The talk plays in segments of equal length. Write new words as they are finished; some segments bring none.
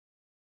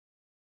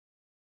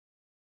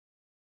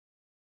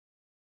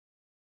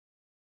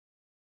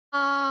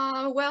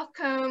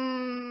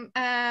Welcome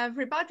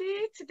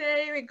everybody.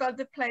 Today we got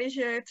the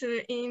pleasure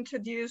to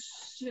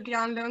introduce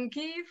Julien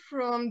Longhi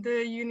from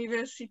the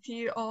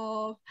University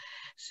of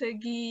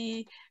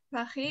Cergy,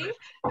 Paris,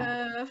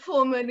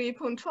 formerly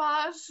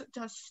Pontoise,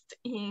 just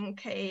in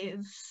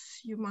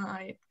case you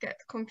might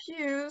get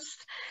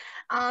confused.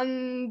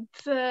 And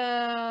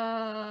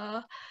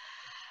we'll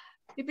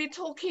be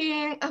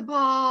talking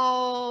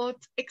about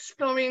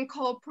exploring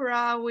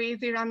corpora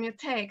with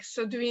Iramuteq,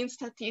 so doing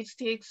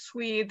statistics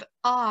with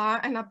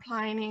R and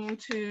applying it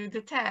to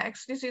the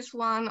text. This is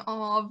one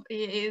of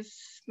his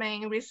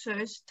main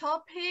research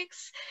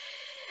topics.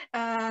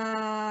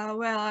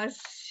 Well, as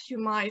you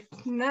might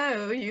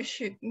know, you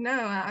should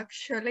know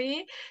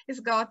actually, he's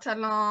got a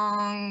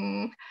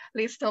long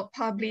list of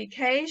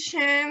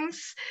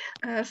publications,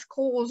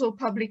 scores of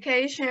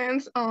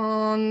publications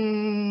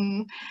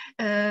on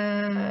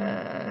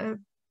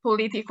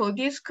political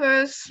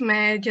discourse,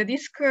 media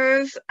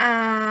discourse,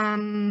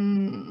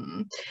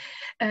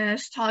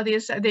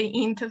 studies at the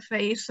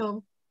interface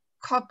of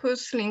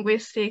corpus,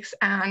 linguistics,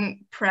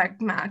 and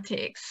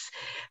pragmatics.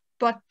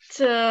 But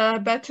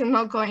better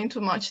not go into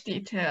much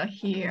detail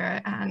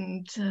here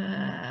and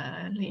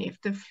leave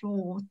the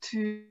floor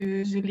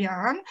to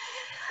Julien.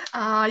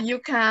 You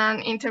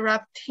can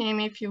interrupt him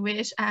if you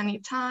wish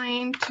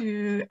anytime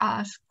to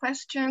ask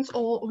questions,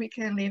 or we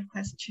can leave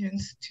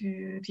questions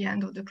to the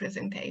end of the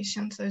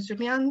presentation. So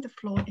Julien, the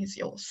floor is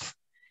yours.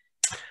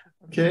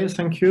 Okay,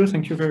 thank you.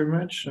 Thank you very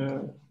much.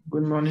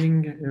 Good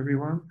morning,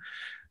 everyone.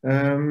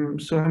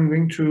 So I'm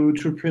going to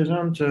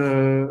present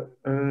a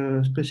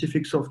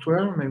specific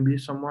software. Maybe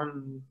some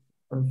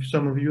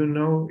of you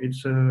know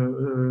it's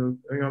a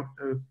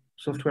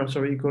software,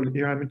 called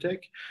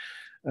Iramuteq.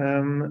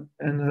 And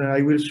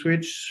I will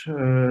switch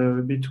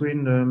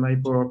between my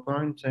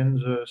PowerPoint and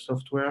the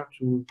software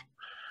to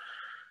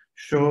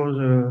show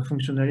the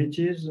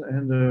functionalities.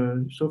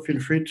 And so feel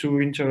free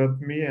to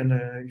interrupt me, and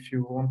if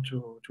you want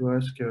to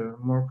ask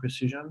more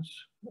precisions,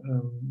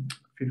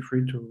 feel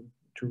free to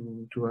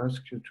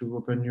ask to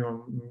open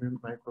your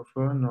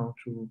microphone, or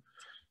to,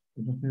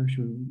 I don't know if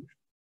you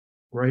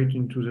write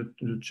into the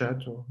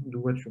chat or do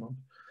what you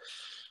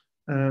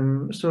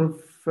want. So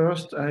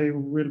first I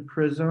will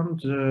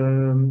present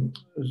the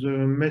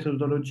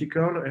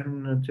methodological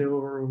and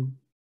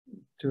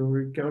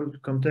theoretical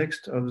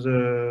context of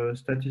the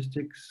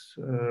statistics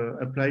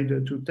applied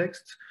to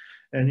text,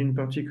 and in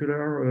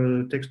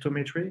particular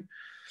textometry.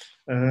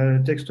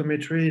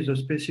 Textometry is a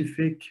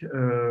specific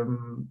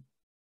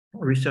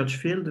research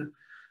field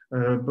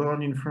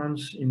born in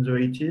France in the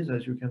 80s,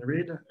 as you can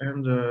read,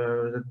 and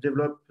that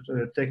developed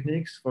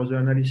techniques for the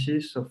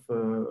analysis of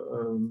a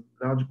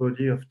large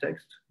body of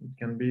text. It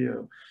can be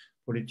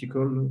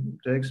political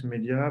text,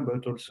 media,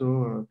 but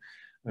also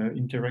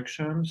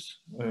interactions.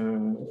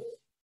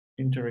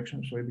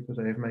 Sorry, because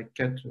I have my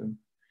cat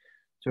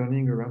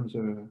turning around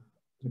the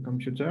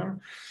computer.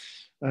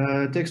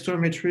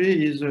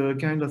 Textometry is a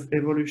kind of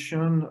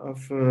evolution of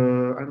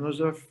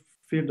another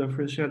field of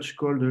research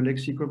called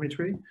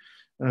lexicometry,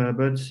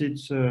 but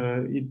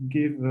it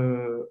gives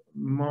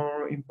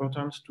more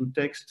importance to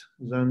text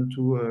than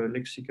to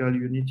lexical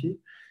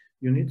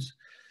units.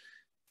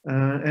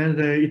 And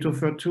it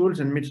offers tools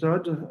and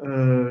methods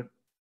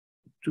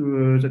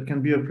that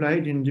can be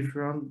applied in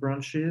different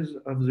branches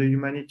of the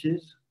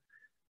humanities.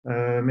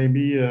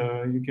 Maybe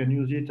you can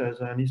use it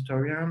as an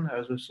historian,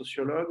 as a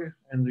sociologue,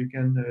 and you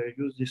can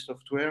use this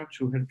software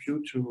to help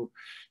you to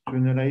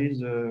analyze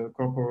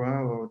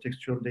corpora or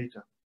textual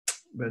data.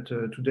 But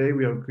today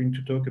we are going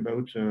to talk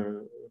about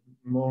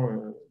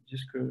more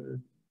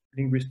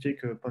linguistic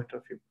point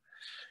of view.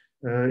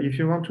 If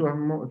you want to have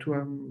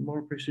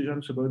more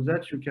precisions about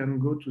that, you can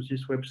go to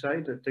this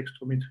website,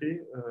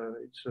 Textometry.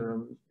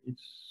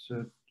 It's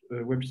a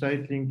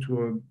website linked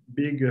to a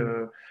big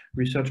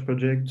research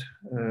project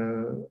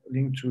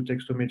linked to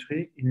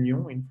textometry in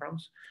Lyon, in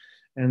France.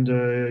 And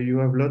you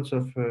have lots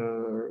of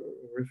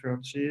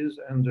references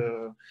and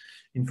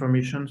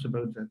information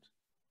about that.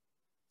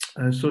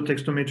 So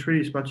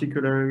textometry is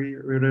particularly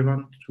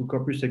relevant to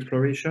corpus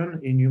exploration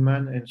in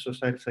human and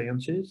social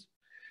sciences.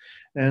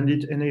 And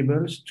it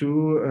enables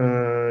to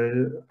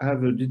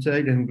have a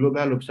detailed and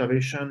global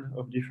observation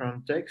of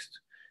different texts.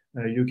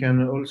 You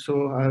can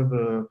also have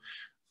a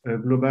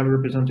global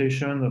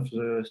representation of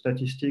the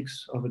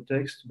statistics of a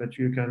text, but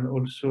you can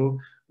also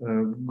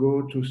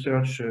go to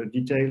search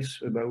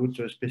details about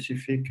a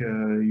specific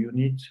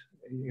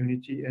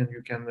unity, and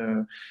you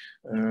can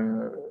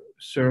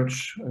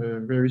search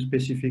very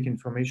specific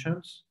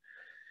informations.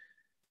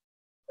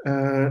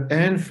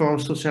 And for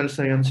social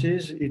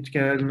sciences, it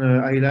can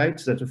highlight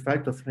that the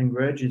fact of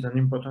language is an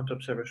important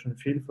observation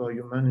field for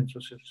human and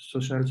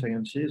social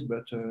sciences.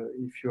 But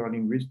if you are a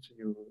linguist,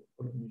 you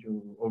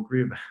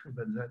agree about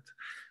that.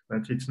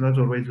 But it's not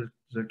always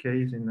the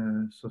case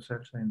in social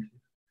sciences.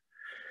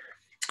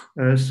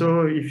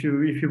 So if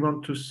you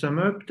want to sum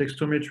up,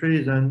 textometry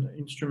is an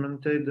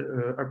instrumented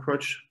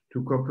approach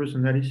to corpus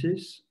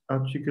analysis,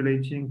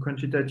 articulating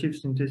quantitative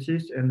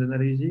synthesis and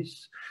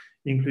analysis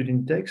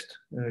including text.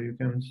 You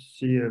can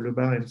see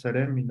Lobar and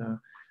Salem in a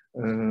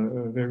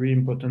very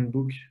important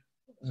book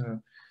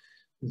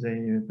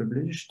they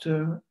published.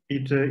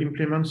 It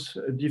implements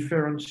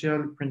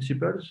differential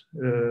principles.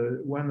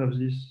 One of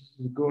these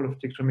goals of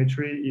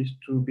textometry is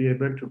to be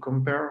able to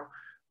compare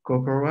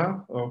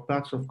corpora or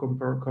parts of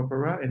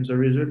corpora, and the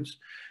results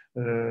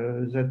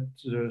that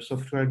the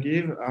software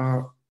give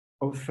are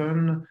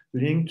often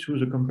linked to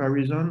the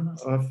comparison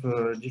of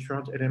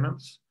different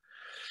elements.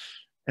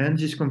 And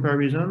these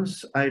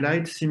comparisons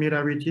highlight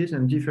similarities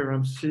and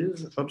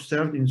differences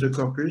observed in the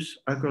corpus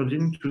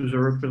according to the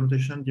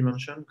representation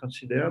dimension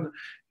considered.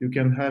 You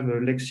can have a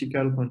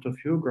lexical point of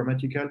view,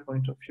 grammatical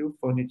point of view,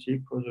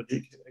 phonetic,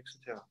 prosodic,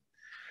 etc.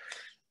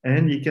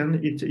 And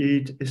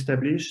it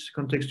establishes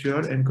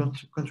contextual and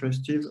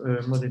contrastive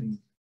modeling.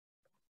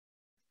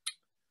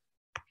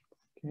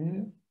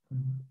 Okay.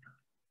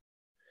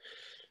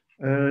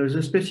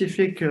 The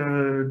specific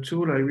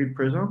tool I will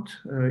present,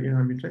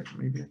 Iramuteq,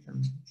 maybe I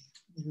can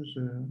use,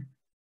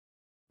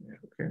 yeah,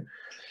 okay.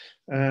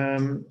 I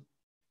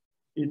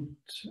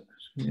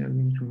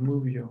need to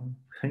move your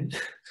face.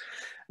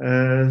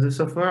 The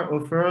software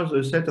offers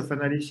a set of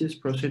analysis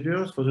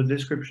procedures for the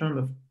description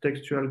of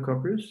textual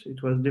corpus.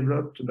 It was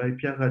developed by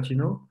Pierre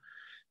Ratineau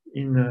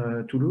in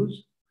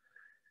Toulouse.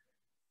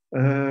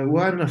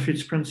 One of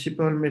its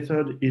principal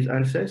methods is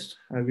ALCES.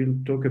 I will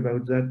talk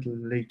about that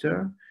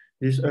later.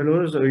 This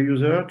allows a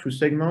user to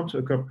segment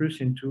a corpus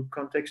into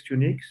context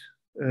uniques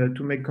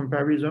to make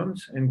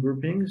comparisons and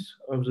groupings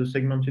of the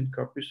segmented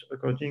corpus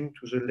according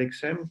to the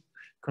lexeme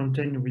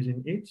contained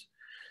within it,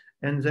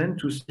 and then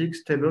to seek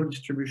stable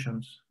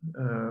distributions.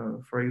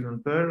 For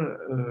example,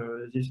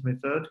 this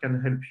method can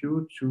help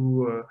you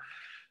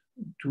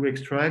to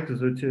extract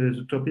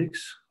the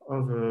topics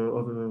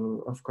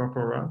of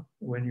corpora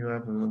when you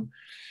have a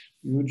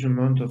huge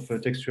amount of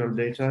textual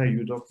data and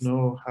you don't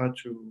know how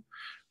to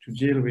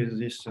deal with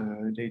this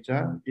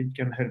data. It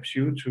can help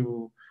you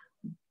to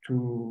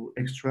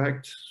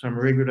extract some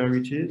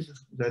regularities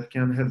that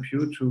can help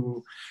you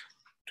to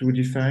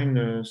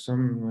define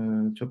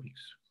some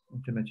topics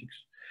and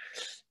thematics.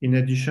 In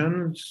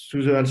addition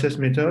to the ALCES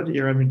method,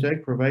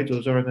 Iramuteq provides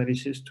other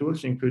analysis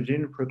tools,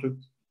 including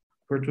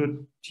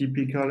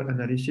prototypical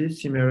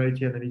analysis,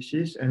 similarity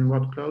analysis, and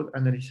word cloud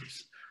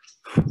analysis.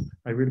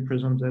 I will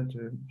present that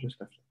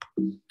just after.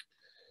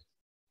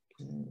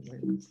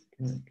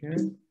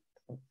 Okay.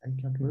 I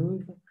can't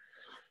move.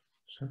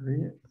 Sorry,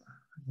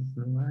 I don't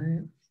know why.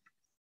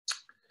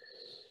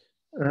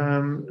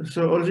 So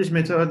all these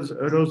methods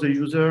allow the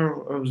user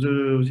of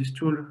this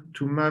tool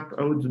to map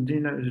out the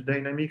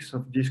dynamics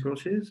of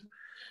discourses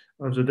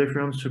of the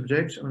different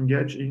subjects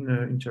engaged in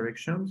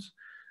interactions.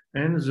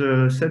 And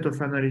the set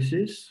of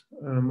analysis,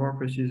 more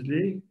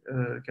precisely,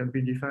 can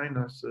be defined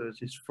as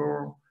these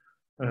four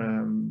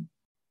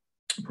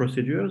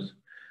procedures.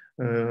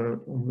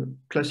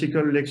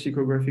 Classical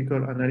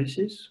lexicographical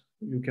analysis.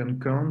 You can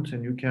count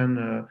and you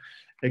can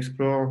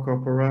explore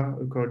corpora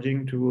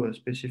according to a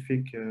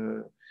specific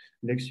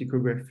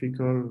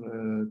lexicographical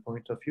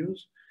point of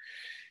views.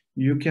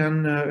 You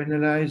can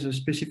analyze the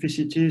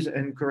specificities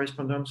and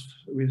correspondence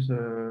with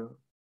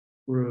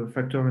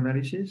factor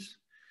analysis.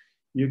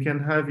 You can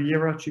have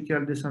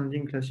hierarchical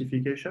descending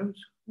classifications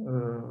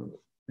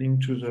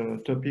linked to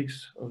the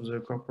topics of the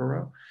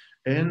corpora,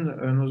 and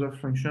another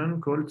function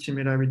called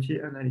similarity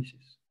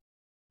analysis.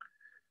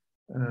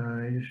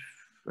 If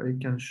I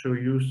can show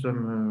you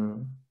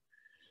some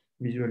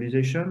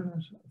visualization,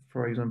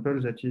 for example,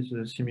 that is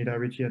a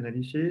similarity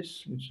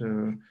analysis.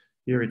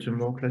 Here it's a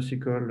more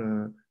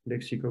classical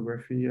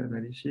lexicography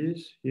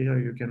analysis. Here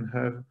you can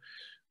have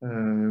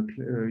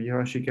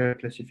hierarchical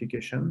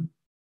classification.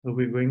 So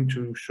we're going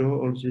to show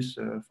all these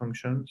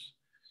functions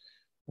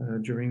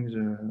during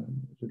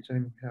the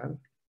time we have.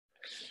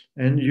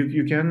 And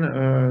you can,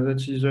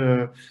 that is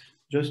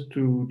just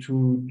to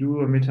do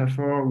a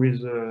metaphor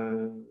with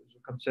the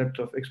concept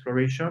of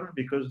exploration,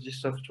 because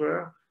this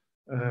software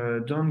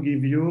don't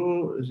give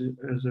you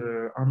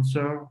the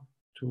answer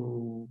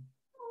to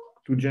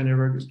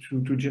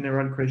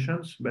general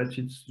questions, but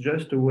it's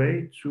just a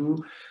way to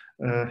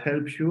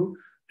help you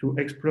to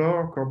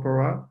explore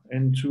corpora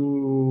and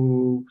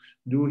to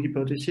do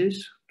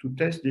hypotheses, to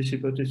test this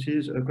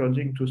hypothesis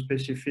according to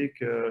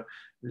specific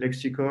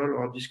lexical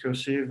or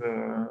discursive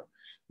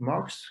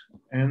marks.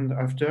 And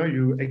after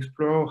you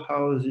explore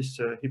how this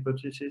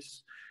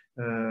hypothesis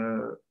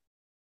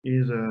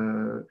is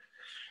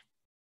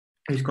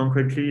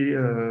concretely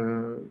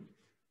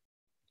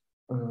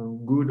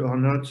good or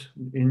not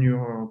in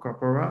your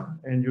corpora,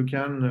 and you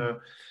can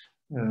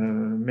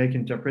make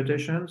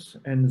interpretations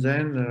and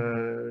then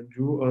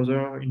do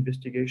other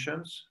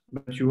investigations.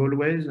 But you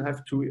always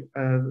have to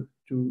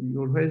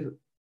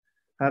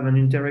have an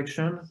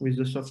interaction with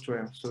the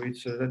software. So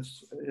it's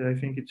that's, I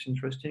think it's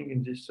interesting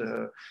in this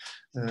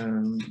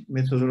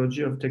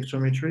methodology of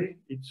textometry.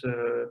 It's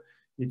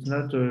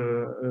not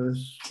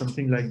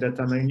something like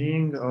data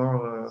mining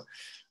or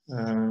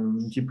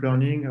deep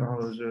learning,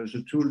 or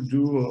the tool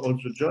do all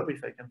the job,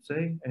 if I can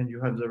say, and you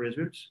have the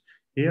results.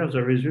 here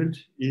the result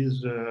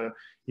is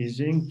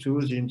linked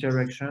to the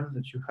interaction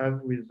that you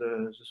have with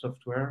the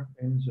software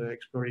and the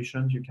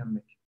explorations you can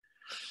make.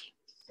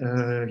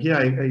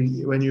 Here,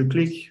 when you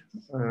click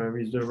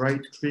with the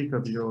right click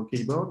of your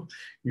keyboard,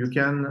 you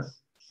can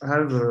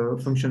have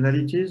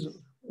functionalities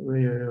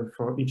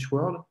for each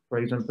word. For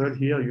example,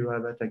 here you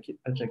have attack,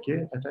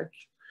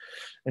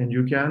 and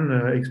you can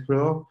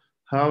explore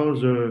how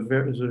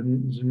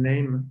the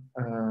name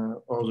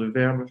or the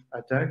verb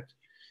attacked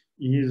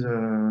is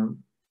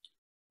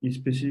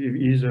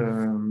specific,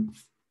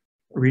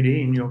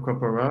 really in your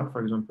corpora,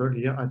 for example,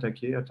 here,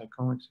 attaquer,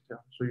 attaquant, etc.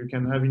 So you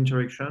can have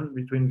interaction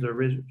between the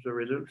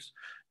results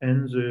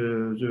and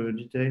the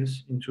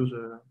details into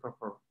the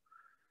corpora.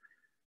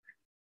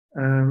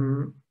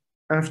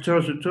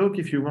 After the talk,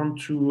 if you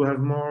want to have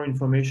more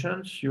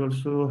information, you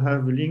also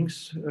have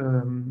links.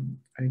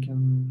 I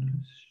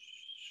can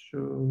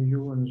show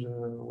you on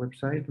the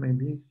website,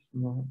 maybe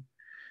more.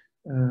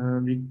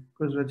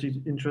 Because what is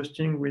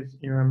interesting with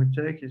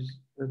Iramuteq is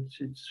that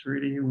it's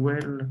really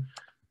well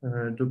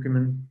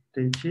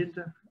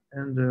documented,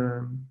 and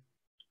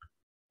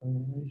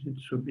is it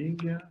so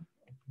big?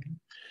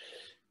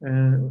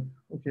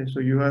 Okay, so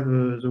you have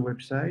the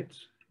website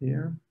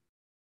here.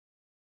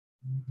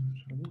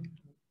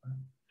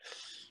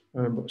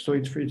 So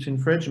it's in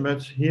French,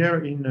 but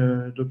here in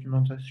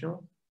documentation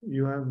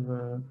you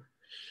have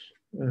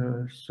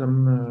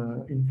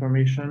some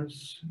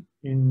informations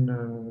in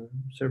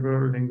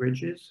several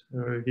languages,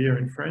 here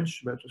in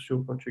French, but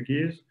also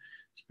Portuguese,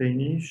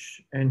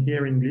 Spanish, and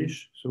here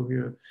English. So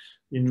here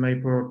in my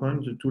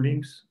PowerPoint, the two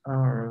links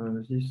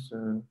are this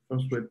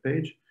first web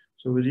page.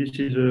 So this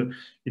is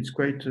it's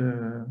quite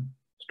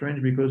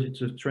strange because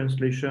it's a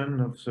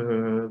translation of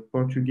the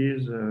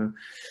Portuguese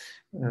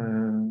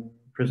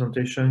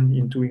presentation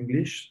into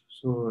English.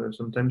 So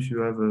sometimes you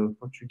have a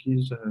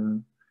Portuguese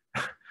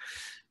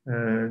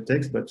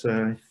text, but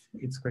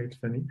it's quite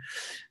funny.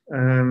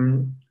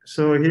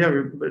 So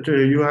here, but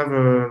you have.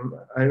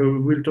 I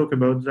will talk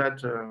about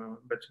that.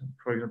 But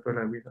for example,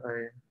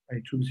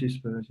 I took this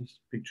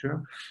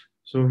picture.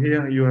 So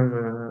here you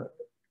have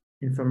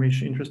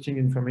interesting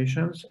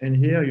informations, and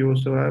here you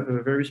also have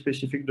a very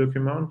specific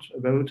document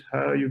about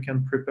how you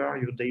can prepare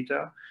your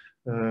data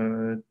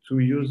to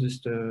use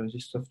this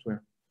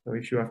software. So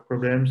if you have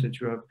problems that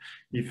you have,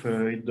 if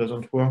it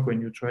doesn't work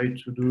when you try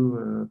to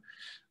do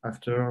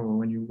after, or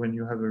when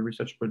you have a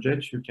research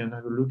project, you can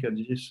have a look at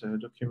this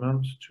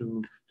document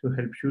to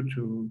help you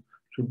to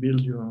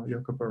build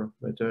your corpora.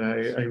 But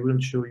I will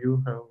show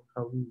you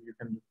how you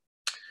can do.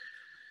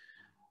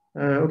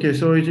 Okay,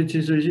 so this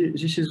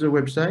is the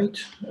website.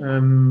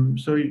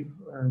 So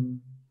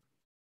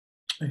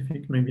I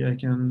think maybe I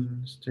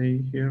can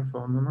stay here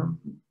for a moment.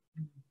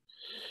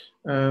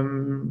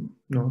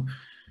 No,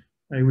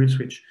 I will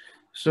switch.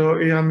 So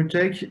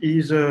Iramuteq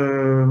is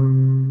a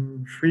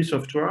free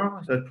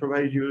software that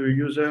provides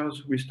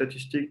users with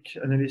statistic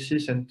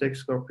analysis and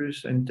text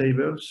corpus and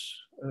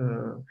tables.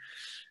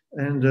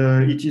 And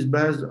it is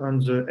based on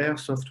the R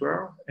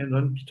software and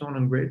on Python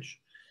language.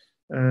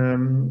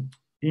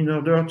 In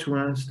order to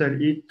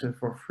install it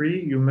for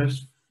free, you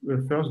must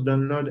first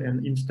download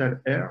and install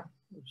R.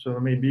 So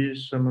maybe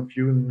some of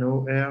you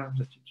know R,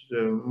 that it's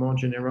a more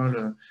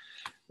general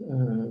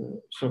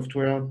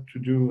software to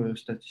do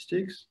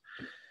statistics.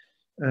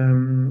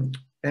 And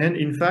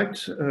in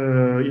fact,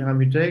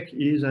 Iramuteq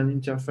is an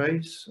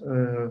interface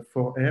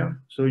for R.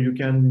 So you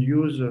can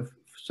use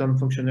some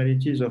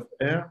functionalities of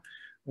R,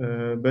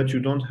 but you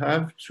don't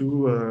have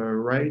to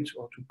write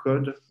or to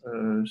code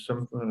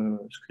some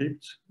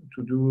scripts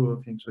to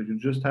do things. So you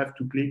just have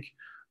to click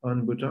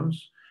on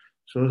buttons,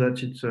 so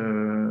that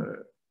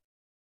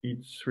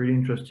it's really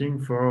interesting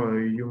for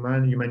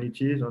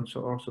humanities or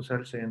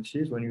social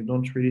sciences, when you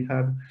don't really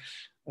have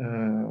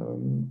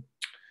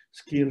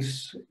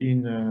skills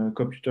in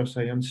computer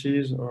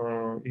sciences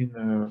or in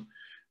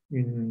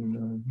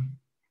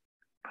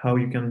how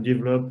you can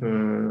develop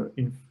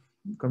in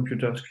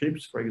computer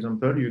scripts, for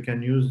example. You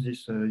can use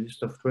this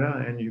software,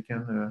 and you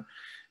can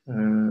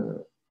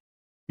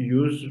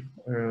use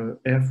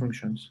R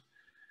functions.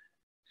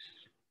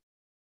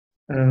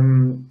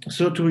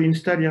 So to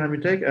install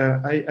Iramuteq,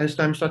 as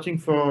I'm starting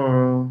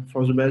for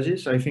the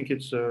basis, I think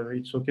it's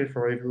okay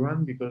for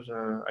everyone, because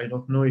I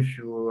don't know if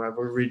you have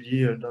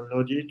already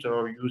downloaded it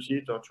or use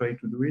it or try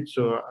to do it.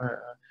 So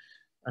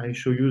I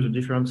show you the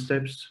different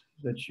steps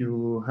that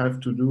you have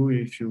to do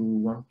if you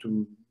want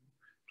to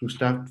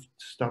start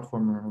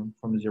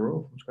from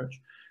zero, from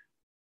scratch.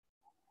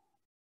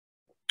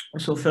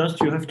 So first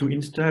you have to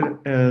install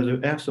the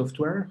R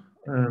software.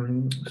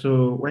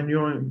 So when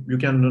you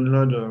can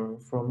download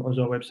from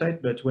other websites,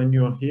 but when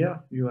you're here,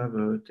 you have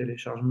a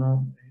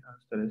téléchargement et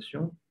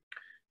installation.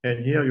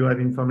 And here you have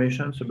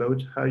information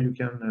about how you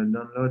can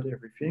download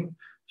everything.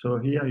 So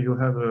here you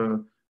have a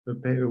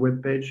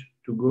web page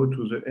to go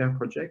to the R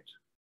project.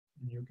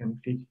 You can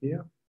click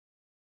here.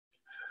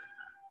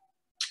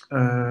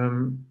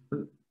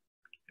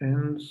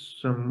 And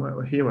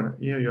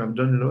here you have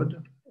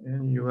download,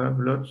 and you have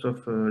lots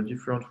of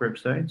different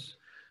websites.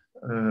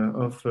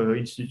 of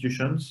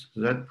institutions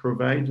that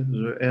provide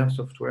the R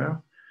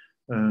software.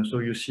 So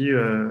you see,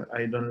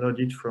 I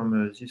downloaded from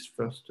this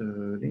first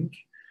link,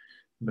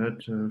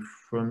 but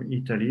from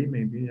Italy,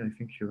 maybe I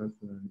think you have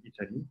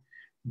Italy.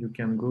 You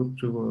can go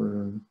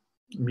to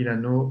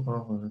Milano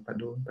or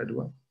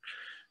Padua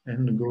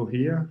and go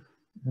here.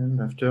 And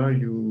after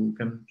you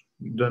can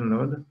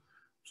download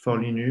for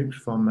Linux,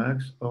 for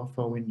Macs, or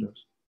for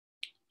Windows.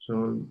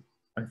 So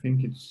I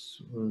think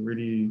it's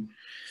really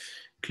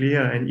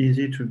clear and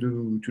easy to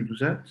do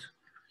that.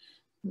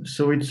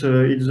 So it's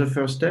the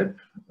first step.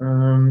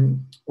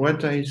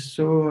 What I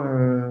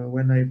saw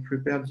when I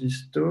prepared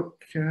this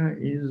talk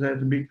is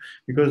that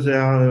because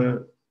there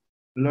are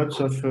lots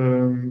of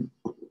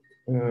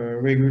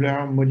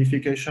regular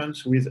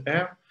modifications with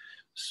R.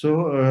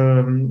 So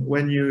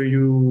when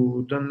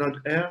you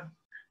download R,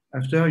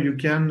 after you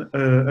can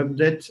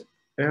update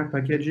R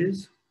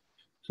packages.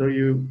 So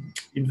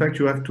in fact,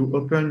 you have to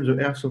open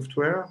the R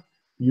software.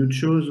 You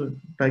choose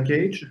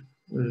package,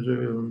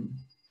 the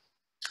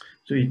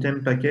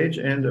item package,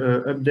 and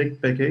update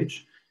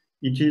package.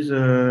 It is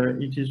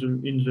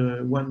in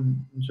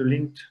the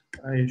link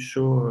I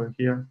show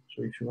here.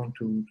 So if you want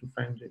to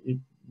find it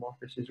more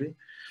precisely,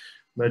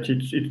 but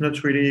it's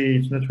not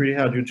really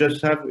hard. You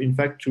just have, in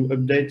fact, to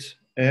update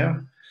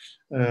R,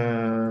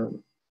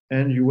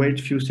 and you wait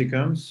a few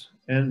seconds,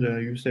 and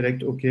you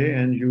select OK,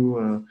 and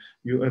you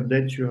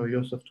update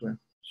your software.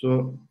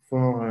 So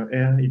for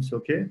R, it's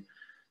OK.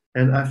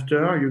 And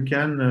after, you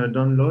can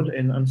download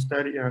and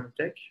install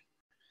Iramuteq.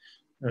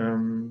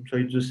 So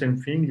it's the same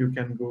thing. You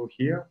can go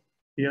here.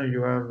 Here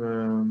you have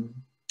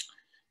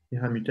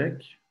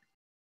Iramuteq.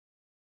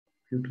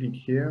 You click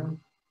here.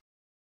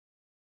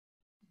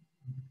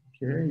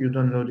 Okay, you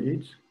download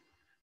it.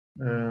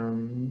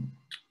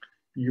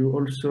 You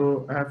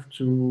also have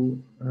to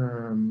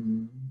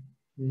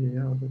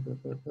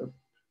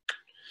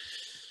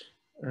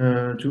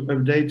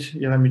update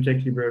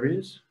Iramuteq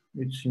libraries.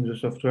 It's in the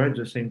software, it's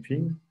the same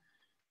thing.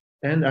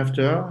 And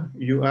after,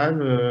 you have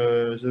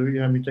the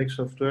Iramuteq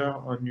software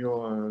on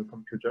your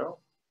computer.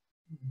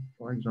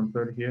 For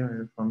example,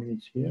 here, for me,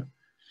 it's here.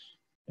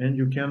 And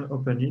you can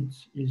open it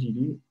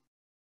easily.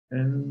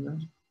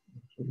 And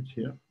so it's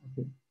here.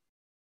 Okay.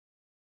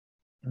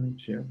 And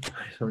it's here.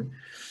 Sorry.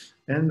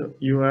 And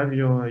you have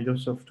your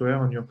software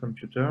on your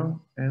computer.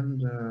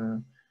 And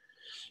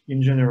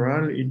in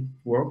general, it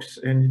works.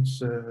 And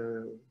it's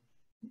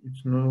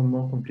no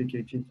more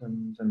complicated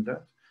than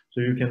that. So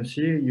you can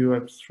see you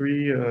have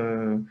three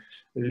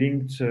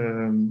linked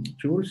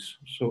tools,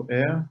 so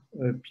R,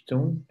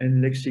 Python,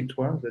 and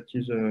Lexic3, that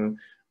is a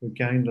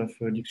kind of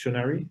a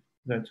dictionary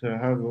that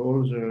have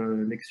all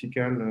the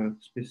lexical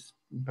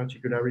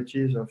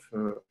particularities of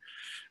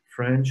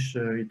French,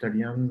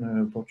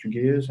 Italian,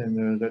 Portuguese,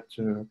 and that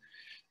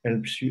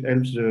helps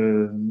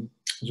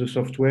the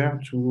software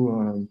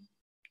to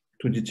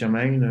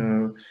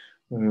determine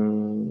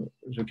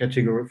the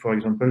category, for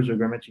example, the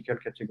grammatical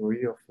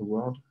category of the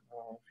word.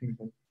 Things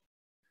like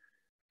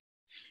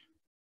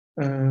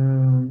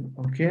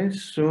okay,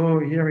 so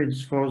here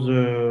it's for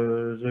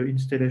the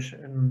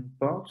installation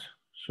part.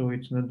 So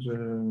it's not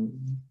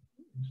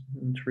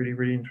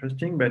really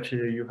interesting, but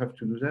you have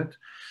to do that.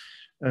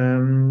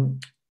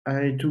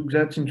 I took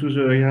that into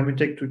the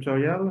Iramuteq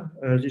tutorial.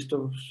 This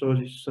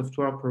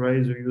software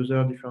provides the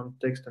user different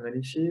text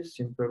analysis,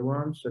 simple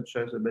ones such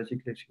as the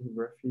basic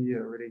lexicography,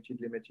 related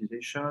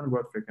lemmatization,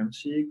 word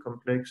frequency,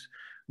 complex,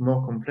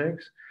 more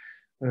complex,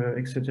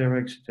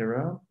 etc.,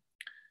 etc.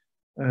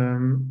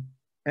 And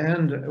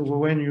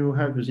when you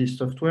have this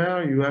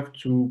software, you have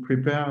to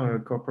prepare a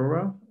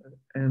corpora.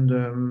 And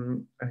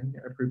I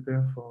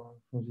prepare for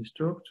this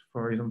talk,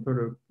 for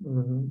example, a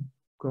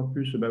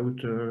corpus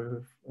about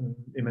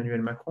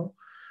Emmanuel Macron,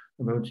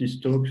 about his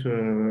talks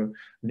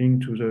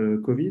linked to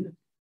the COVID.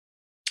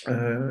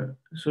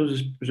 So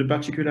the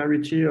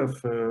particularity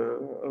of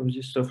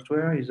this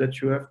software is that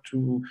you have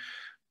to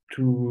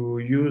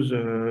use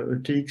a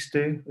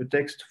TXT, a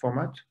text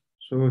format.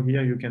 So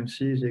here you can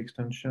see the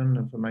extension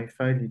of my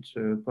file, it's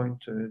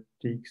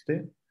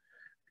 .txt.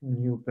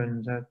 When you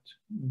open that,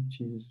 it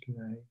is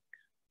like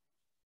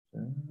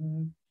that.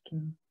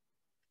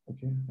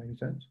 Okay, like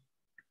that.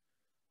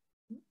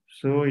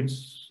 So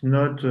it's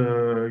not,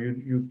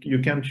 you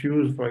can't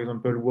use, for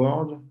example,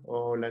 Word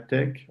or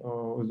LaTeX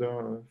or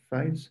other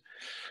files.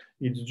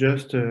 It's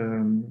just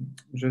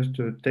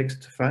a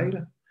text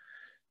file.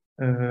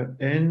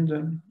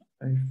 And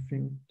I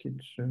think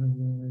it's,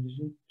 where is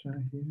it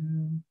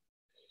here?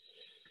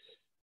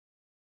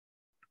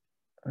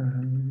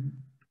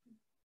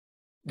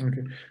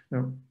 Okay,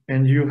 no.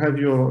 And you have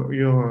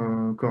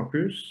your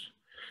corpus,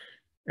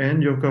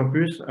 and your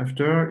corpus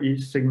after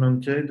is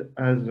segmented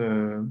as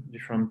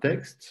different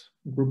texts,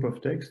 group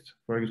of text.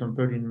 For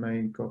example, in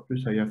my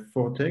corpus, I have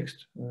 4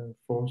 texts,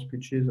 4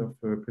 speeches of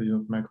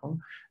President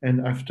Macron,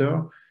 and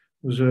after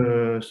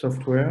the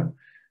software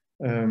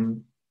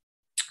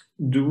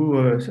do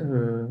a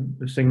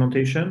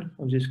segmentation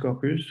of this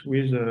corpus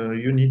with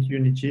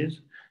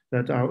unities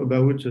that are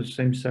about the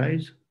same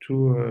size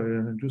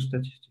to do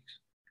statistics.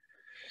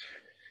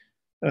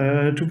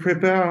 To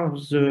prepare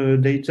the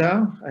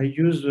data, I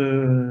use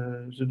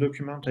the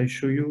document I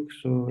show you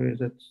so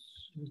that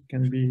it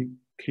can be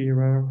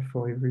clearer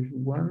for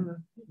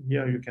everyone.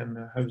 Here you can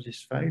have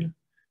this file.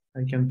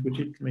 I can put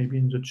it maybe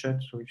in the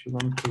chat. So if you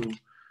want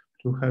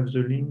to have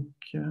the link,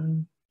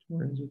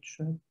 where is the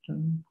chat?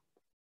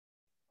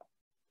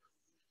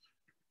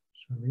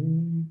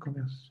 Sorry,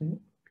 converser.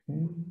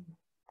 Okay.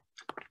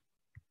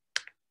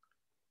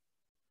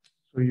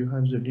 So you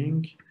have the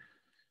link.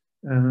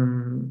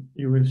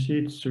 You will see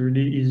it's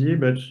really easy,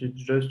 but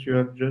it's just you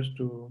have just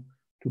to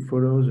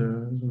follow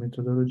the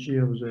methodology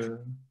of the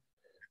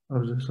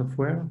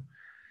software.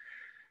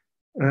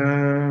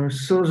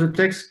 So the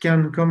text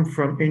can come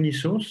from any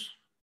source.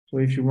 So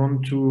if you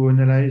want to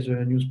analyze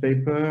a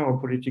newspaper or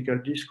political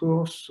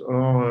discourse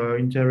or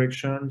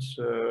interactions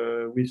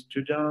with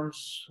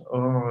students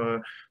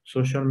or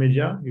social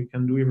media, you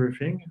can do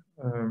everything.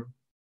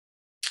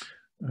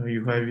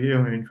 You have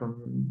here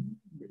some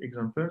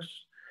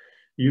examples.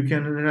 You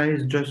can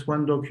analyze just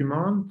one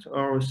document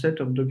or a set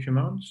of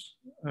documents.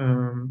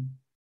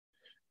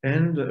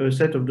 And a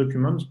set of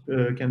documents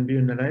can be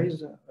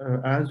analyzed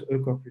as a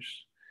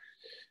corpus.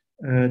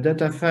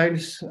 Data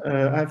files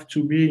have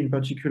to be in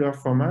particular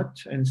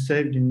format and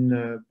saved in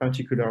a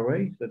particular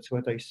way. That's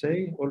what I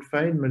say. All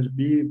files must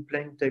be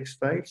plain text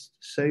files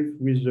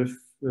saved with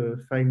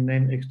the file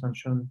name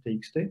extension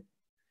txt.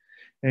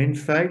 And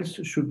files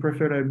should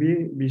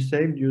preferably be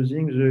saved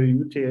using the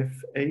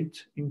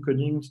UTF-8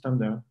 encoding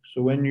standard.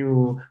 So when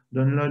you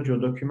download your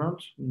document,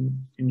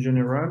 in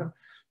general,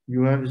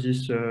 you have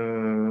these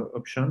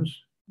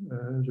options,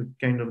 the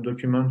kind of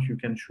document you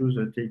can choose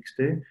a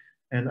TXT,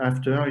 and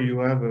after you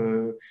have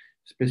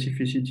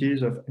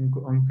specificities of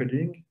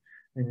encoding,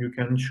 and you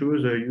can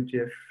choose a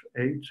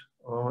UTF-8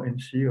 or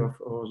NC of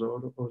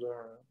other.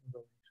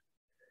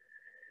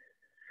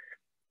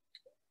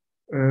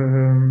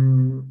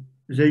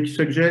 They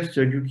suggest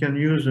that you can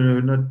use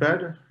a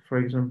notepad, for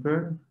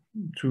example,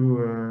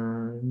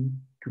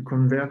 to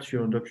convert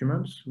your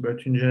documents.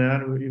 But in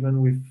general,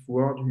 even with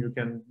Word, you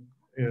can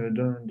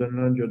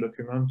download your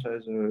document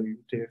as a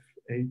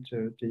UTF-8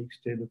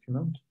 TXT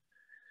document.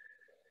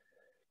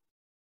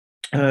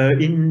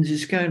 In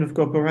this kind of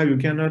corpora, you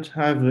cannot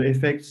have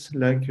effects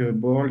like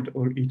bold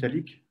or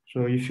italic.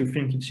 So if you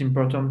think it's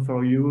important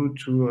for you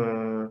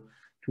to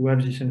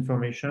have this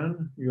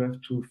information, you have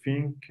to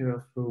think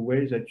of a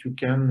way that you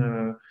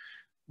can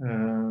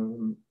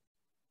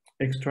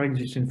extract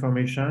this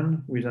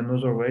information with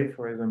another way,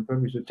 for example,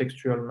 with a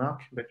textual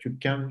mark, but you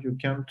can't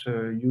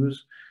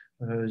use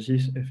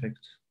this effect.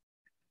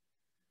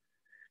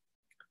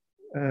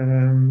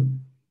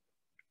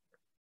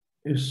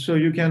 So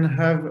you can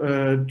have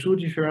two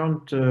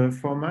different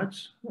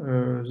formats.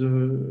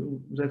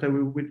 That I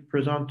will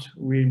present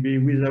will be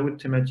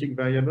without thematic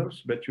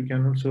variables, but you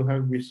can also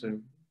have with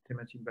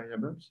thematic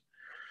variables.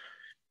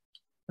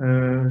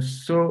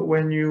 So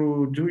when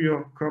you do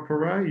your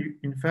corpora,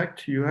 in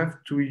fact, you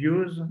have to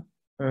use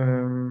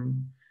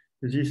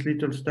these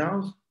little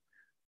stars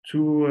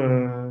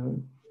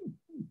to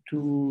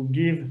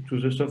give to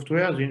the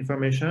software the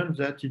information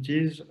that it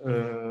is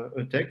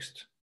a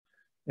text.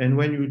 And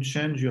when you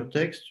change your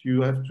text,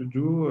 you have to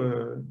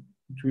do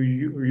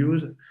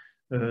use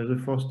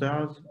the 4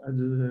 stars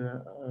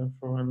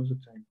for another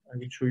time. I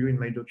will show you in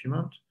my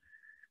document.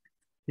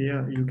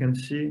 Here you can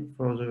see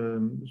for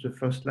the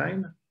first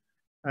line,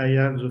 I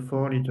have the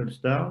 4 little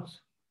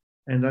stars,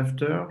 and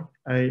after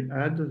I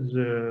have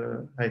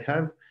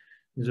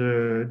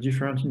the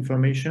different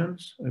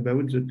informations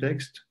about the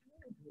text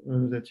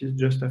that is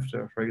just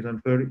after. For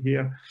example,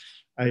 here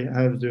I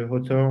have the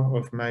author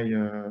of my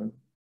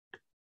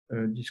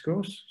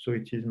discourse, so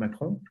it is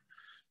Macron.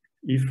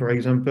 If, for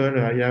example,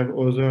 I have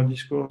other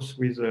discourse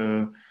with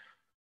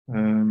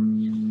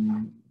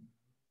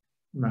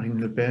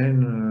Marine Le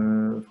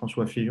Pen,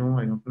 François Fillon,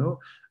 I don't know,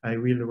 I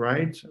will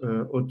write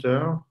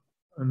author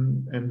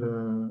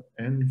and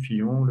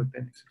Fillon, Le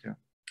Pen, etc.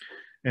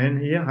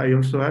 And here I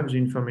also have the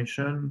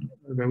information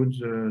about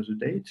the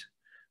date.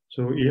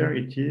 So here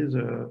it is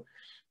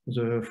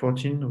the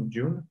 14th of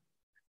June.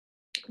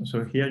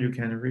 So here you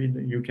can read,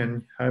 you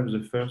can have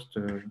the first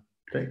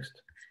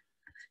text.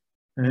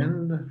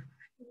 And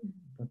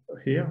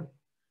here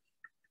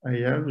I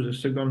have the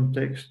second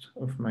text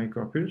of my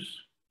corpus.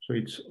 So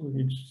it's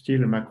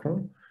still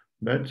Macron,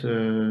 but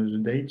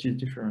the date is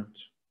different.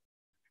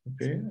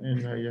 Okay,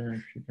 and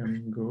if you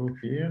can go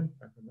here,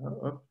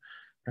 up,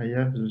 I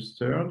have the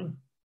third.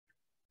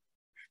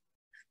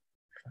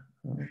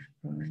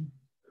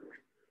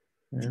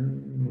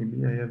 And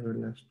maybe I have a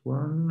last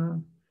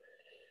one.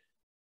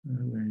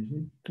 Where is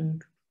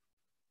it?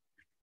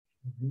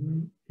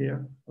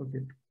 Here,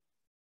 okay.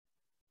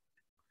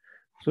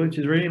 So it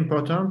is really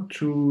important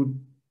to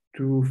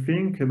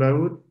think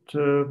about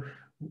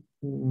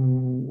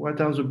what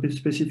are the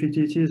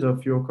specificities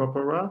of your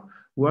corpora,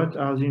 what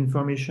are the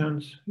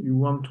informations you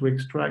want to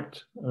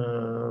extract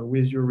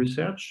with your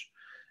research,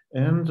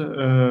 and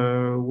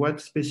what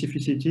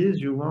specificities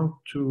you want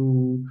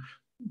to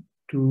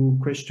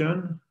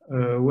question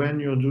when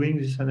you're doing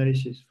this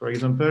analysis. For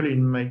example,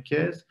 in my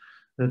case,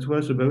 that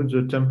was about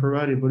the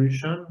temporal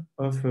evolution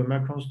of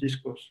Macron's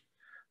discourse.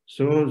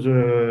 So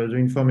the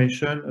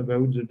information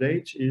about the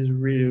date is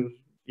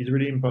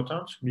really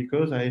important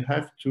because I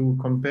have to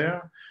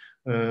compare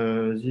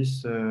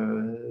this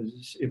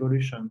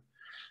evolution.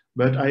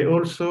 But I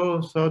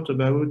also thought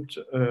about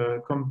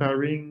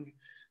comparing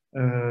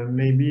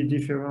maybe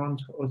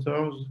different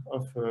authors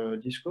of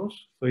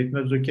discourse. So it's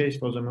not the case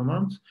for the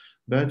moment,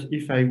 but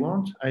if I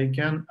want, I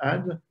can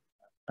add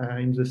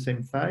in the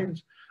same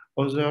files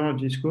other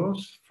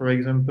discourse, for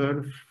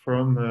example,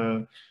 from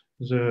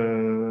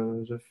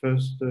the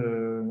first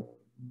the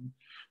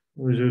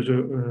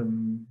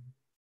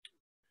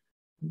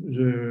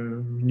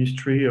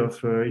Ministry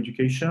of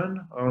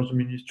Education or the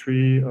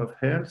Ministry of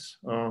Health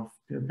or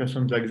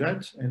persons like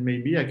that, and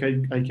maybe I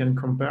can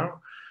compare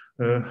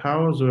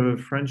how the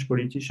French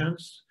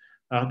politicians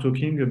are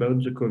talking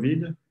about the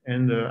COVID,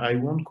 and I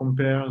won't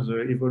compare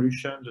the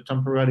evolution, the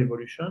temporal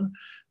evolution,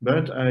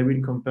 but I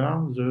will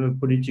compare the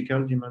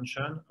political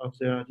dimension of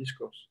their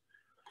discourse.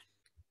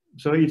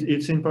 So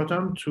it's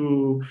important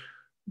to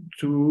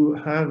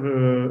have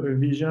a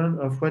vision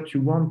of what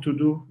you want to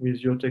do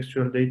with your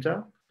textual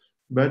data,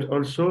 but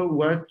also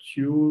what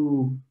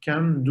you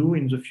can do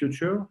in the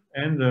future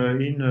and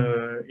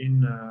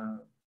in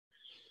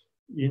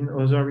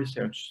other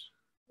research.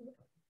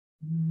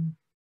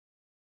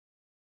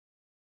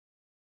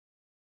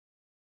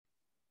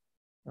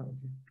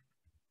 Okay.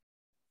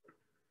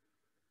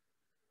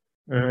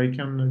 I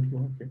can do,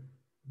 okay.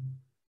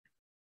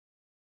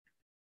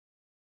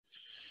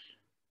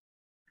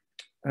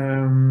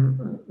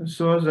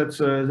 So that's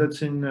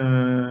an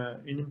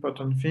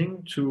important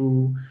thing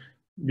to,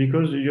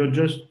 because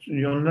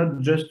you're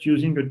not just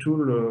using a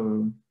tool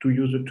to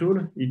use a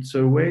tool. It's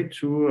a way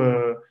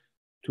to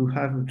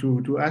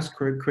ask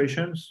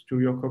questions to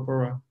your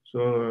corpora.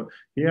 So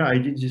here I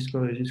did this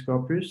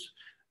corpus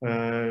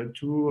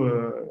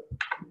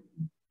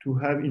to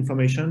have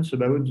information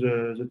about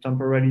the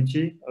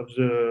temporality of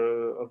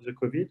the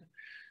COVID,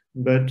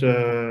 but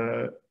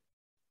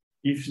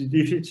if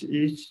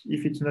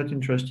it's not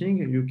interesting,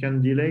 you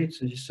can delete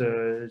this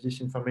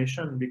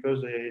information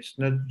because it's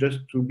not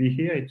just to be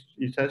here.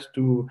 It has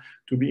to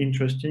be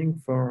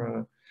interesting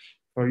for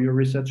your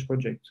research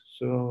project.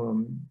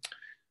 So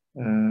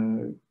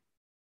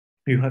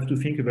you have to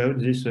think about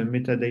this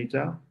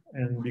metadata,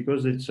 and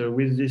because it's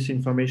with this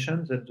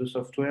information that the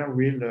software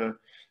will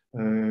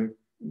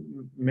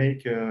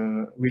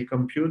will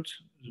compute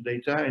the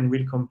data and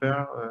will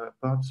compare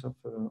parts of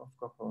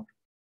corpora.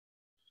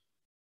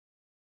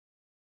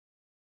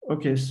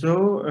 Okay,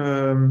 so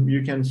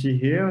you can see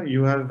here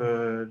you have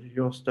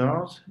your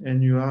stars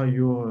and you are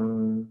your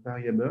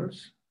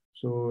variables.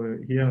 So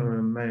here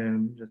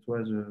that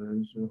was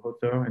the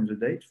author and the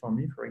date for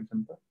me, for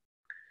example.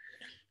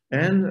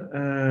 And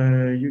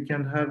you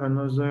can have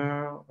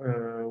another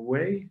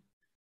way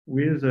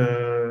with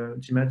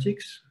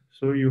thematics.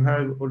 So you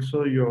have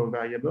also your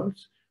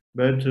variables,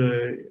 but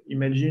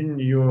imagine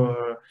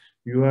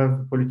you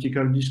have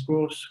political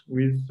discourse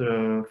with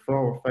 4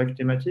 or 5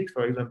 thematics.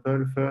 For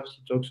example, first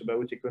it talks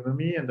about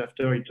economy, and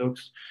after it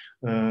talks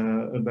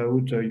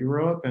about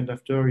Europe, and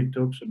after it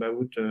talks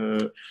about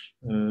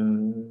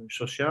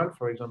social,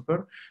 for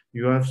example.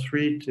 You have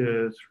three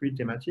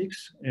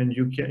thematics, and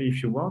you can,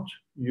 if you want,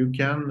 you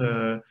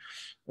can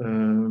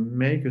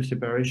make a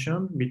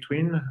separation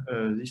between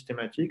these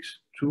thematics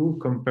to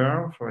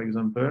compare, for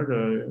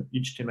example,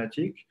 each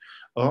thematic,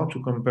 or to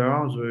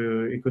compare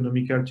the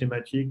economical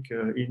thematic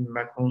in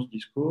Macron's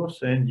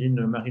discourse and in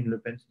Marine Le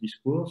Pen's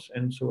discourse,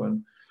 and so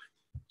on.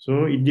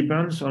 So it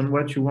depends on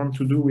what you want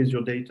to do with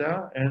your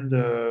data and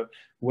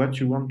what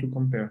you want to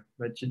compare.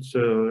 But it's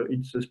a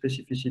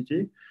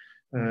specificity,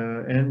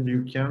 and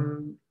you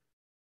can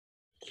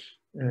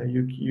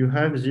you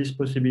have this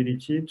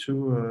possibility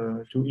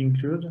to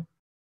include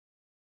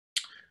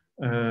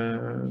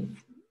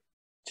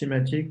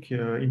thematic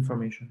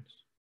information.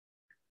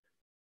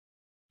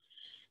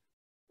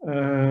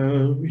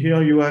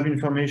 Here you have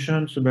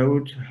information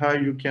about how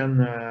you can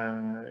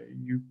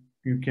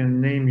you can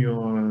name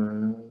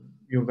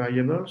your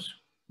variables,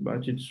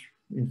 but it's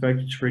in fact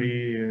it's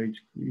really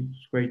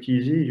it's quite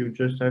easy. You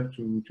just have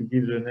to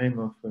give the name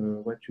of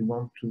what you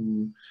want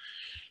to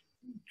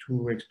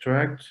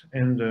extract,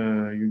 and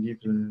you give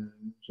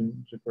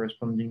the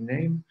corresponding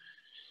name.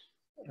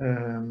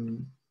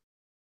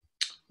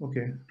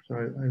 Okay, so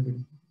I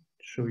will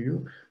show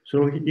you.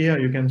 So here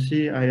you can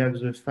see I have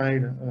the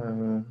file,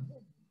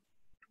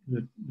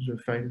 the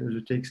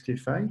txt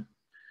file,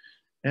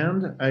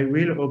 and I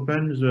will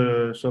open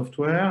the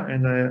software,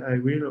 and I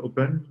will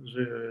open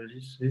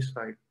this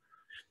file.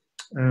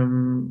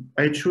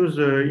 I choose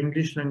the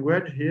English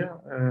language here.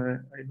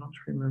 I don't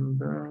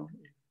remember,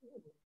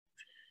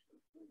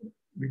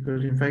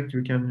 because in fact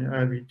you can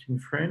have it in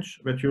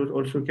French, but you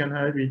also can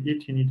have it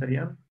in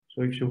Italian.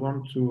 So if you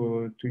want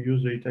to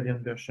use the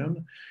Italian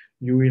version,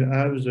 you will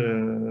have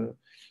the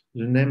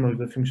name of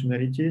the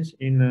functionalities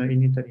in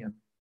Italian.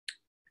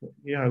 So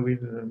here I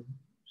will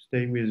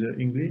stay with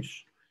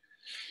English.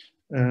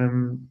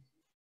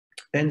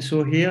 And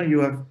so here you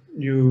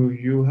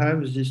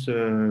have this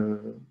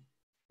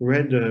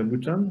red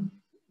button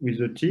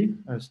with a T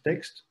as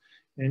text,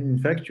 and in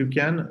fact you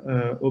can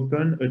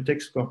open a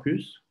text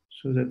corpus.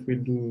 So that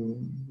we'll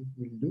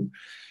do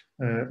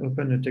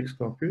open a text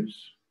corpus.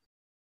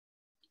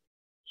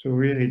 So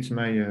here it's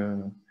my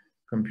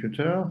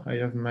computer. I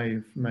have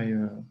my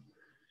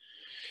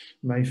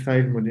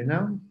file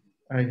Modena.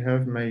 I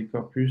have my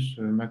corpus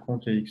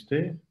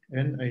Macron.txt,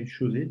 and I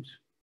choose it.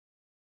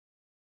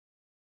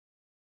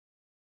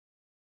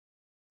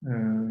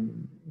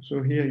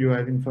 So here you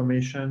have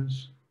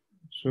informations.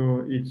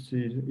 So it's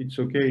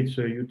okay. It's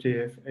a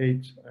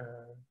UTF-8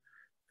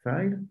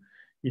 file.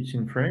 It's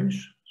in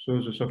French. So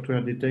the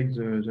software detects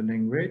the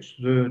language.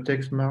 The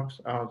text marks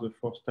are the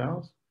 4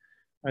 stars.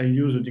 I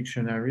use a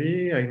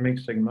dictionary. I make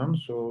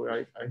segments. So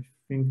I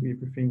think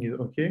everything is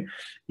okay.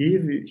 Here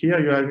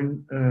you have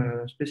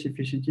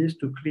specificities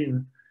to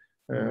clean.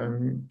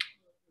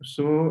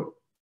 So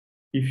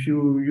if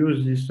you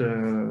use this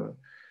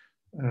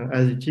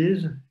as it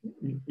is,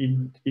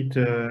 it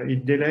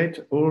deletes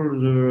all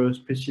the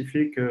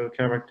specific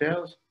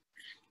characters.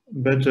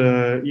 But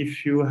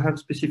if you have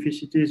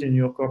specificities in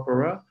your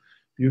corpora,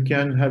 you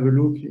can have a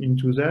look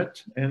into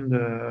that. And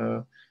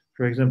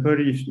for example,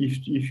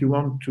 if you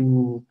want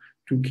to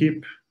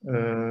keep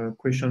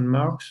question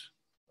marks,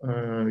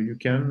 you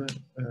can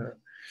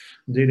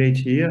delete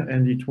here,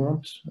 and it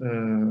won't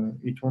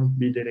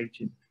be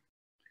deleted.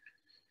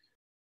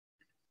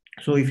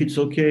 So if it's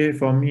okay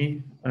for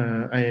me,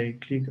 I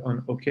click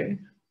on OK.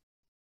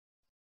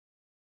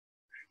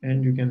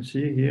 And you can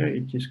see here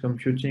it is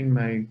computing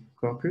my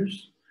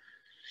corpus.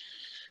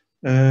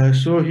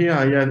 So here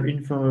I have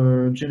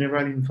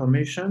general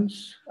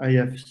informations. I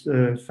have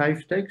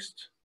 5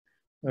 texts.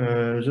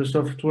 The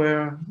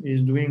software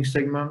is doing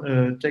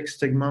text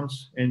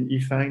segments, and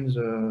it finds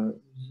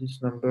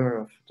this number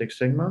of text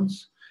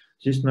segments,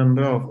 this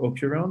number of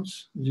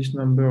occurrence, this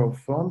number of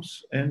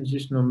forms, and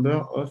this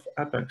number of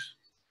APACs.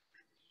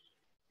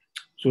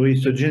 So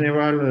it's a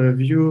general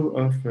view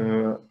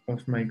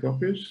of my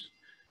corpus.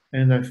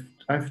 And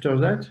after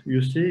that,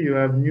 you see you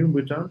have new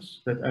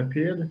buttons that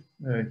appeared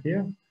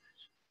here.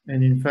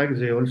 And in fact,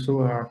 they also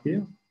are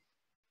here.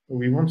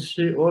 We won't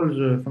see all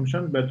the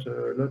functions, but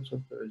lots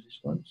of these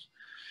ones.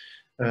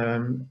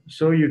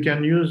 So you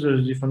can use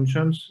the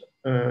functions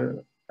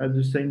at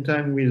the same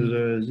time with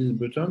these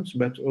buttons,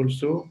 but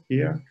also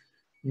here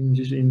in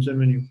the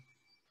menu.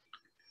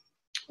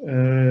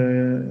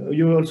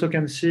 You also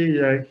can see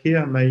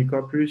here my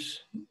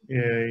corpus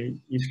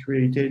is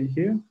created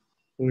here.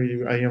 So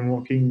I am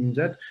working in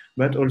that,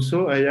 but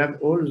also I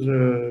have all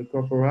the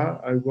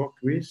corpora I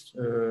worked with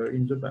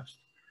in the past.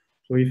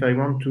 So if I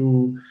want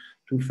to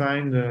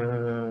find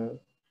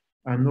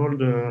an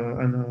old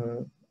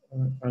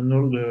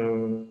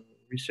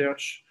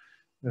research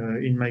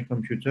in my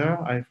computer,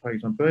 for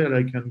example,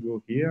 I can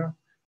go here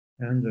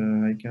and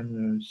I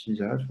can see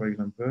that, for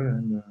example,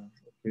 and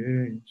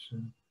okay, it's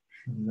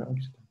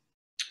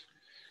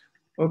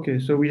okay.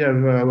 So we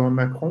have our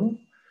Macron,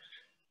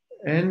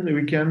 and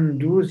we can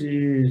do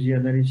the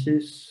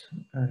analysis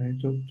I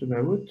talked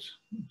about.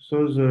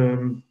 So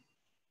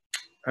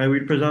I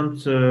will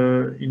present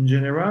in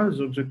general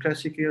the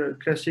classic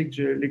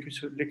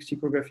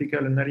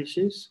lexicographical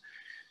analysis.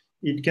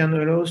 It can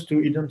allow us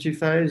to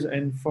identify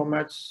and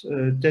format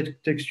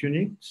text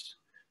units,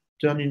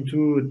 turn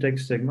into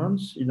text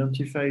segments,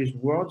 identifies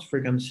words,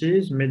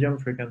 frequencies, medium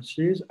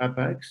frequencies,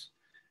 APACs,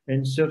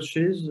 and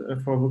searches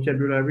for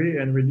vocabulary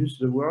and reduce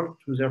the word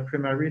to their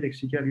primary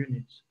lexical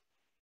units.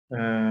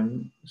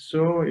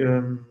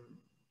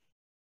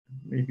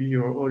 Maybe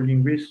you're all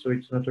linguists, so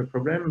it's not a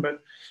problem,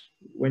 but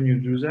when you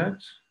do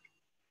that,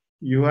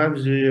 you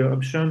have the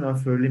option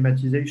of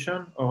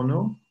lemmatization or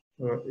no.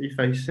 If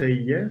I say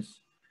yes,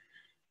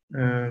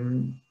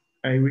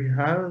 I will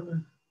have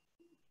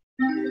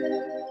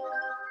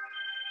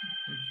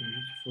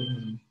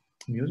beautiful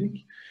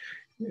music.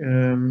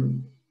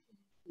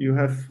 You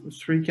have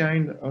 3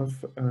 kinds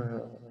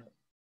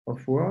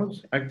of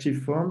words: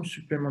 active forms,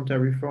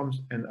 supplementary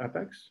forms, and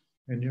APACs,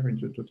 and here in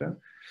the total.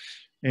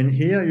 And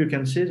here you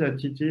can see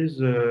that it is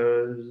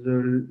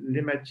the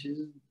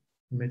lemmatized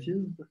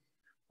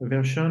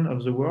version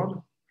of the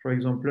word. For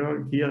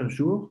example, here,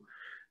 jour.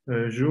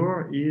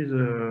 Jour is,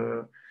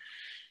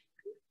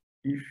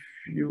 if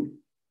you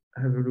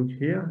have a look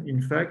here,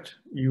 in fact,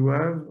 you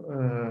have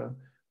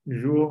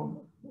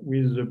jour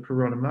with the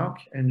plural mark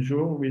and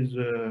jour with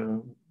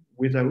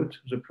without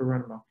the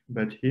plural mark.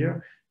 But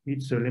here,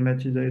 it's a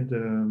lemmatized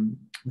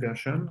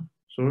version.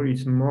 So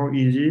it's more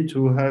easy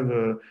to have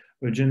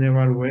a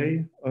general way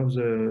of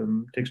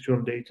the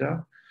textual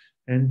data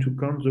and to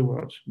count the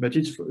words. But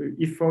if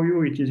for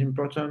you it is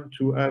important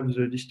to have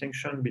the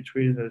distinction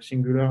between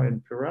singular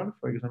and plural,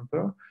 for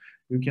example,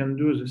 you can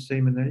do the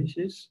same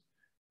analysis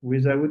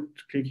without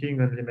clicking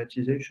on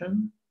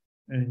lemmatization,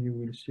 and you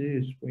will see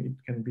it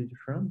can be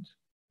different.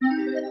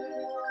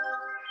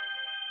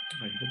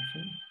 I hope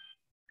so.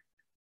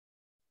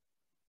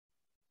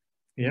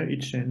 here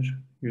it changes.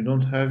 You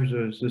don't have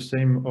the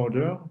same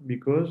order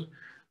because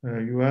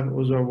you have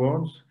other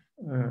words.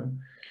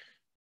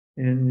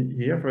 And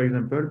here, for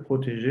example,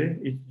 protéger,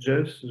 it's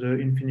just the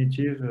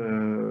infinitive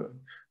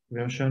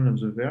version of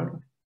the verb.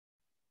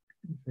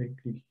 If I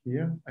click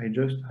here, I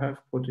just have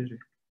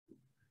protéger.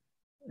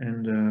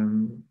 And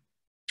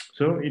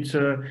so it's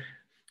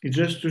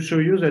just to show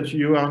you that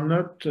you are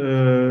not,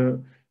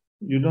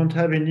 you don't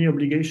have any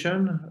obligation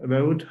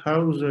about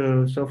how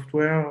the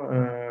software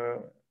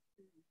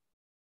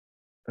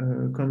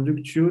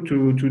conducts you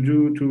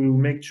to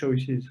make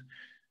choices.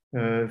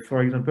 For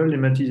example,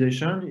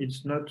 lemmatization,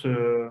 it's not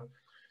a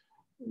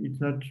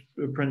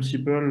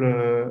principle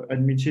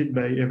admitted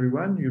by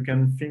everyone. You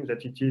can think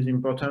that it is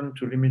important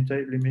to limit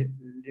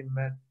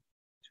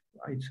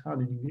it's hard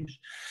in English,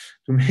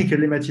 to make a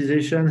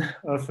lemmatization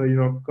of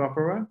your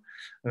corpora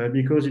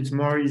because it's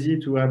more easy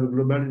to have a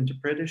global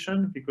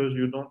interpretation because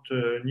you don't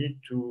need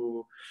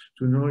to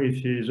know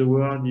if the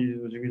word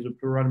there is a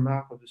plural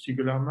mark or the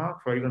singular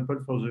mark. For example,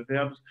 for the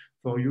verbs,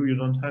 for you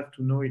don't have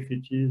to know if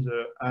it is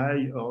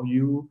I or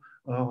you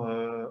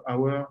or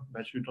our,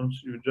 but you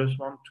just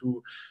want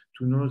to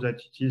know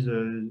that it is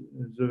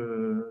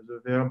the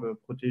verb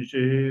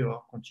protéger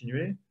or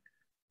continuer.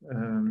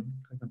 For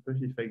example,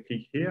 if I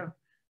click here,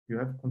 you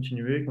have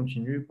continuer,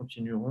 continue,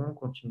 continueront,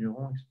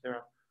 continueront,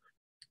 etc.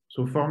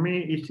 So for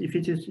me, if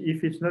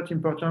it's not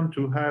important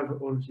to have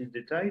all these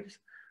details,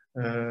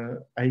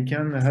 I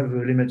can have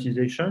a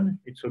lemmatization.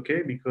 It's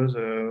okay because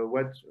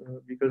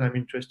because I'm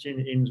interested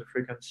in the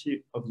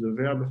frequency of the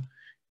verb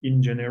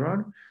in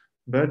general.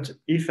 But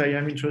if I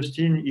am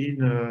interested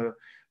in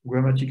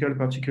grammatical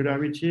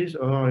particularities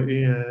or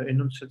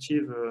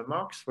enunciative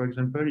marks, for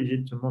example, is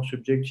it more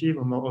subjective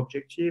or more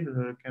objective?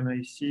 Can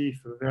I see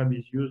if a verb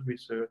is used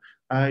with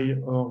I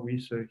or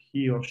with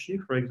he or she,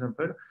 for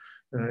example?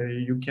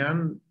 You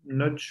can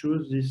not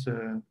choose this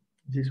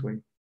way.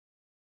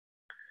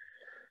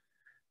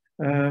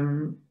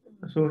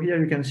 So here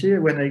you can see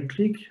when I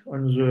click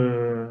on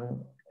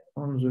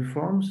the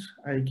forms,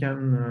 I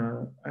can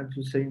at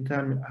the same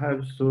time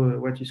have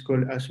what is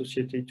called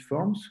associated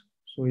forms.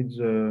 So it's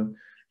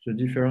the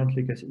different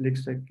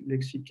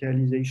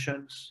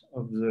lexicalizations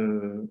of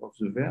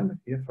the verb.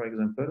 Here, for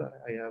example,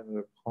 I have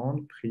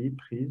prendre, pris,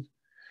 prise.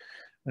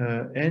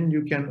 And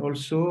you can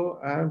also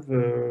have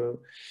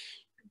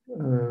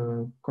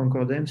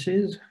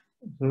concordances.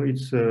 So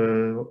it's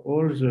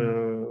all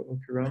the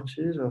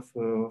occurrences of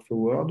a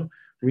word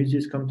with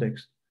this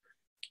context.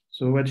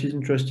 So what is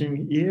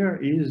interesting here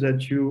is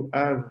that you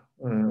have,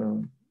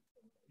 in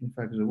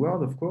fact, the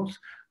word, of course,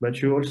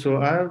 but you also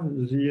have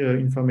the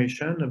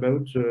information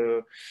about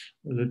the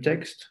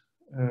text,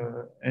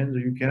 and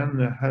you can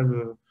have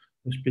a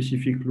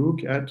specific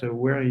look at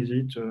where is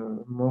it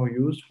more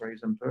used, for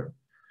example.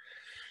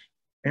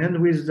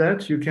 And with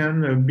that, you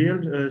can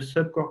build a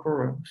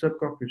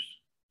subcorpus.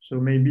 So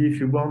maybe if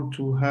you want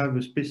to have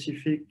a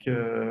specific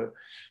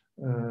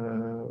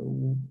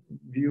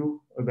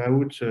view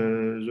about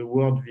the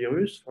word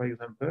virus, for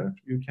example,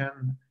 you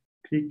can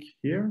click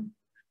here.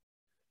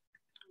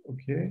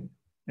 Okay,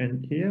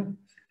 and here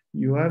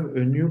you have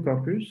a new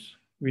corpus,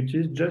 which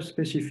is just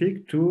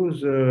specific to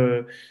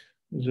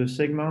the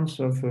segments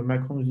of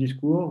Macron's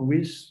discourse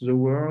with the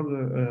word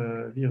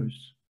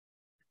virus.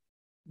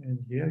 And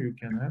here you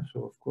can have,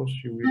 so of course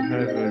you will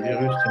have a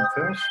virus in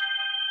first,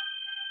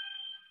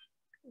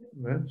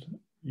 but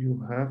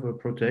you have a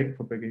protect,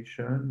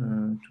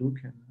 propagation,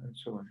 took, and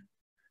so on.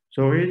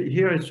 So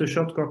here it's a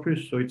short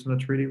corpus, so it's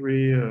not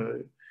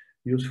really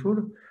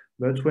useful.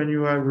 But when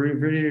you have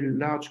really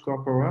large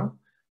corpora,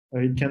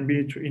 it can be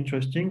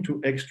interesting to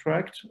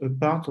extract a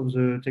part of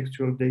the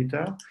textual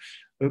data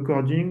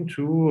according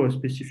to a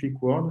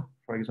specific word.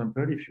 For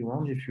example, if you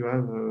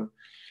have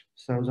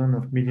thousands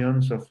of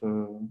millions of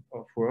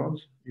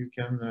words, you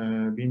can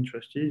be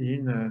interested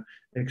in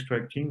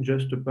extracting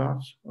just a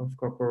part of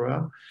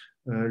corpora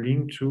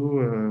linked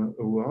to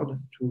a word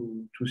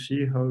to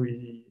see how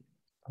is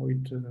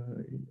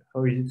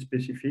it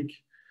specific,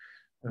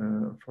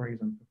 for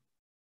example.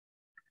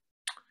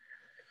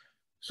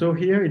 So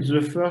here it's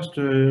the first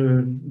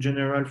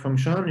general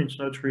function. It's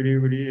not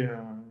really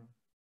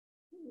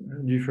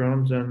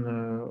different than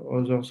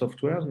other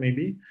softwares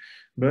maybe,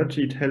 but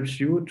it helps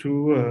you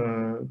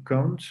to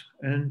count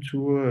and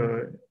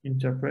to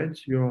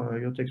interpret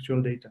your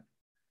textual data.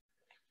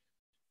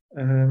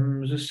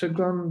 The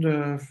second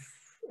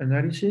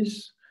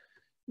analysis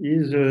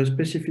is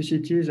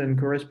specificities and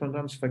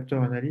correspondence factor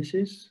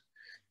analysis.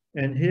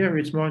 And here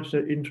it's more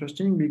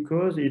interesting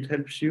because it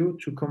helps you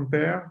to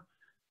compare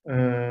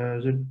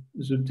the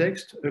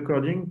text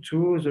according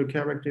to the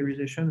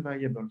characterization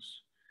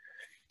variables.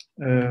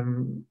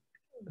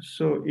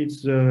 So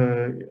it's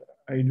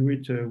I do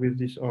it with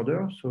this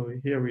order. So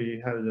here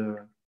we have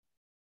the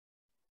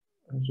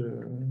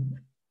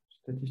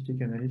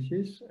statistic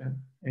analysis,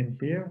 and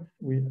here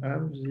we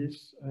have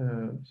this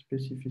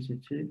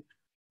specificity.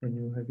 When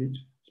you have it,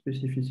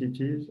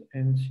 specificities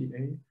and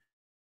CA.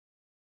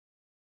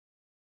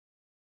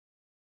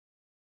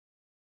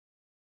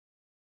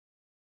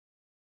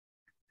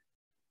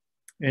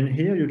 And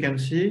here you can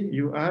see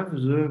you have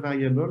the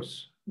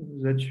variables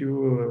that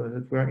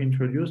that were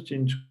introduced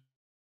into.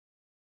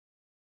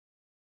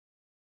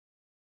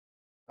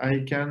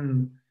 I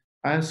can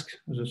ask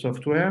the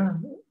software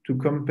to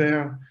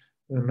compare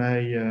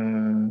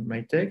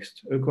my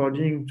text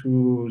according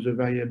to the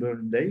variable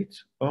date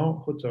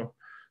or author.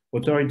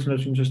 Author, it's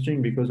not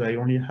interesting because I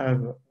only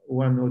have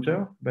one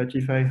author, but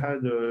if I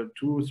had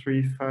 2,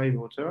 3, 5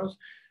 authors,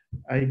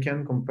 I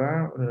can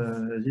compare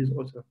this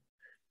author.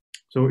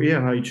 So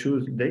here I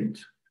choose date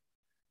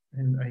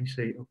and I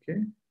say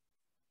okay.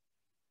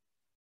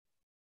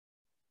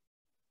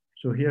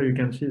 So here you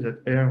can see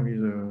that R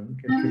is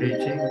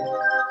calculating.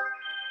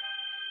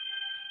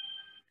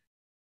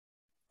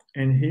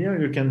 And here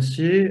you can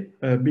see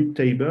a big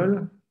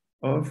table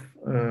of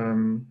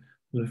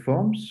the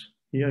forms.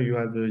 Here you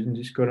have in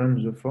this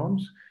column the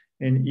forms.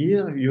 And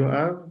here you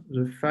have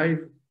the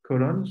 5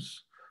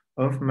 columns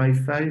of my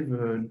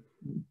 5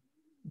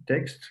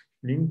 text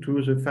linked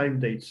to the 5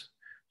 dates.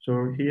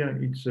 So here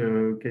it's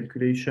a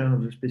calculation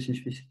of the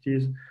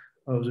specificities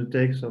of the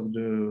text of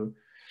the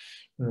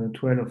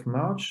 12th of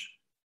March.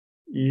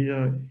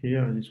 Here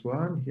this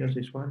one, here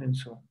this one, and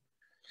so on.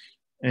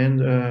 And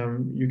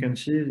you can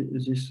see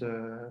this.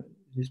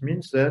 This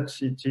means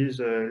that it is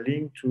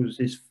linked to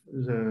this.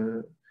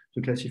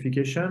 The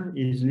classification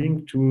is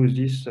linked to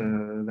this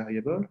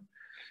variable.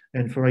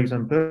 And for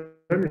example,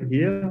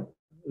 here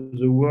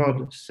the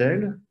word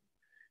cell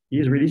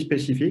is really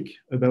specific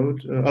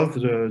about of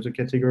the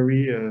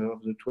category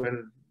of the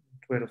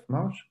 12th of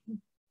March,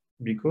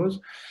 because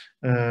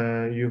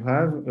you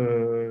have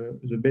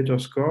the better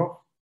score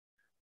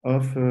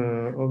of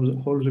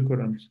all the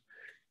columns.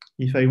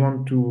 If I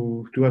want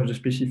to have the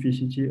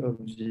specificity of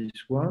this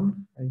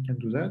one, I can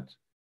do that.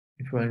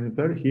 For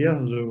example, here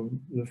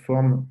the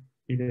form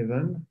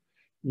 11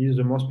 is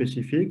the more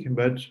specific,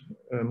 but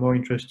more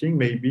interesting.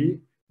 Maybe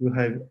you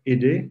have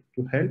ED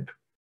to help.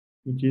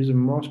 It is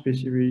more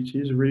specific. It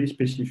is really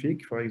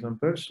specific. For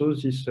example, so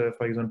this,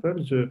 for example,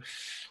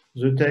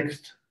 the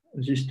text,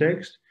 this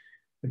text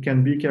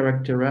can be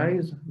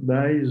characterized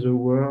by the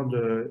word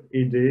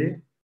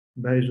ED,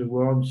 by the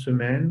word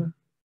semaine.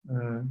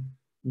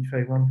 If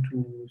I want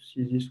to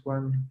see this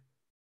one,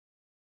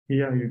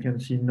 here you can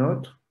see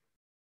not.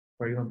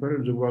 For example,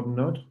 the word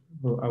not,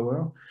 or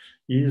hour,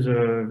 is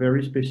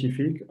very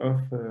specific of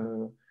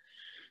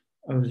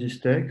this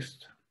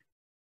text.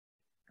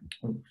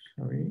 Oh,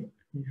 sorry,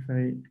 if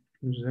I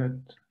use that.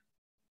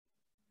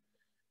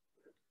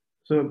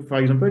 So, for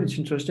example, it's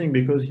interesting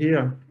because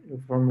here,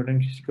 from a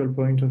linguistical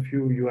point of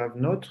view, you have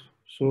not.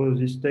 So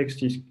this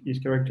text is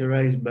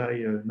characterized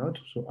by not,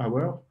 so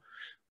hour.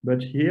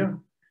 But here,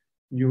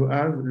 you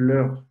have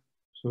leur,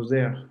 so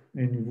there,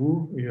 and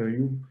vous,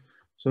 you.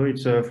 So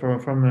it's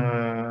from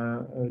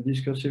a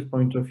discursive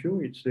point of view,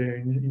 it's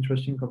an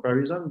interesting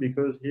comparison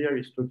because here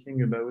it's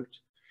talking about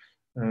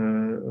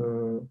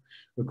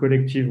a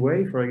collective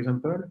way, for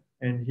example,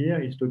 and here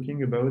it's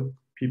talking about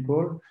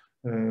people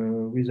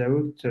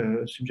without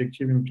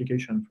subjective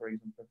implication, for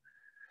example.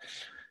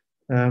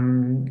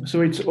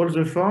 So it's all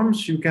the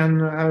forms. You can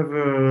have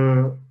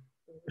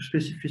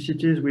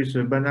specificities with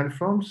banal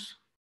forms.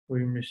 So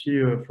you may see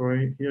for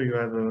here you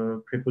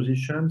have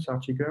prepositions,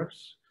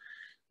 articles,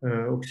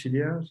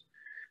 auxiliaries.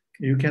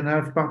 You can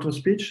have part of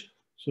speech,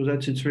 so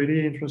that it's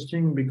really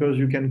interesting because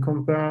you can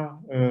compare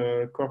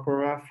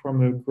corpora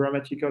from a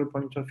grammatical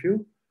point of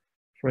view.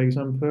 For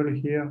example,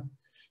 here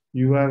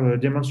you have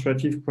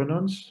demonstrative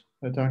pronouns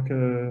that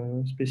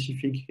are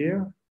specific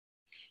here.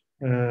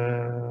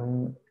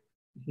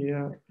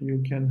 Here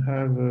you can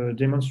have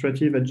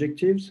demonstrative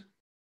adjectives.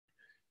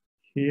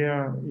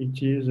 Here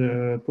it is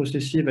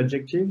possessive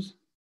adjectives.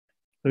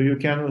 So you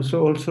can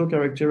also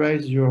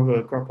characterize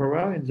your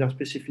corpora and their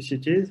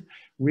specificities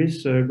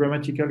with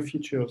grammatical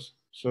features.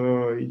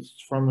 So it's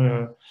from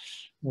a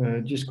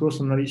discourse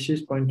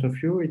analysis point of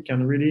view, it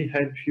can really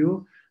help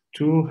you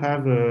to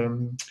have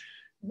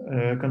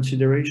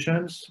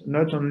considerations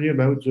not only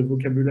about the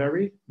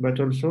vocabulary, but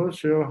also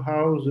so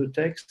how the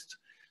texts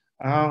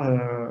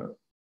are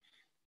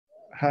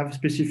have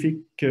specific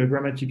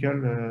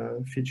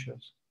grammatical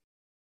features.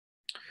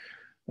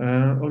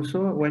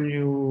 Also, when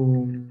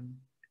you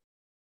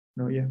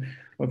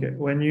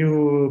when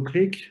you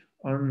click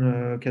on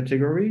a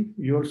category,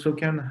 you also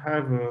can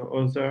have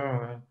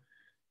other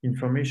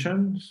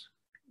informations.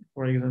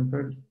 For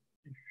example,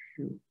 if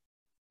you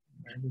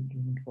it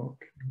didn't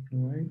work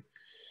right.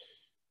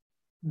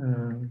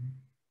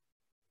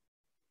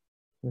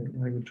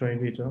 I will try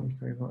later.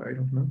 I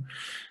don't know.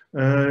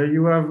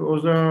 You have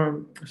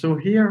other. So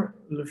here,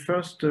 the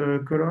first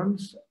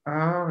columns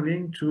are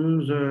linked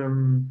to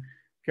the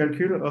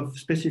calcul of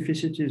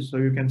specificities. So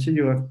you can see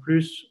you have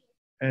plus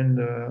and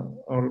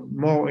or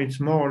more. It's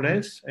more or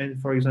less. And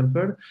for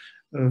example,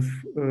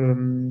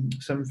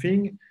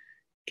 something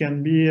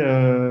can be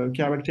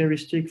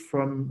characteristic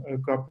from a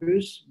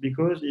corpus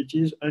because it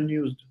is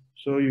unused.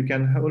 So you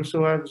can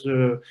also have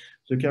the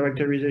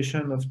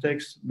characterization of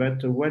text,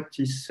 but what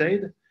is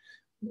said,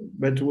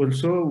 but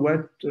also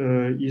what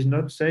is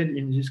not said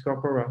in this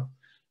corpora.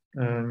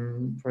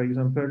 For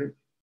example,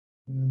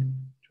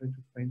 try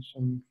to find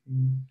something.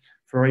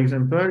 For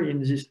example, in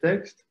this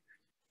text,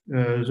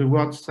 the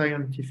word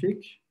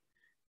scientific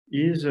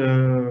is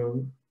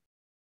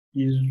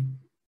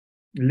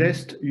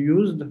less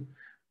used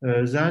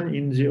than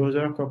in the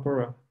other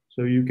corpora.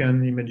 So you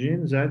can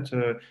imagine that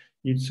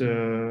it's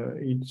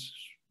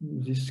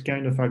this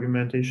kind of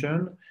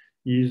argumentation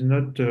is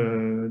not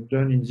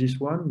done in this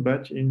one,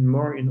 but in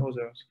more in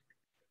others.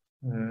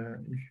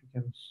 If you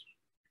can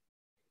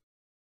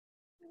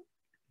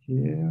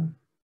here,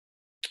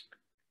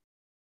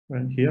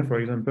 and here, for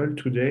example,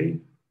 today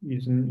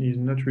is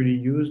not really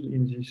used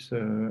in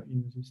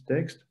this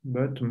text,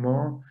 but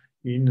more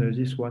in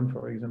this one,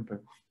 for example.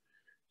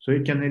 So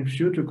it can help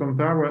you to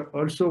compare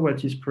also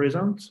what is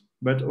present,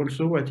 but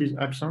also what is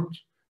absent.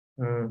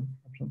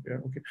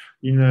 Okay,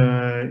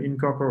 in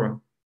corpora,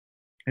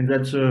 and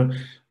that's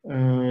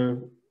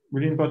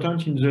really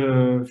important in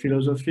the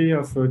philosophy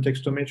of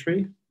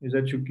textometry. Is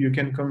that you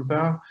can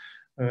compare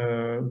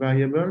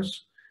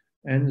variables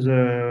and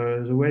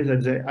the way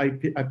that they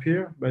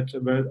appear, but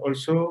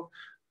also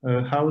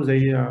how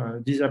they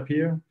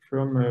disappear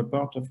from a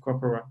part of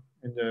corpora.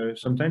 And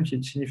sometimes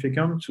it's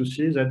significant to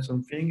see that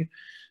something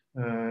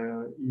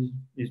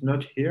is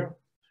not here,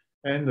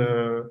 and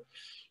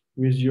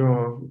with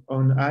your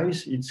own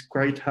eyes it's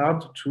quite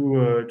hard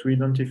to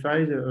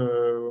identify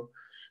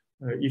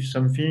if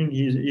something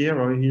is here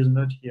or is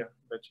not here.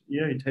 But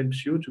here it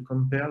helps you to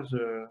compare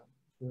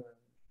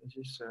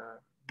this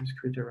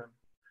criterion.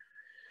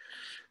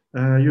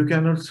 You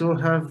can also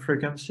have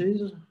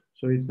frequencies,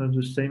 so it's not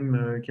the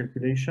same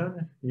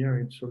calculation. Here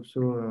it's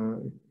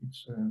also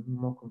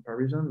more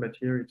comparison, but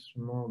here it's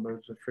more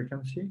about the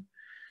frequency.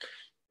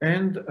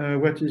 And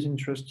what is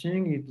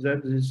interesting is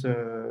that these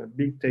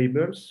big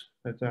tables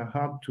that are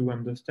hard to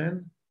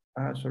understand.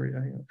 Sorry,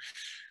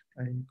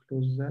 I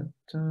close that.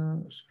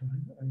 Sorry,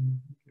 I do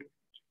it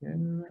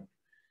again.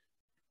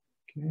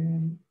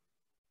 Okay.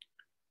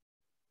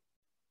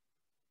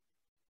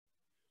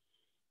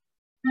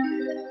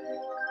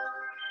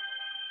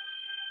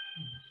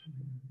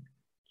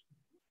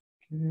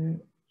 Okay,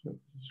 so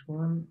this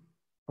one.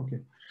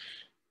 Okay,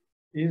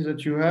 is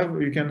that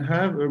you can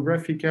have a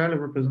graphical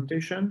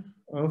representation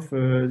of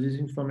these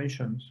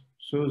informations.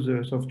 So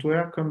the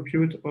software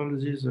compute all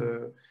these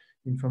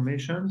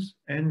informations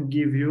and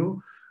give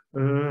you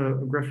a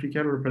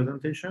graphical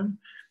representation.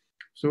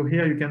 So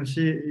here you can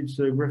see it's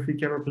a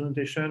graphical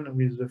representation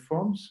with the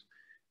forms.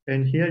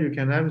 And here you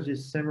can have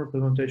this same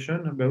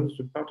representation about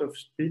the part of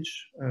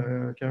speech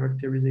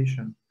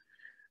characterization.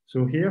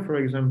 So here, for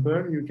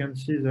example, you can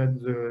see that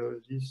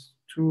these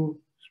two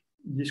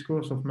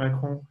discourse of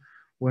Macron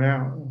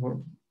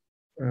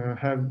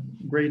have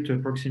great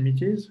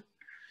proximities.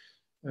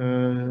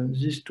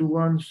 These two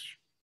ones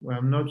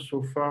were not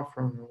so far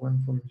from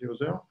one from the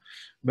other,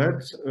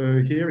 but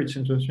here it's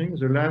interesting.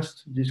 The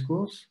last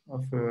discourse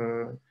of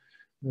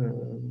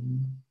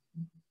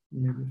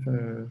maybe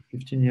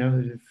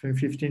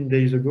 15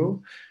 days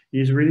ago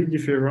is really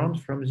different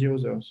from the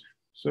others.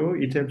 So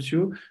it helps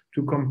you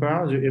to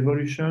compare the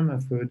evolution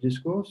of a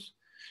discourse.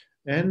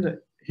 And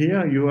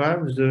here you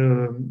have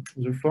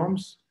the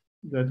forms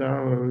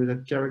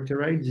that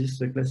characterize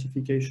this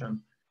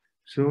classification.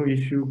 So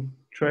if you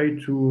try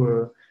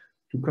to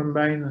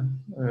combine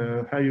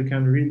how you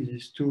can read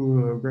these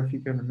two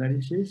graphical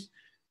analyses,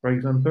 for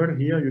example,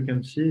 here you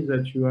can see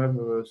that you have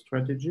a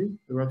strategy,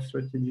 the word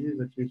strategy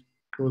that is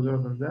closer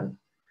than that.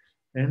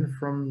 And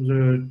from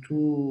the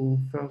two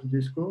first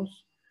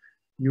discourse,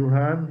 you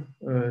have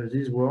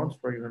these words,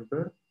 for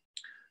example.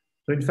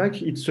 So in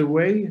fact, it's a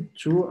way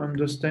to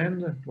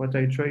understand what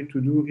I try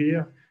to do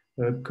here,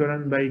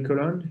 column by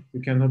column.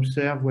 You can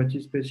observe what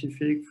is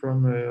specific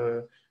from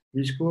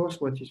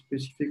discourse, what is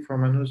specific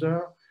from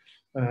another,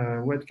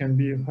 what can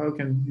be, how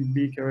can it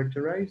be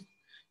characterized.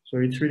 So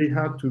it's really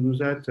hard to do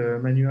that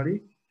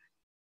manually.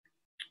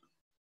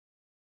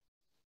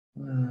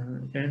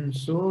 And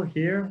so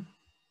here,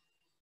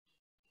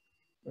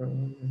 how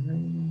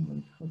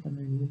can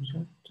I use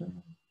that?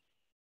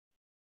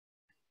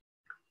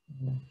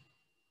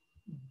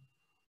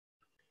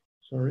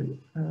 Sorry,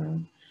 I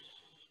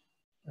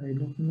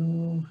don't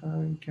know how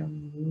I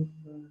can move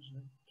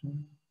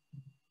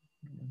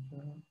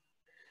that.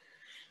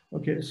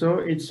 Okay, so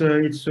it's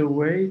a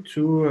way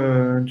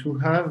to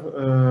have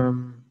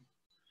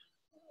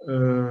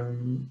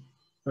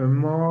a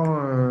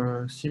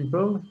more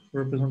simple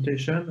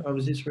representation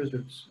of these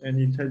results, and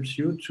it helps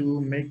you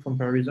to make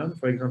comparison.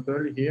 For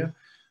example, here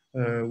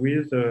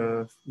with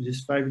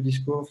these 5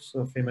 discourses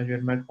of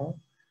Emmanuel Macron,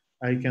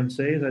 I can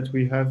say that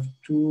we have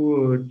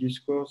 2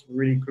 discourses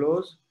really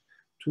close,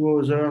 2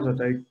 others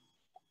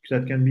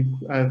that can be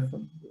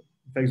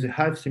in fact, they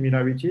have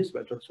similarities,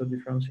 but also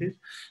differences.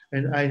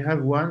 And I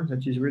have one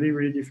that is really,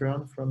 really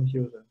different from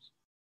the others.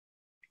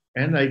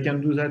 And I can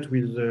do that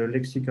with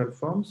lexical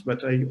forms,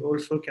 but I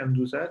also can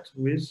do that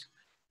with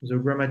the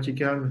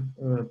grammatical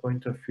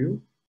point of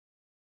view.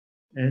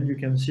 And you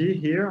can see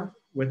here,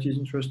 what is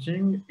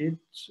interesting,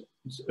 it's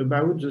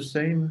about the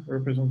same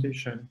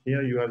representation.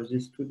 Here you have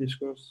these 2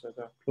 discourses that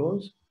are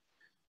close,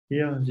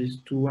 here these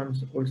two ones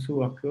also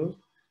are close,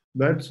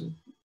 but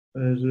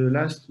the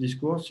last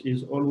discourse is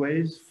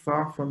always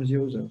far from the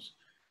others.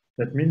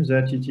 That means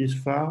that it is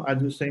far at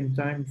the same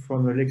time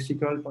from a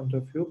lexical point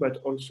of view,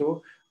 but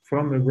also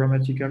from a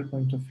grammatical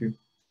point of view.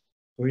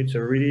 So it's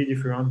a really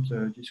different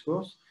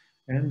discourse,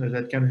 and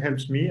that can help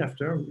me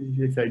after,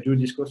 if I do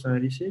discourse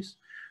analysis,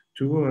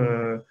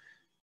 to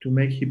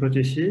make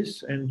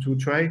hypotheses and to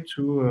try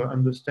to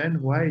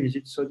understand why is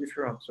it so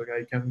different. So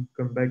I can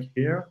come back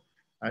here,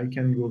 I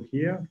can go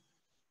here,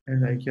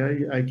 and I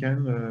can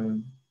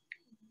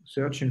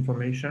search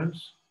information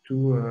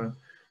to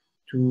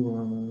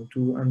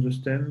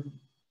understand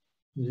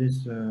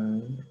this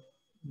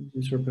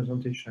this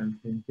representation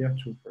in here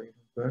too, for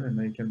example, and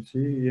I can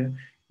see here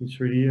it's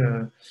really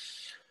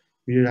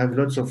we have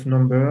lots of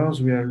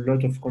numbers, we have a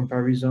lot of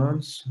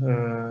comparisons,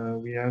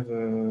 we have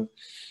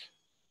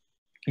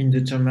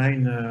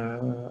indeterminate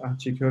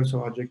articles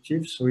or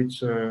adjectives. So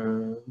it's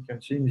you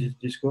can see in this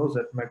discourse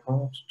that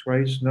Macron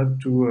tries not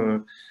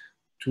to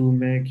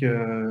make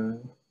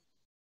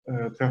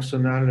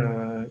personal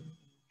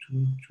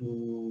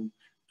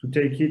to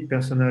take it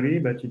personally,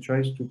 but he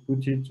tries to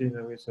put it in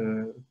with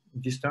a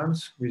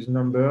distance, with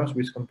numbers,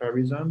 with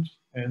comparisons,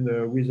 and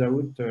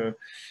without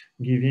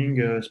giving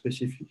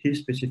his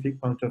specific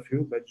point of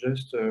view, but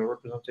just a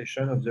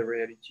representation of the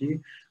reality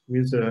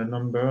with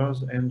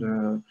numbers and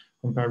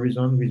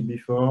comparison with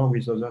before,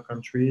 with other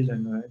countries,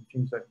 and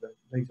things like that.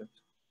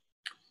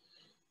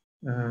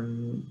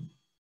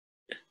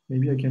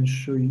 Maybe I can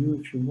show you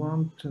if you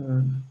want,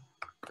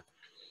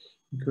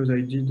 because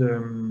I did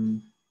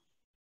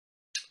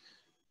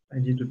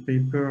a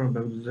paper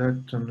about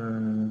that on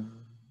a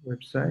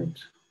website.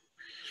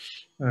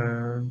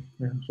 Yeah,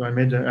 so I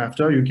made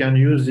after you can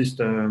use this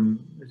to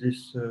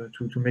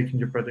make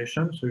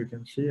interpretation. So you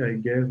can see I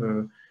gave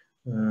a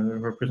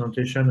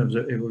representation of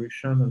the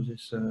evolution of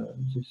this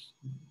this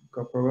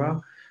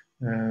corpora.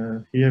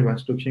 Here I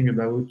was talking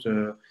about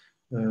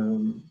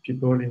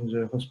people in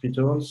the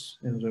hospitals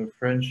and the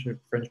French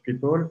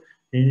people.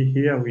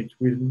 Here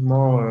with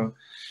more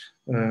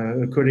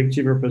a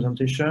collective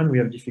representation, we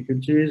have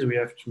difficulties, we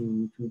have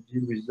to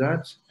deal with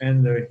that.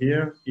 And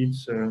here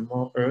it's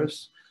more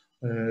us,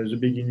 the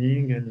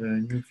beginning and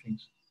new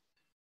things.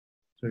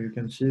 So you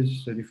can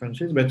see the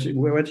differences. But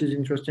what is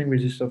interesting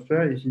with this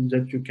software is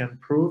that you can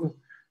prove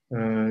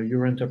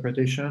your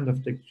interpretation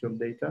of textual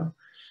data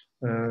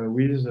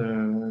with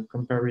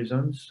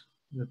comparisons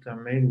that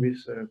are made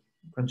with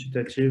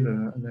quantitative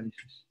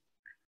analysis.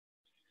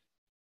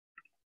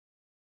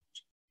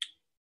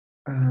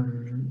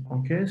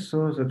 Okay,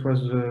 so that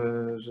was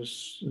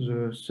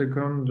the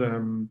second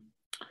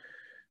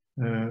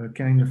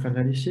kind of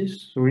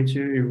analysis. So it's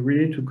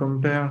really to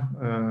compare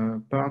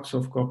parts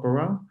of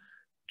corpora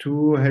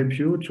to help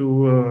you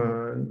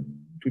to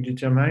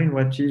determine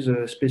what is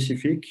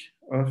specific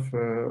of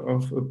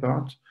a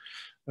part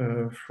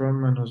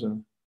from another.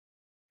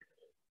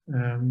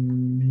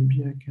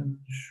 Maybe I can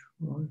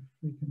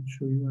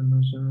show you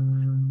another.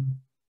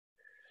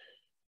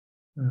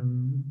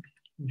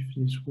 If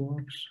this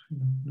works, I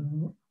don't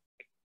know.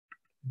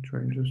 I'll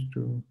try just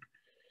to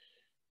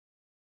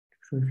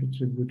show if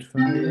it's a good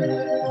file.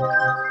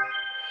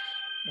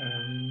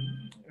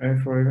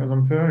 For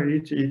example,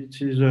 it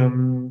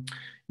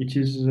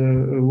is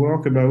a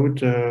work about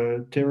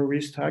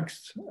terrorist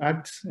acts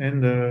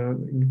and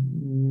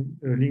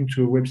linked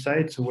to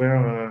websites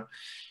where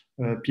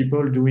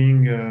people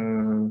doing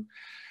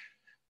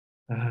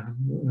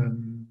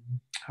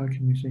how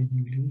can we say in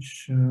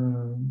English?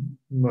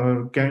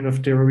 Kind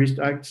of terrorist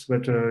acts,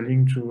 but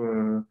linked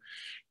to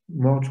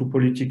more to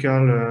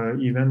political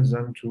events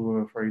than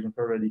to, for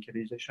example,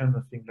 radicalization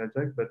or things like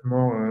that, but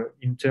more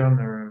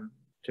internal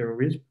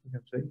terrorism, you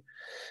can say.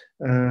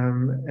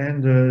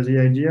 And the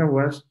idea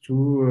was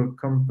to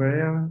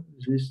compare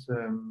this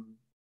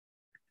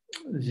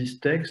this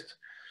text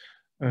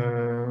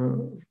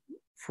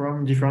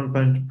from different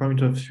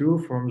point of view,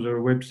 from the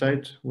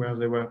website where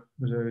they were,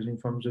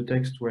 from the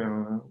text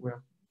were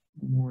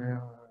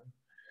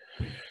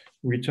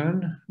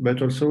written, but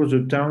also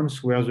the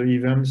towns where the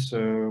events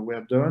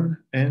were done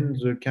and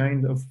the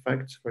kind of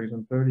facts. For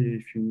example,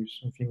 if you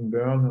something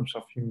burned or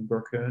something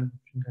broken.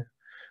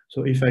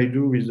 So if I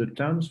do with the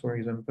towns, for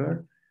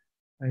example,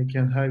 I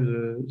can have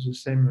the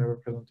same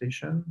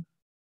representation,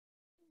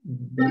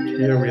 but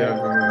here we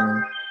have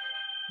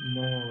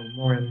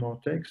more and more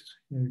text.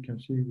 Here you can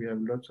see we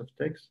have lots of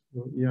text.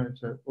 So here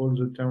it's all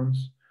the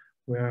towns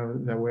where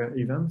there were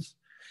events.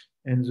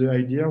 And the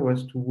idea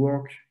was to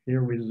work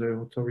here with the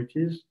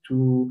authorities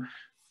to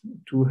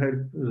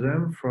help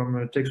them from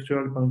a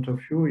textual point of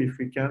view, if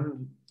we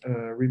can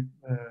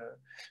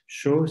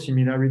show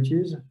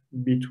similarities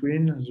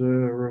between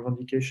the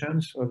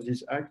revendications of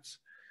these acts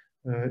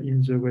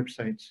in the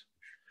websites.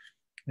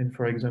 And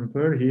for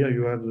example, here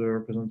you have the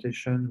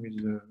representation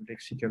with the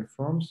lexical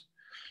forms.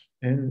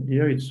 And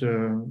here it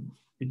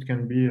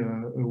can be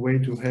a way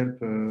to help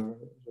the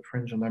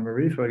French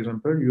gendarmerie. For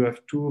example, you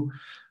have two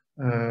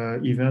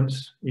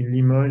events in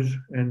Limoges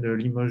and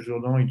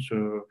Limoges-Jourdan.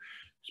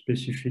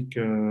 specific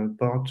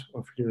part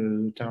of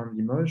the term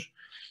Limoges.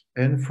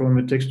 And from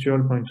a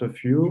textual point of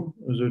view,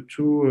 the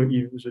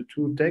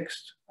two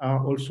texts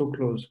are also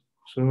close.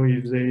 So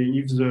if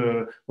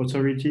the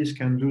authorities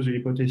can do the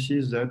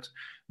hypothesis that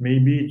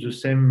maybe it's the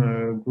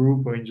same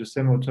group or in the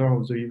same author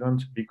of the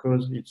event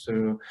because it's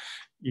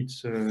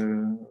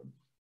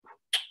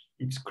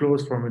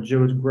close from a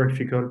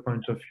geographical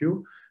point of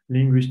view,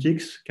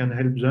 linguistics can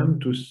help them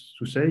to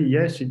say,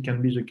 yes, it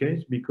can be the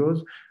case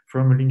because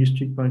from a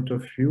linguistic point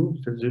of view,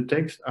 the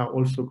texts are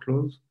also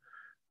close.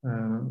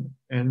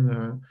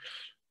 The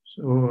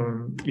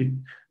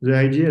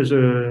idea,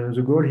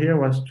 the goal here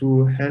was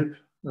to help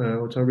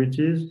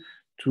authorities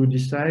to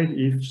decide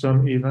if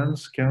some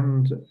events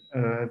can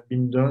have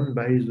been done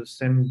by the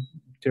same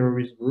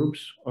terrorist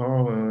groups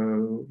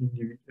or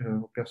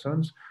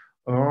persons,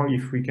 or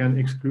if we can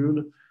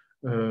exclude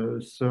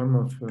some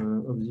of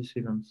these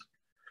events.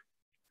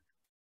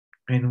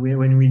 And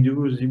when we do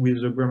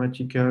with the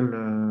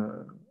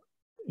grammatical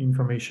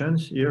information,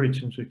 here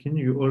it's interesting,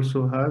 you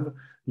also have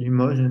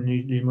Limoges and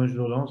Limoges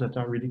Jordan that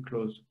are really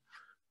close.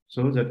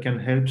 So that can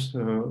help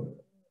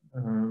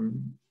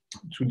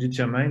to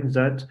determine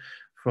that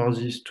for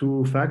these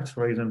two facts,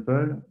 for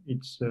example,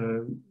 it's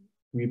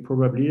we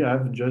probably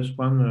have just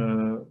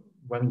one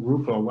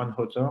group or one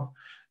author,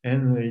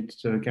 and it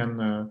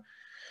can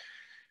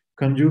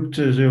conduct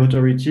the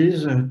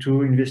authorities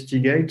to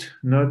investigate,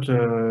 not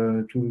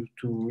to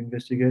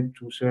investigate,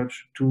 to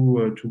search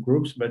two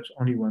groups, but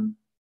only one.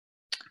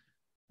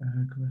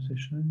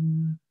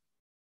 Conversation.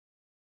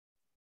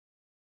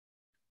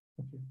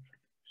 Okay,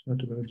 it's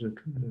not about the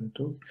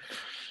talk.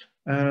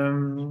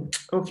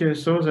 Okay,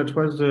 so that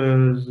was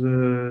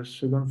the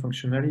second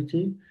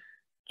functionality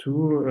to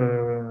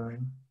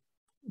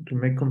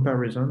make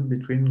comparison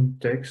between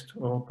text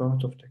or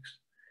part of text.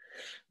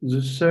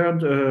 The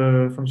third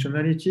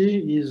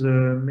functionality is a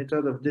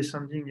method of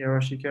descending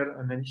hierarchical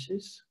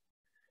analysis.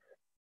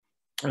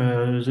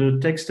 The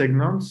text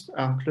segments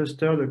are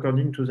clustered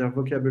according to their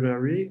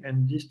vocabulary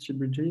and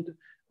distributed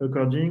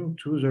according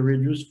to the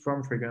reduced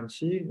form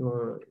frequency.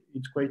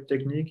 It's quite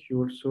technique.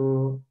 You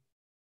also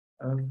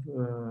have,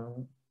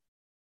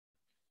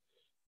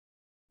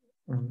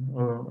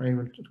 I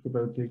will talk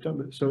about it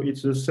later. So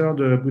it's the third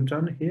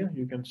button here.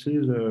 You can see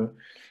the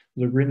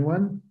green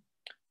one.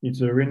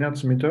 It's a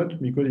Reinhardt's method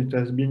because it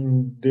has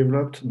been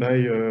developed by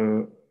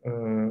a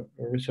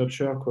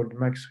researcher called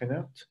Max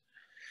Reinhardt.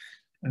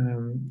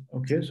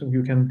 Okay, so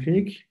you can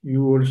click.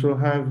 You also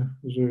have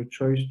the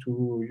choice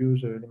to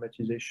use a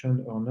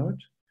lemmatization or not.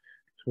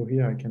 So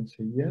here I can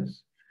say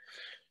yes.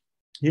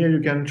 Here you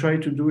can try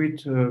to do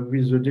it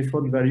with the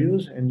default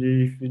values, and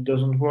if it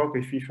doesn't work,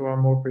 if you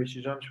want more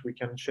precision, we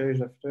can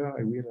change after.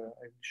 I will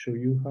show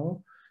you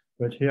how.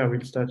 But here I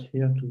will start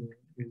here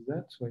with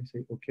that. So I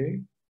say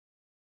okay.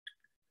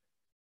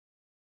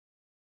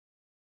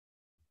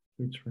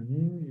 It's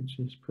running. It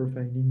is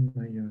profiling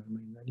my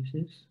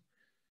analysis.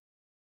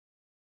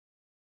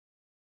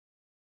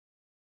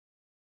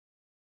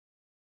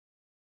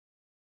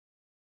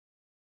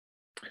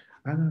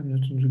 Ah, no,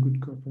 not in the good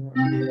corpora.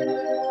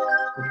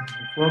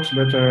 It works,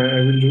 but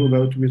I will do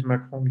about with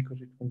Macron because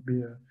it won't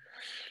be.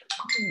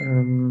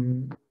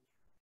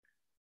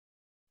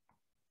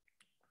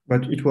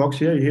 But it works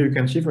here. Here you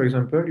can see, for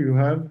example, you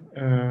have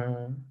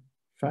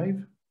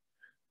five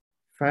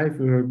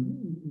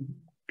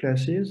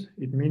classes.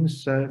 It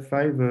means 5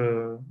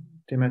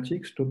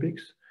 thematics,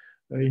 topics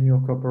in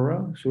your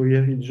corpora. So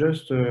here it's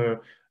just a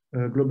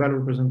global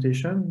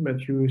representation,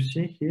 but you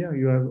see here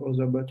you have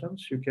other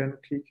buttons. You can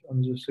click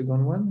on the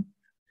second one.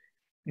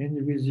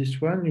 And with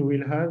this one, you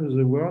will have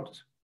the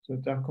words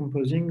that are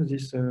composing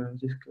these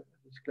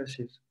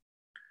classes.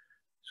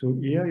 So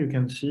here you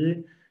can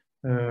see,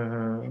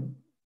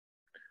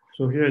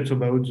 so here it's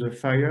about the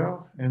fire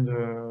and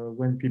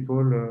when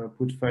people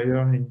put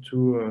fire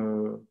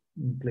into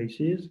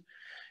places.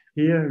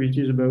 Here it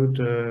is about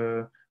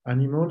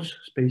animals,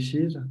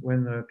 species,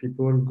 when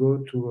people go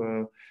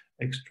to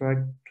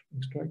extract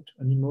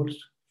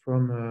animals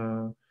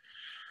from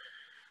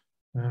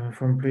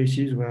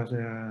places where they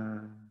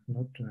are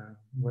not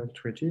well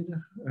treated,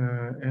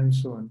 and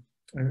so on.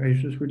 I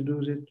just will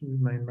do that with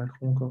my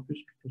Macron corpus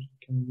because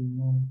it can be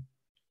more.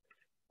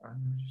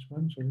 This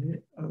one,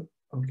 sorry. Oh,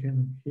 okay,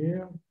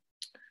 here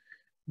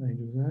I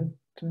do that.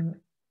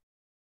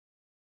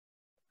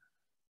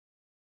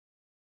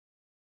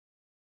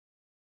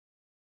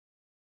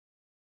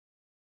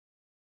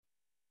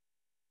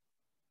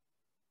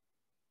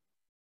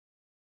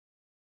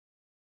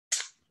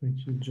 It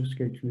is just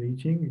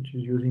calculating. It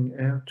is using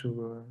R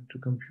to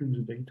compute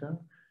the data.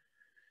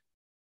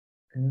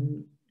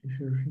 And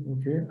if everything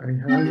okay, I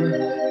have.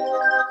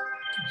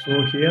 So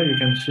here you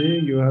can see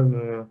you have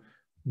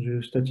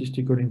the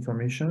statistical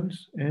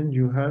informations and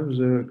you have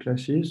the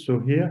classes. So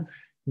here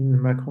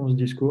in Macron's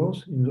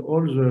discourse, in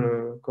all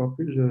the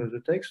corpus,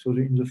 the text, so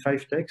in the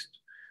 5 texts,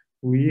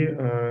 we,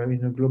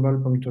 in a global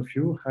point of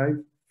view,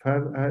 have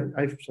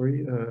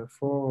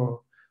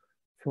 4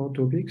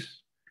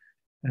 topics.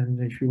 And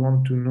if you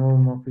want to know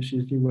more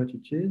precisely what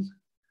it is,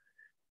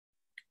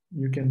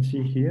 you can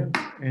see here,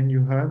 and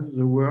you have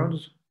the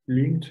words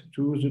linked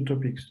to the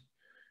topics.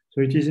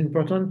 So it is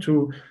important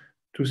to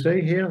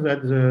say here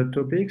that the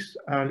topics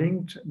are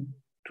linked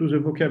to the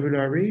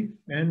vocabulary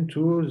and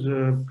to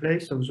the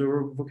place of the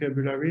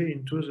vocabulary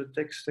into the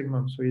text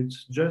segment. So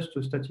it's just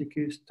a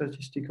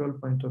statistical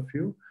point of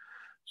view.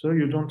 So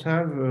you don't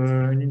have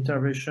an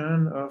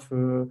intervention of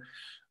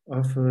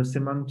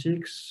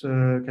semantics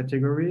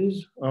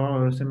categories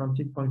or a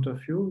semantic point of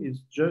view.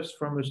 It's just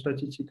from a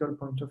statistical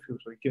point of view.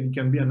 So it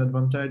can be an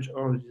advantage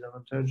or a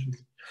disadvantage.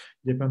 It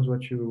depends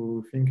what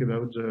you think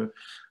about the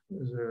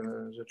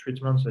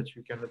treatments that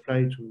you can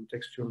apply to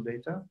textual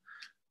data.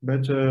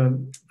 But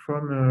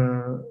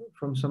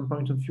from some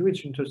point of view,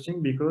 it's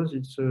interesting because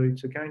it's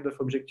a kind of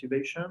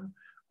objectivation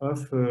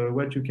of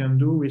what you can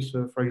do with,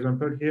 for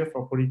example, here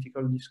for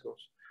political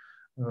discourse.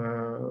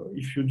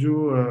 If you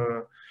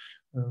do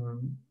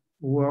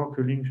work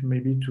linked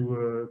maybe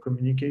to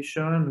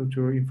communication or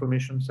to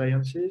information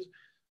sciences,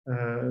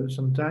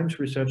 sometimes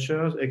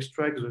researchers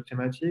extract the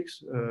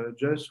thematics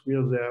just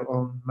with their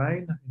own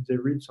mind. If they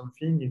read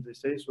something, if they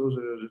say, so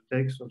the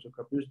text of the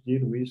corpus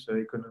deal with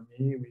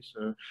economy, with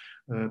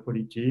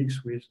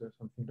politics, with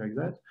something like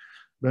that.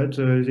 But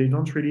they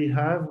don't really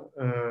have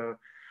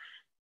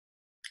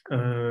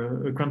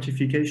a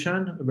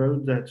quantification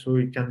about that. So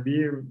it can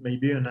be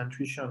maybe an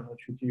intuition.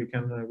 You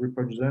can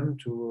reproach them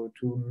to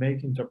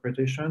make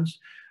interpretations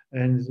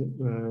and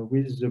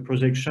with the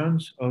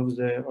projections of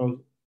their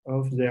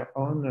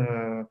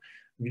own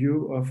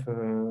view of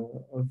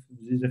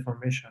these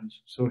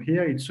informations. So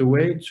here it's a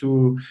way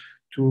to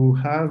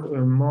have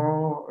a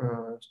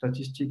more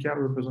statistical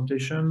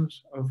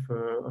representations of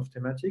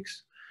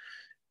thematics.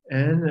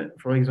 And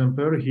for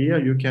example, here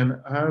you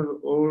can have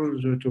all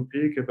the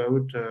topic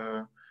about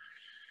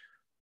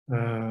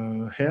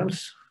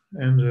health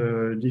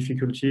and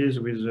difficulties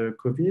with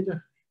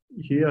COVID.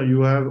 Here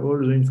you have all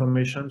the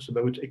information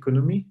about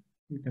economy.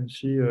 You can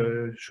see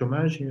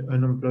chômage,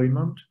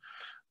 unemployment,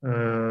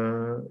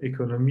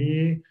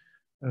 economy,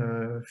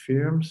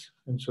 firms,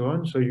 and so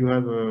on. So you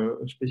have a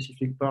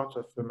specific part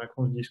of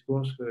Macron's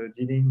discourse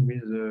dealing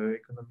with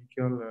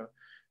economical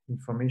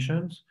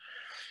informations.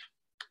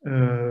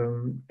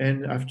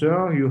 And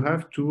after you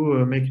have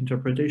to make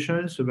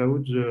interpretations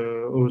about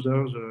the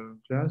others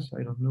class.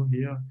 I don't know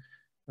here.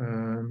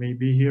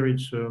 Maybe here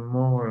it's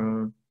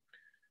more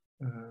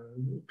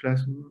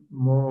class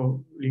more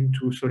linked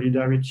to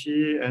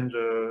solidarity and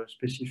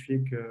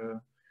specific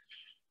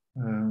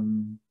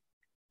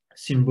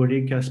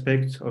symbolic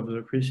aspects of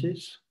the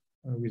crisis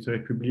with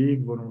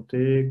République,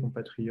 volonté,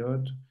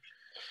 compatriote.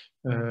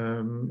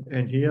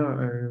 And here,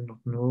 I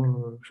don't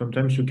know,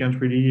 sometimes you can't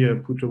really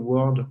put a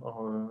word,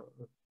 or,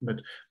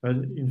 but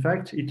in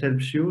fact, it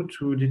helps you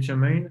to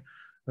determine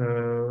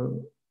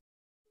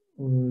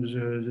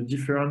the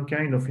different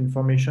kind of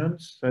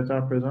informations that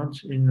are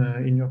present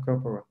in your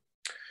corpora.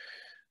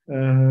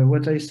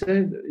 What I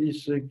said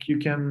is like you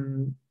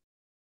can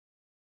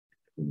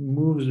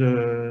move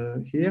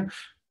here.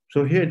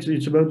 So here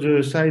it's about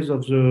the size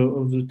of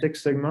the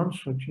text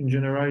segments. So in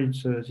general,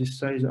 it's this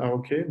size are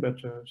okay,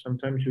 but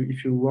sometimes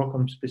if you work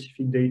on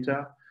specific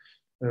data,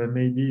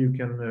 maybe you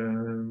can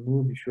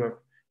move. If you have,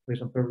 for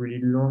example,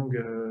 really long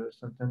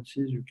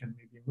sentences, you can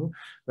maybe move.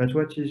 But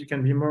what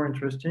can be more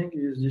interesting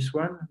is this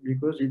one,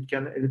 because it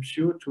can help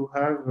you to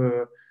have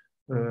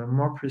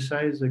more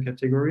precise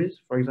categories.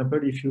 For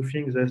example, if you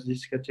think that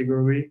this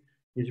category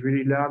is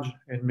really large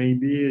and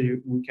maybe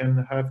we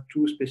can have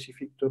two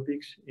specific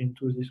topics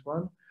into this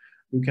one,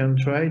 you can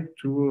try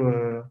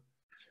to,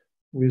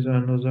 with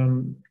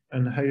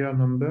a higher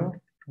number,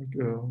 like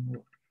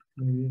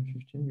maybe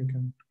 15, you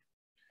can,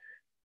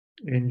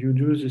 and you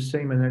do the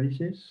same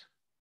analysis.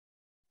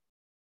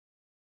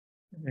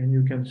 And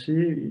you can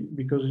see,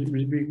 because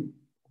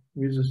with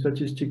the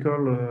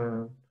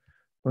statistical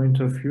point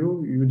of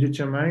view, you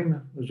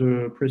determine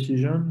the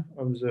precision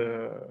of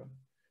the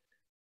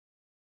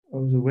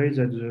way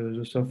that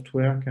the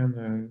software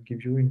can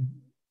give you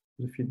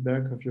the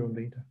feedback of your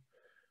data.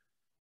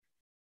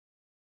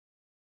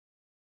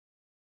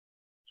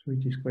 So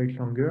it is quite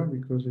longer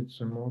because it's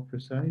more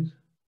precise.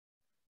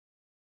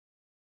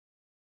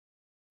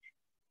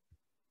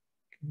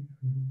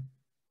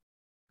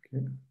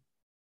 Okay.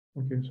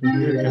 Okay, so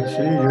here you can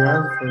see you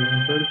have, for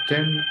example,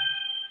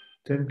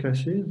 10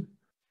 classes.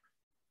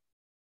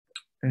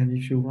 And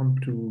if you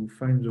want to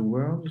find the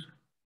words,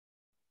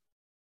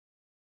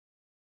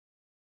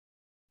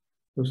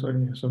 so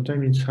sorry,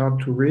 sometimes it's hard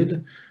to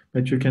read,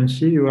 but you can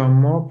see you are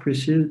more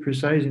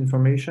precise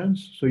information.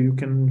 So you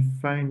can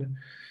find,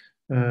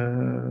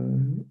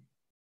 in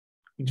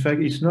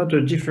fact, it's not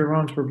a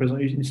different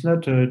representation. It's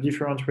not a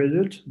different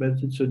result,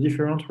 but it's a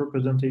different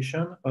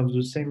representation of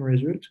the same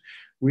result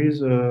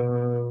with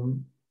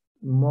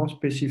more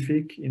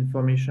specific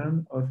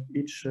information of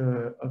each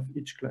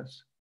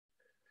class.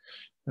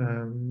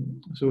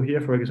 So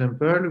here, for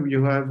example,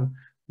 you have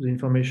the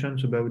information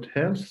about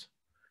health,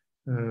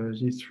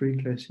 these three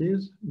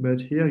classes, but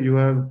here you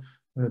have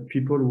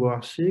people who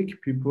are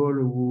sick, people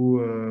who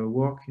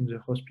work in the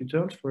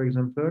hospitals, for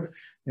example.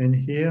 And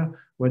here,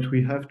 what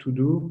we have to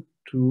do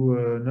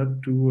to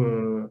not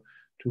to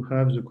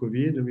have the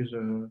COVID with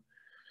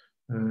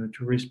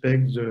to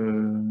respect the,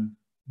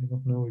 I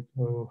don't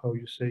know how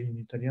you say in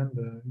Italian,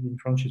 but in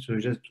French it's a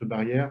geste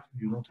barrière.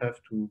 You don't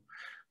have to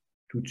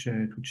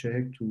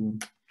check to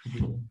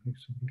do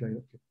something like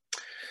that.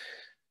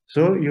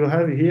 So you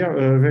have here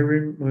a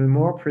very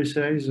more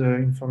precise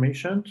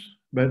information,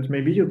 but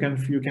maybe you can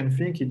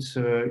think it's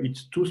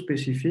too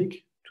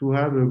specific to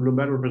have a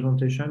global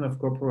representation of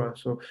corpora.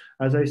 So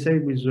as I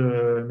said with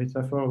the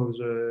metaphor of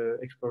the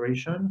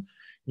exploration,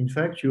 in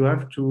fact you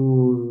have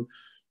to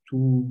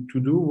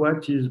do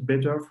what is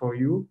better for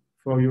you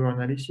for your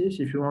analysis.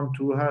 If you want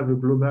to have a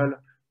global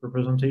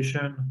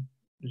representation,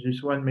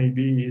 this one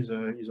maybe is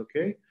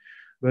okay.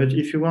 But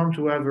if you want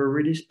to have a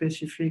really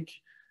specific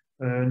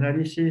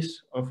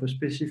analysis of a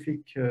specific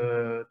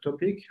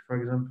topic, for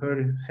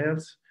example,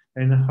 health,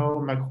 and how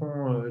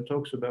Macron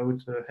talks about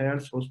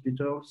health,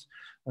 hospitals,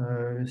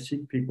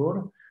 sick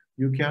people,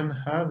 you can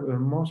have a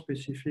more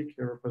specific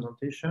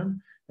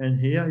representation. And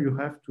here you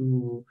have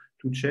to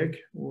check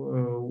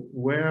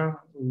where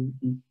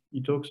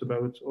he talks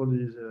about all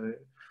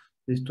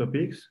these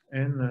topics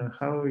and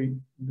how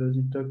does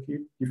he talk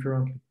it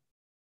differently.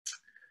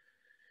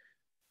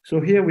 So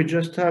here we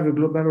just have a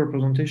global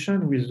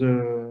representation with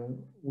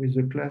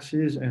the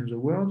classes and the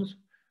words,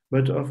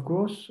 but of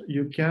course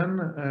you can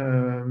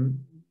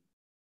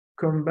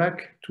come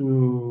back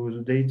to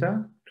the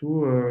data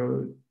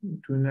to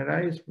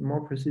analyze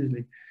more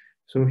precisely.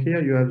 So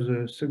here you have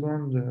the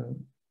second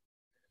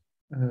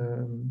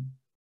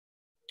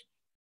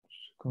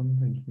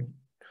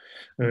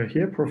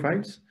here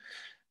profiles,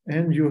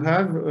 and you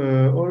have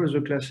all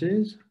the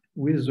classes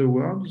with the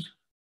words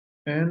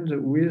and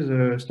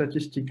with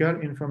statistical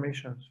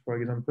information. For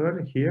example,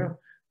 here,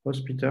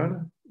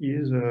 hospital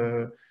is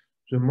the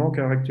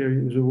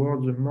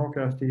word the more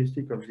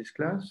characteristic of this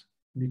class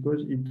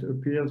because it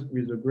appears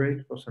with a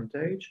great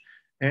percentage,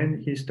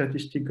 and his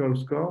statistical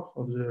score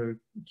of the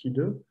key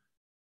 2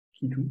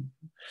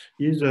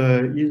 is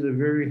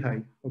very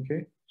high.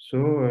 Okay,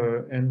 so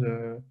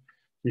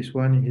this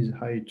one is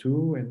high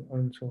too,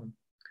 and so on.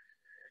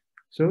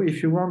 So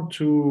if you want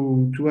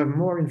to have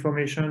more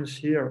information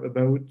here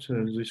about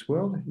this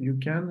word, you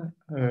can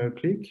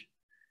click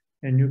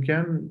and you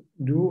can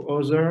do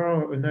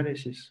other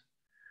analysis.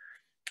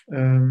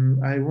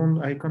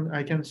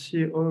 I can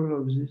see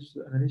all of this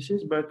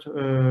analysis, but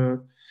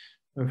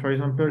for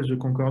example, the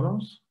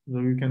concordance. So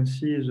you can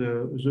see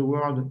the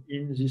word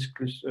in this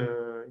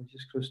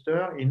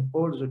cluster, in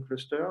all the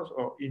clusters,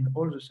 or in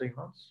all the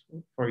segments.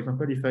 For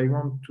example, if I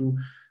want to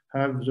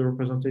have the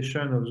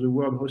representation of the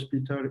word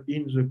hospital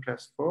in the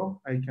class 4,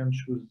 I can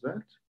choose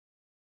that.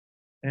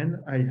 And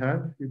I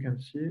have, you can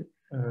see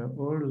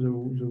all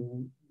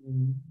the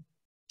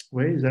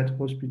ways that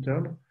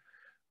hospital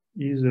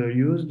is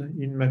used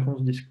in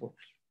Macron's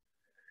discourse.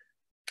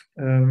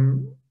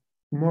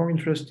 More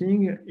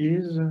interesting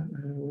is,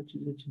 what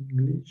is it in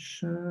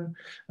English?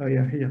 Oh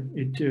yeah, here,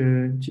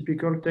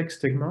 typical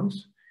text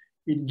segments.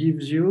 It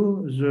gives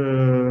you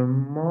the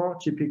more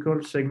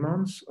typical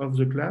segments of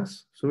the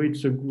class. So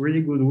it's a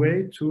really good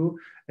way to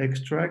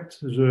extract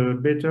the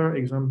better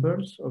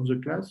examples of the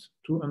class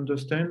to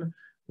understand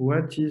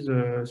what is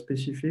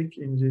specific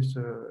in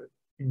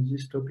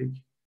this topic.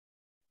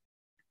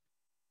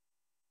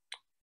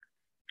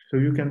 So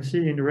you can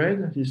see in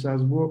red, this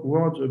has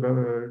words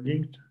about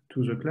linked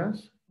to the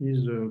class,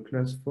 is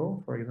class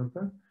 4, for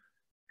example.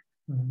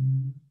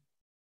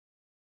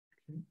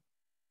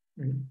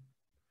 Okay.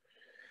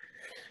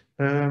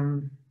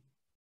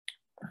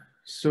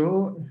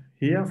 So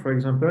here, for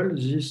example,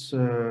 this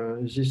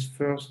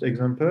first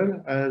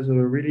example has a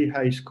really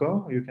high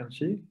score. You can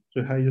see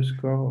the highest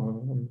score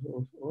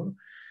of all,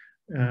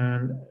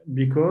 and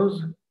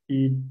because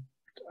it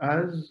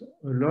has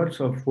lots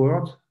of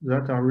words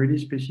that are really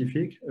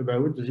specific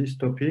about this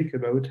topic,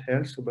 about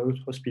health, about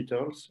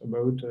hospitals,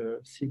 about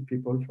sick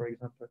people, for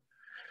example.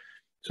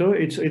 So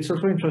it's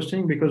also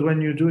interesting because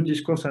when you do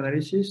discourse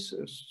analysis,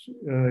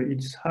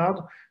 it's hard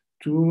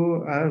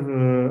to have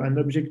an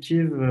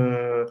objective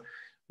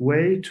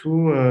way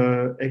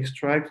to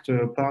extract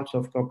parts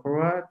of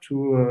corpora,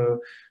 to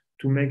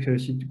make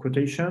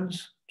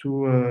quotations,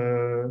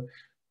 to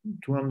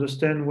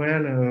understand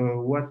well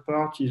what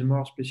part is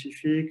more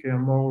specific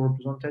and more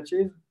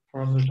representative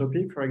from the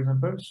topic, for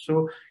example.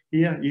 So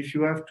here, if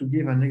you have to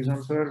give an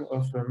example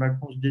of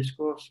Macron's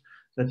discourse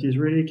that is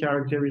really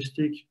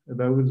characteristic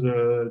about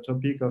the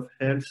topic of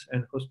health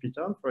and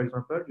hospital, for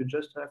example, you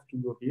just have to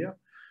go here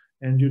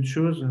and you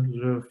choose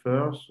the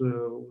first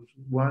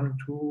 1,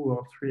 2,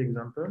 or 3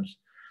 examples,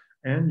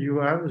 and you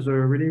have the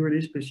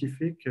really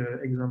specific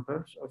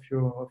examples of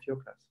your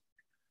class.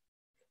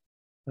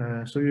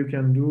 So you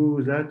can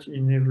do that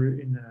in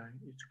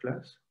each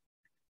class.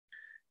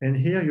 And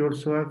here you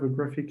also have a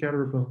graphical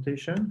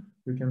representation,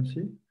 you can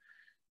see.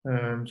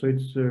 So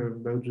it's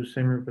about the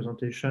same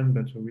representation,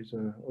 but with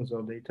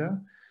other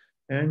data.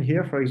 And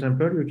here, for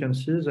example, you can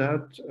see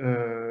that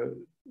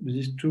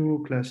these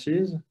two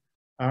classes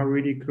are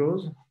really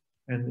close.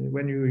 And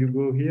when you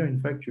go here, in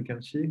fact, you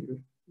can see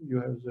you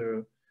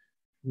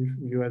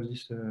have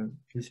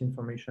this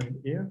information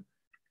here,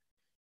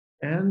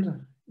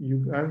 and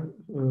you have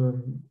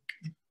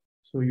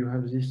so you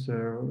have this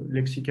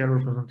lexical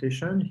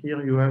representation.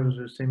 Here you have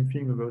the same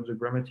thing about the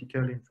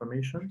grammatical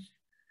informations,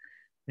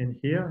 and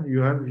here you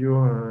have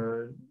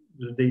your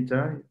the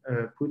data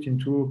put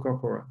into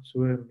corpora. So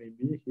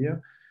maybe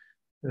here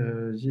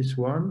this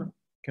one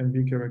can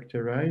be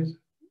characterized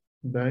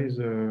by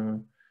the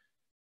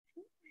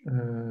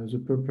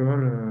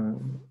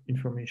purple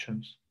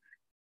informations.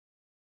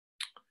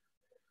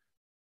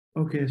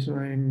 Okay, so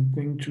I'm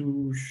going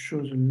to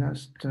show the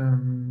last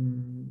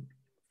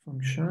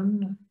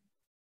function,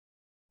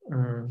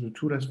 the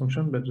two last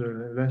functions, but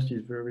the last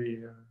is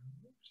very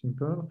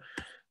simple.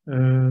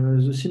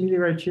 The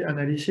similarity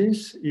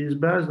analysis is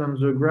based on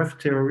the graph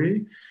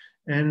theory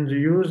and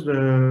used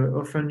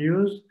often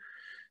used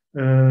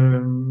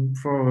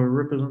for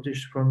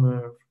representation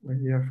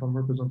from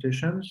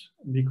representations,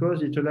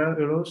 because it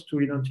allows to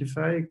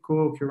identify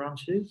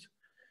co-occurrences,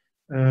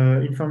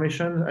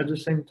 information at the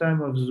same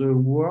time of the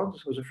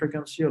words, or the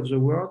frequency of the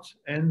words,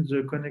 and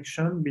the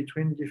connection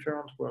between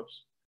different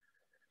words.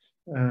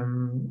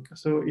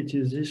 So it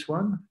is this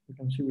one. You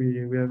can see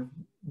we have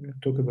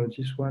talked about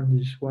this one,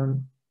 this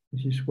one,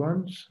 this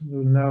one. So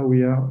now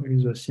we are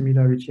with a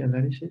similarity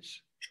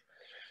analysis.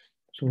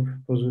 So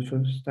for the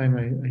first time,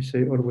 I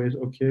say always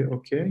okay,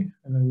 okay,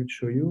 and I will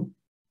show you.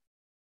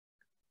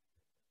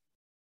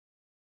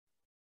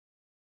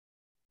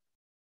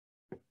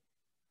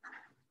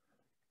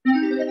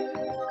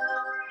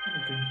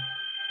 Okay.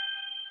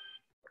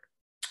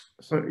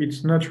 So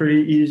it's not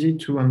really easy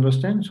to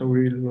understand. So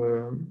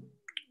we'll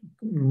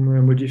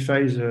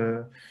modify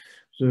the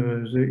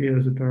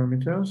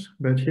parameters.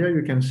 But here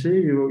you can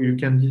see you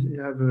can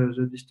have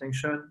the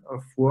distinction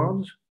of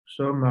words.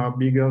 Some are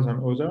bigger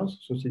than others,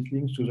 so it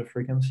links to the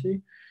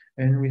frequency.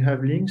 And we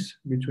have links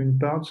between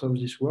parts of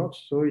this word,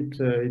 so it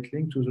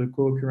links to the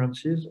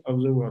co-occurrences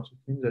of the words. It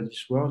means that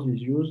this word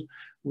is used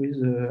with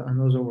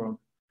another word.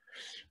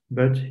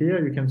 But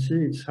here you can see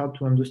it's hard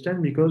to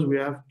understand because we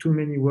have too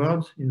many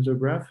words in the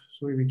graph,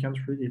 so we can't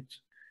read it.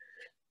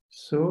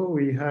 So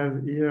we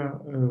have here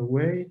a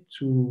way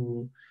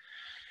to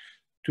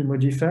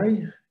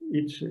modify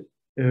each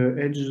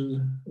edge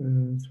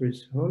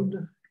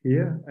threshold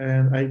here,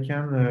 and I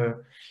can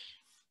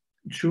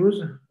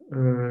choose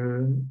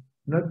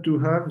not to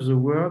have the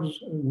words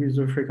with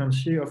the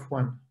frequency of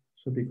 1.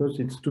 So because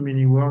it's too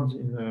many words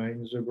in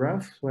the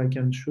graph, so I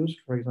can choose,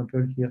 for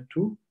example, here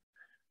 2.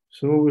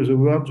 So the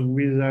words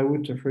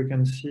without a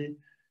frequency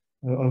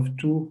of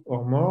 2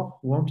 or more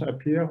won't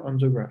appear on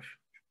the graph.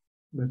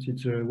 But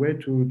it's a way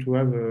to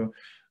have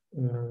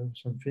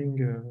something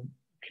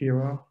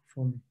clearer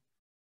for me.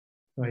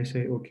 So I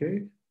say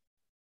OK,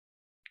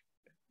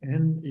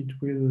 and it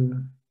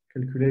will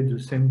calculate the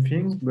same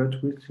thing,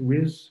 but with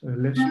less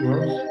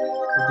words.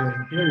 Okay,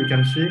 and here you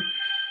can see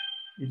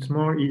it's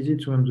more easy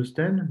to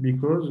understand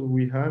because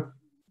we have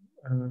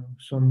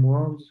some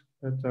words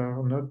that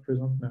are not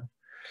present now.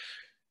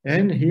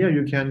 And here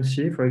you can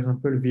see, for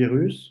example,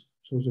 virus.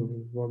 So the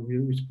word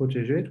virus,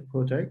 protéger, to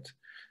protect.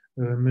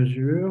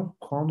 Mesure,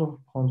 prendre.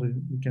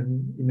 You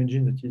can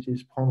imagine that it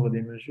is prendre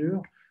des mesures.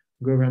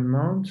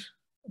 Government,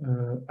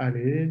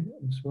 aller,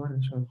 and so on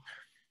and so on.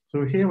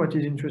 So here what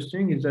is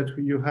interesting is that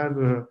you have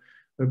a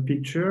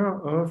picture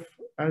of,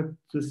 at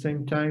the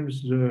same time,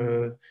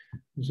 the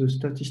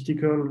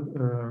statistical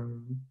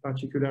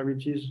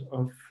particularities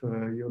of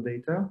your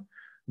data,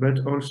 but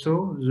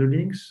also the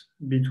links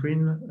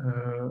between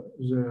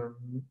the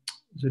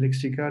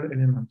lexical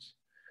elements.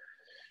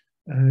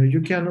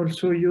 You can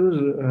also use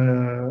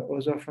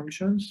other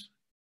functions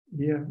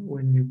here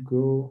when you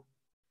go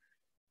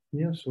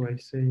here. So I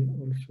say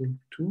also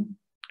 2.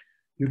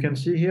 You can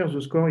see here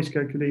the score is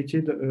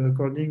calculated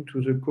according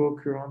to the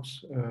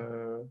co-occurrence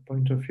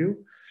point of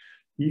view.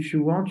 If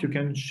you want, you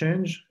can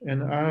change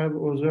and add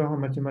other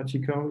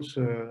mathematical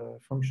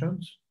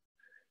functions.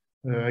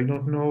 I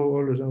don't know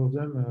all of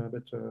them,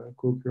 but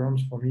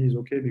co-occurrence for me is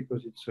okay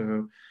because it's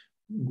a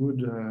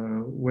good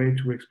way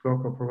to explore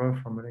corpora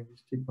from a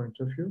linguistic point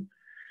of view.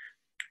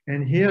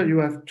 And here you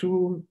have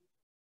 2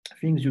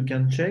 things you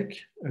can check: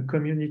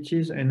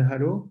 communities and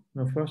halo.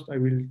 Now, first I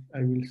will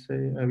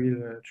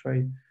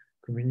try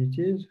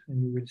communities,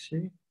 and you will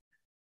see.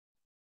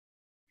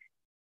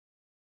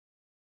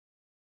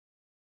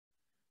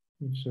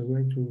 It's a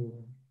way to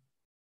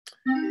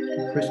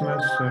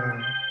Christmas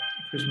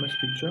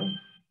picture.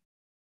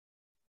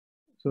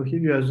 So here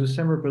you have the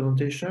same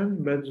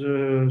representation, but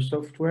the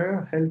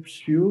software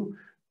helps you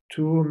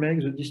to make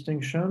the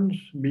distinctions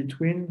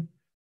between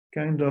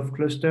kind of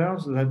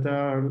clusters that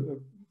are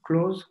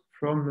close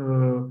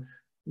from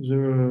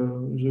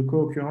the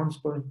co-occurrence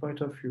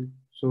point of view.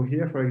 So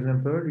here, for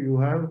example, you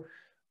have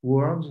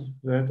words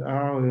that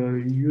are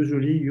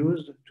usually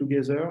used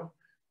together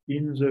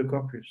in the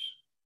corpus.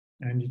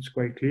 And it's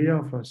quite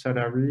clear for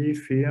salary,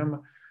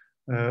 firm,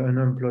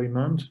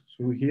 unemployment.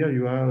 So here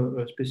you have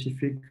a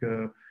specific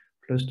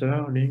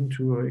cluster linked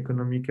to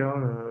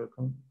economical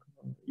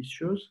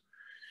issues.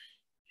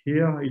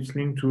 Here it's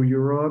linked to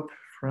Europe,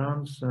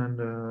 France, and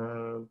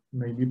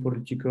maybe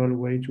political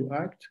way to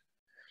act.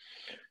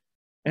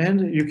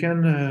 And you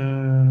can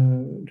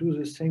do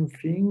the same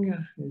thing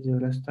as the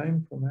last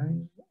time for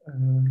mine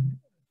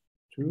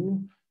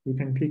too. You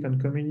can click on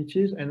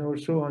communities and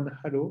also on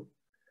Hello.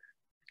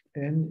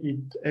 And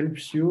it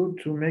helps you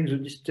to make the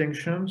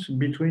distinctions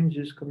between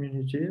these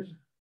communities.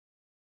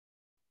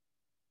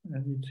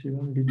 And it's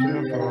even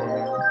better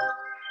for...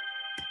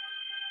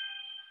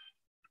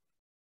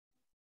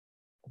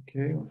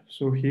 Okay,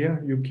 so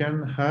here you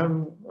can have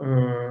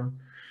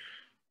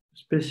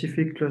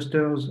specific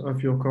clusters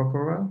of your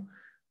corpora,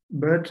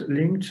 but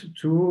linked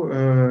to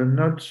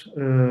not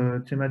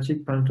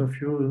thematic point of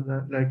view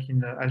like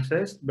in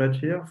Alcest, but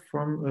here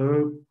from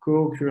a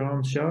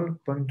co-occurrential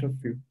point of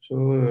view.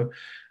 So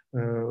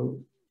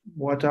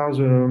what are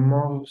the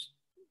most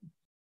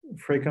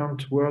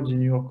frequent words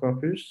in your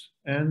corpus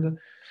and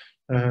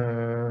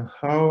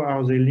how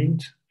are they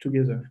linked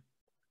together?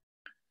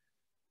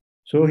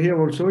 So here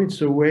also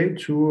it's a way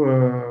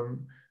to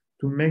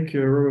make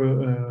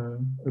a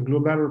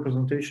global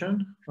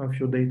representation of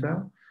your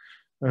data,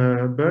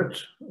 but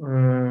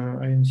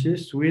I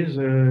insist with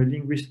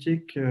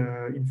linguistic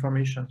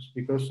information,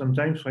 because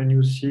sometimes when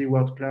you see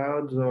word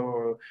clouds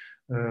or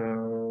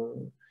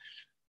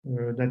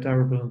data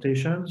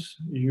representations,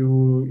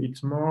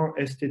 it's more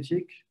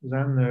aesthetic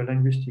than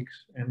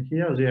linguistics. And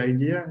here the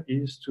idea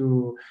is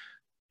to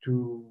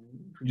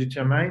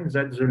determine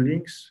that the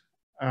links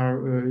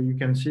are, you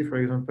can see, for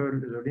example,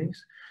 the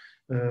links,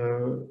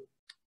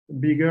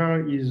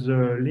 bigger is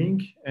a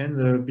link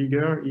and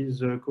bigger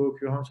is a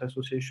co-occurrence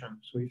association.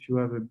 So if you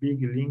have a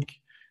big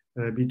link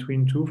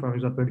between two, for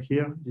example,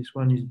 here, this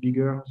one is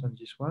bigger than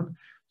this one,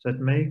 that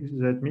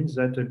means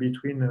that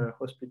between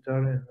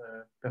hospital and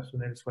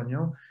personnel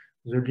soignant,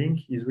 the link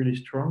is really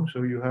strong.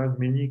 So you have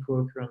many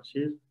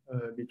co-occurrences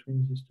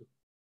between these two.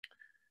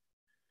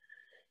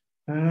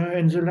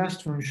 And the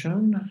last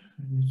function,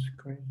 it's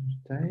quite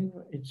time,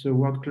 it's a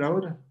word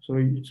cloud. So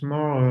it's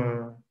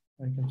more,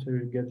 I can say,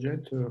 a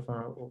gadget,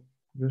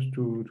 just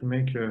to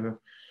make a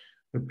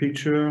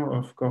picture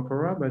of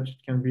corpora, but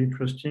it can be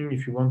interesting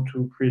if you want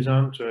to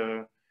present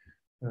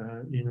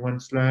in one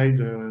slide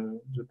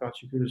the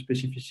particular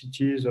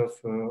specificities of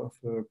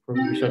a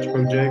research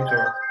project.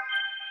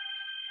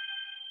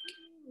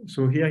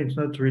 So here it's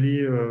not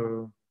really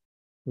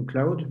a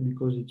cloud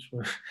because it's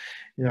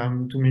there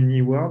are too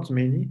many words,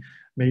 maybe,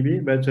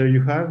 but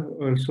you have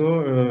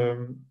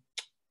also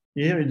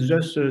here it's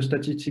just a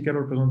statistical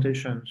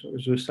representation.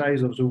 So the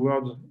size of the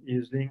word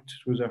is linked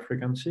to their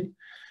frequency,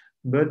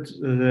 but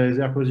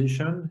their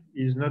position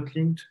is not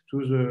linked to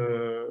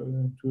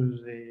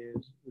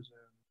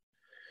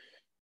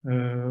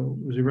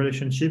the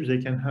relationship they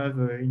can have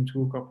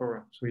into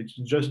corpora. So it's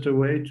just a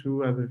way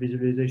to have a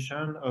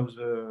visualization of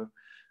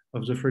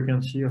the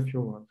frequency of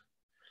your word.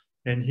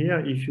 And here,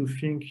 if you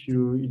think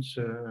it's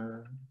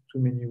too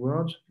many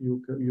words,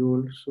 you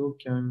also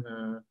can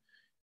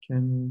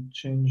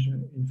change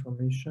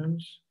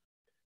informations.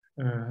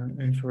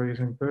 And for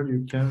example,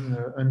 you can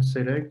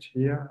unselect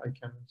here. I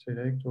can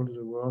select all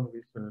the words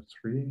with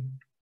 3.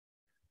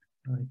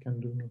 I can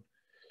do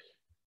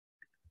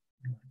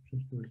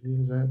just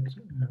do that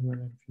when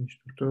I'm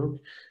finished to talk.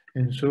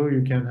 And so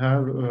you can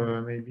have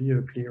maybe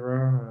a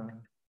clearer.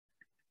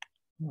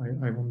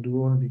 I won't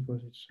do all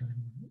because it's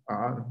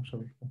no,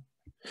 sorry.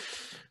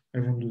 I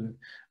won't do that.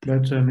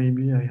 But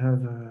maybe I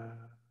have.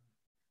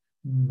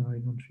 No, I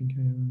don't think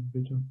I have a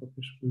better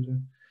purpose to do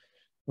that.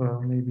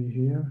 Well, maybe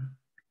here.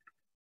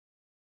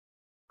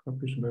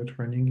 Corpus about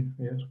running,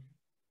 yes,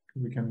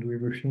 we can do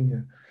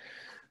everything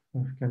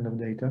kind of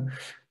data.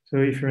 So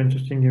if you're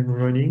interested in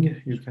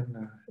running, you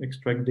can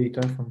extract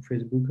data from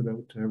Facebook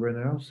about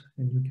runners,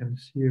 and you can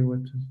see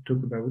what to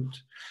talk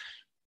about.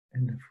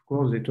 And of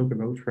course, they talk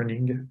about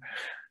running.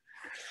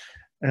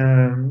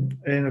 And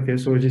okay,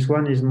 so this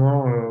one is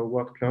more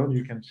word cloud.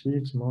 You can see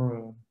it's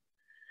more.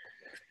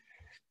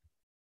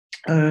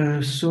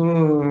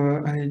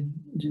 I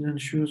didn't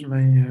choose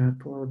my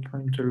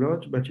PowerPoint a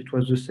lot, but it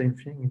was the same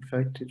thing. In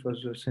fact, it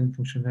was the same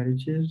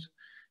functionalities.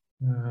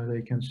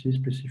 They can see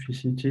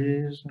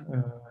specificities,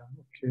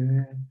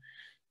 okay,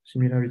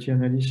 similarity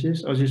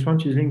analysis. Oh, this one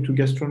is linked to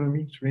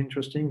gastronomy. It's really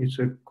interesting. It's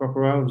a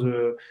corpora of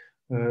the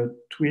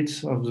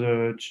tweets of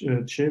the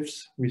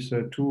chefs with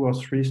 2 or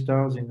 3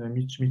 stars in a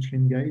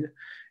Michelin guide.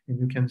 And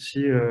you can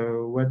see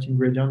what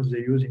ingredients they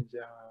use in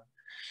their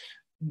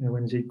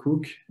when they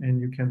cook, and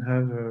you can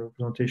have a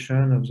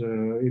representation of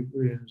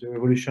the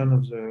evolution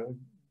of the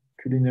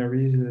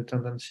culinary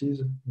tendencies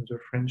in the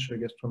French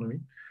gastronomy.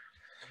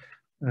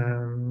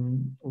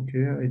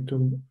 Okay, I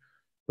told.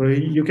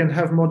 You can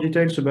have more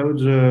details about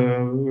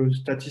the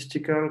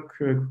statistical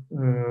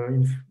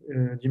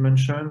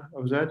dimension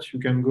of that. You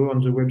can go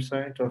on the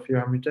website of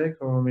Iramuteq,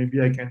 or maybe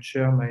I can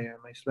share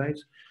my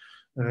slides.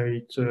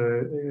 It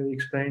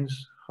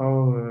explains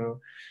how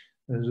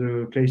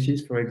the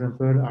classes, for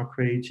example, are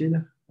created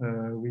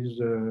with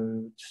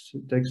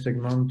text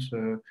segment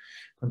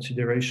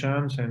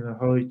considerations and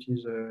how it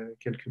is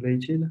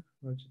calculated.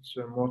 But it's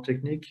more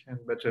technique,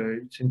 but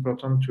it's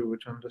important to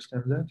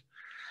understand that.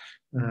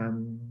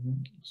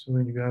 So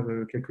when you have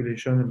a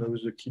calculation about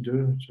the key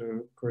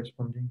the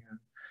corresponding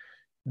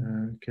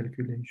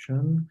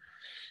calculation.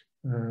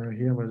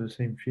 Here was the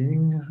same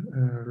thing.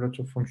 Lots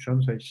of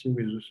functions I see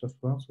with the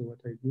software, so what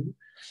I did.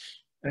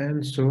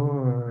 And so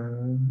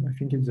I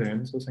think it's the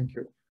end, so thank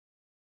you.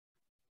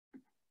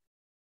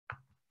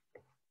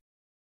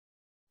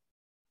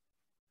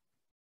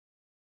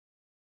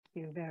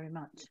 Thank you very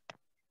much.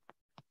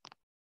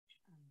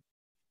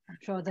 I'm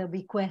sure there'll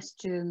be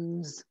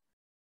questions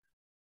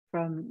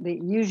from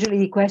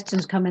usually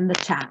questions come in the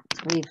chat.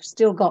 We've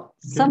still got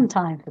some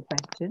time for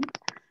questions.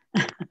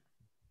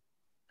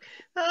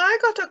 I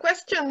got a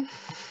question.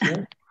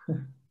 Yeah.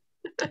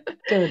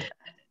 Good.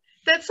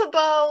 That's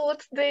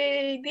about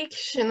the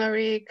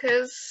dictionary,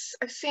 because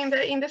I've seen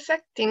that in the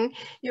setting,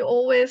 you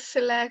always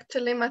select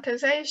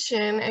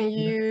lemmatization and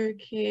you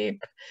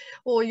keep,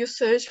 or you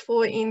search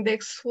for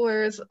index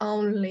words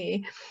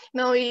only.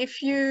 Now,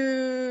 if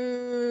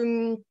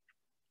you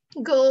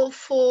go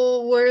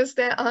for words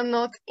that are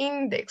not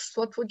indexed,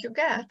 what would you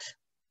get?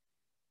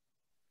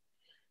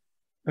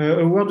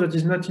 A word that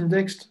is not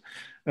indexed,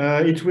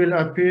 it will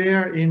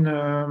appear in,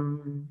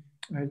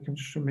 I can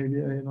show maybe,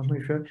 I don't know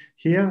if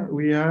here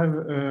we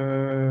have,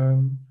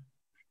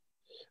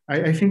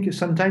 I think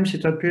sometimes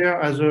it appears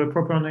as a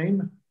proper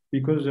name,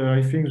 because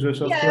I think the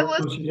software. Yeah, I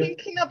was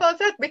thinking about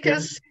that,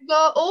 because there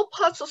are all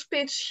parts of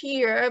speech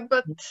here,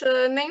 but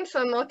names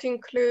are not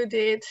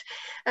included.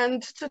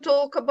 And to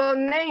talk about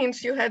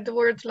names, you had the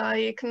word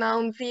like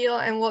noun veal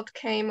and what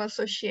came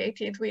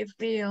associated with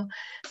veal.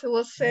 So I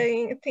was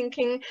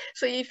thinking,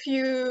 so if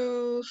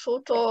you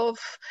sort of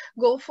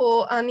go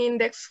for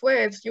unindexed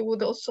words, you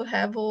would also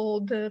have all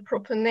the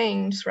proper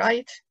names,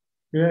 right?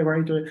 Yeah,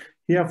 right.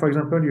 Here, for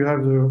example, you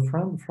have the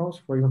France,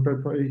 for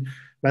example,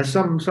 but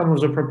some of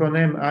the proper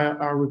names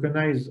are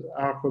recognized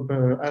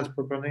as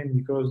proper name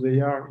because they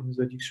are in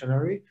the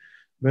dictionary.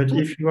 But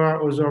if you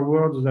are other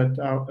words that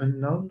are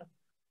unknown,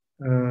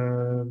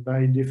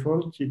 by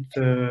default, it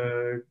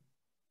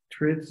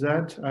treats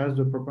that as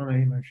the proper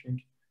name, I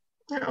think.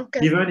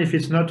 Okay. Even if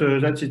it's not,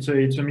 it's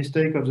a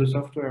mistake of the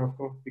software, of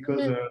course,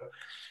 because.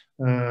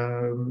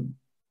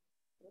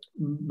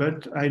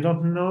 But I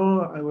don't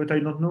know. What I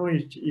don't know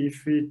is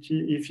if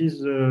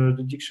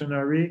the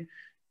dictionary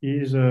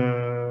is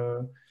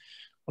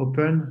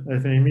open. I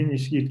mean,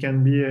 it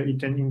can be it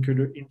can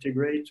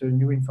integrate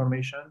new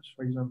information,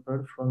 for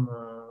example, from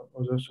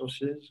other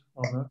sources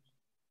or not.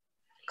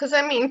 Because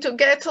I mean, to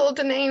get all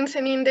the names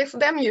and index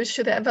them, you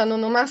should have an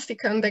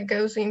onomasticon that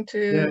goes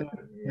into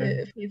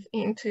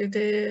into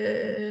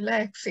the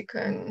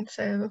lexicon.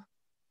 So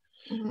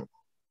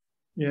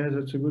yeah,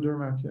 that's a good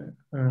remark. Yeah.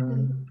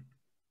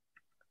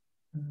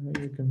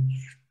 You can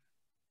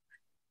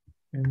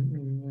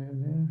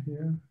in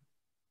here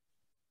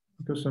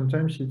because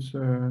sometimes it's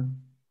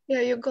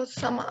yeah, you got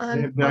some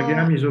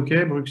Bergam is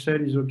okay,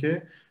 Bruxelles is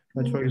okay,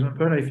 but for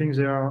example, I think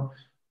there are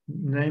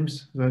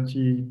names that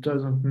he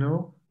doesn't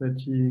know that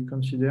he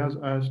considers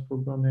as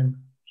proper name.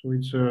 So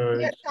it's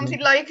something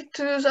like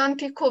to the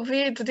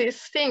anti-COVID,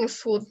 these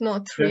things would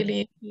not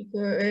really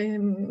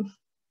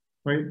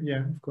right,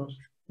 yeah, of course,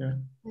 yeah.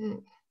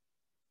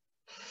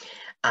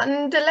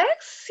 And the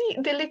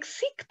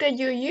lexic that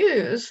you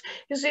use,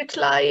 is it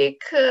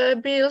like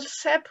built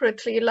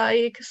separately,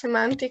 like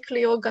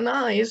semantically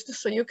organized,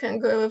 so you can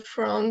go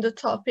from the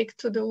topic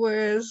to the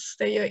words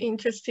that you're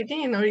interested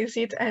in, or is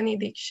it any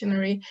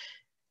dictionary?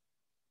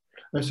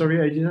 Sorry,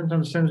 I didn't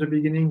understand the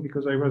beginning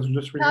because I was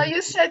just reading. Now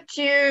you said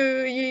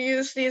you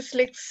use this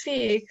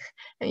lexic,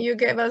 and you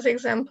gave us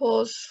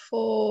examples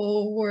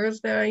for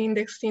words that are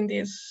indexed in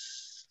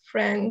this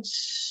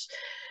French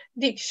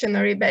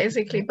dictionary,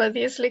 basically. But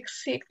this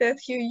lexic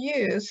that you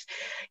use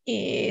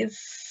is,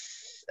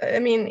 I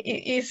mean,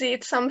 is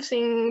it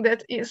something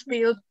that is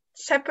built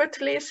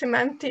separately,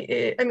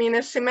 semantic? I mean,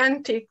 a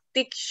semantic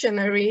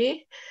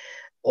dictionary,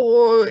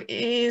 or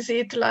is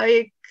it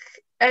like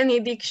any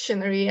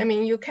dictionary? I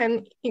mean, you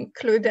can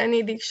include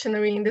any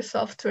dictionary in the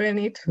software and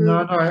it will...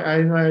 No,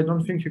 I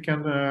don't think you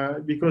can,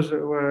 because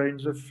in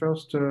the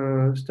first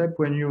step,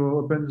 when you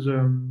open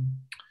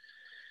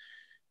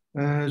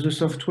the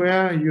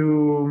software,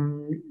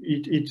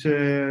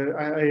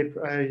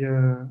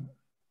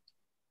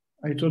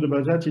 I thought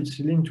about that. It's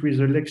linked with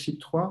the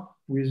lexic 3,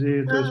 with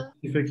the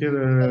specific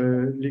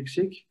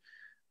lexic.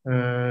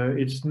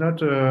 It's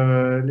not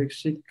a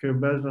lexic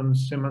based on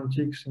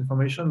semantics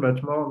information,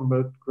 but more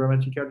about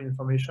grammatical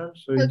information.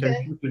 So it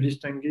helps you to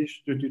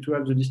distinguish, to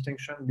have the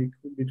distinction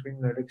between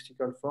the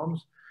lexical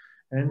forms,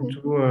 and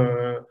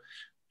to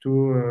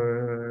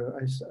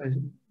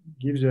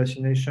give the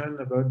assignation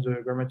about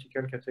the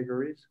grammatical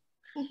categories.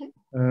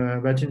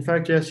 But in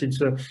fact, yes, it's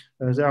there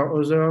are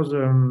other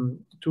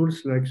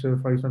tools like,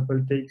 for example,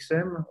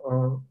 TXM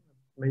or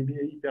maybe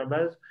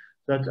Hyperbase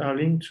that are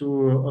linked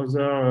to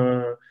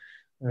other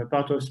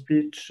part of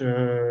speech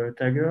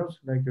taggers,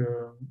 like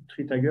a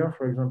tree tagger,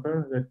 for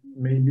example, that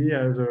maybe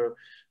has a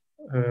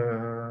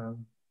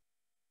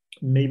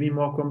maybe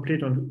more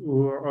complete on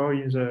or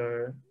is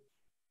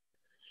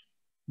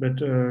but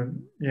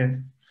yeah,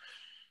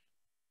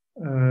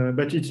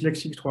 but it's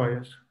lexic 3,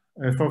 yes.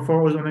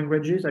 For other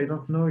languages, I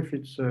don't know if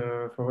it's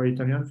for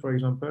Italian, for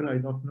example, I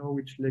don't know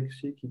which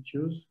lexic it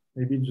uses.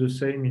 Maybe it's the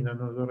same in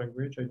another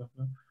language, I don't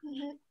know.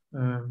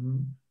 Mm-hmm.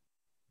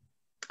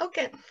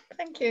 Okay,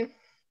 thank you.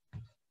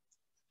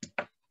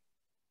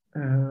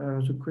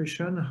 The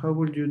question, how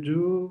would you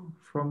do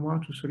from war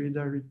to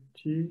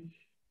solidarity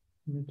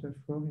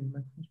metaphor in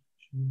macro speech?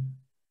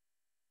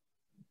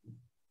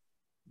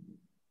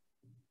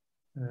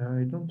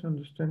 I don't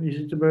understand. Is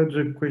it about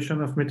the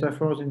question of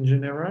metaphors in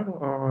general,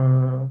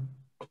 or?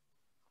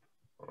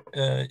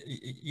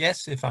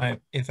 Yes, if I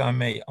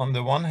may. On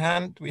the one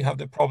hand, we have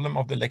the problem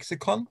of the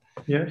lexicon.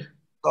 Yes.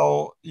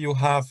 So you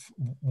have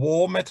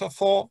war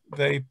metaphor,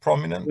 very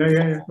prominent.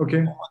 Yeah.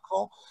 Okay.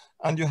 Macro,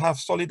 and you have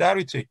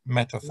solidarity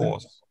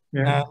metaphors.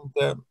 Yeah. And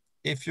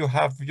if you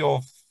have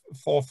your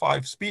 4 or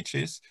 5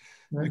 speeches,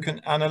 you can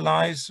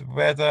analyze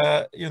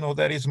whether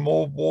there is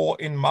more war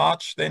in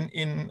March than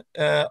in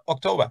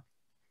October,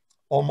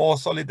 or more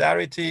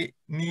solidarity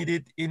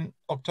needed in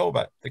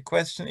October. The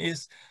question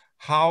is,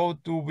 how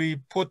do we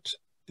put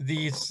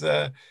these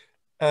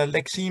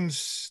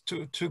lexemes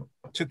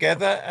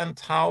together, and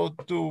how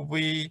do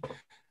we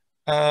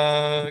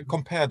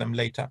compare them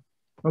later?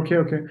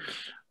 Okay.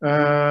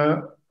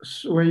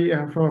 So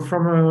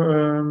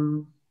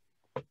from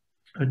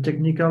a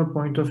technical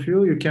point of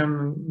view, you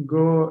can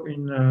go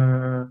in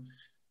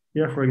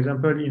here, for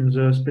example, in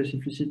the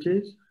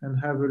specificities and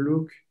have a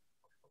look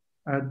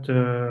at,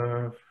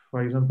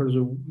 for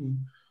example,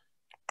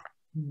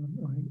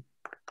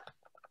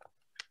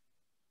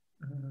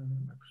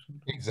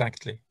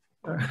 exactly.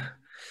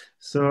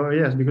 So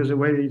yes, because the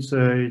way it's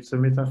a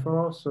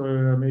metaphor, so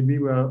maybe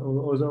we are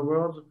other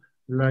words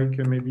like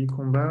maybe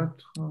combat.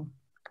 I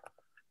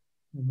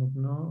don't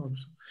know.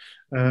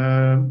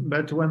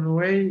 But one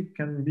way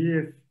can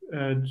be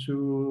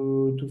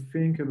to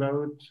think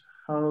about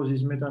how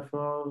these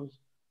metaphors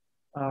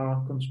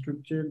are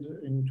constructed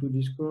into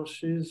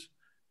discourses,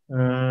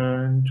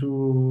 and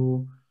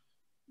to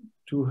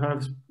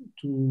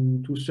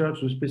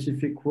search the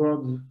specific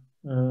words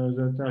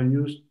that are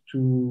used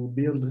to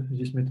build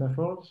these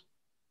metaphors.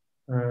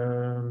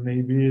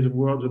 Maybe the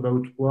words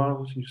about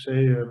wars, you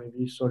say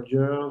maybe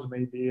soldiers,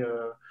 maybe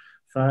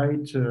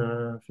fight,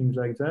 things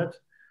like that.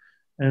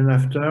 And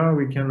after,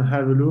 we can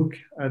have a look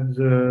at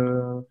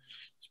the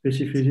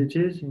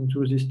specificities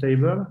into this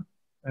table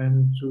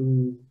and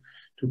to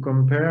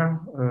compare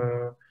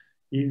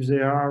if they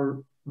are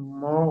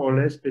more or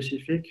less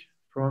specific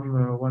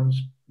from one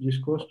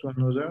discourse to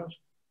another.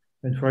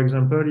 And for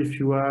example, if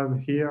you have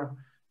here,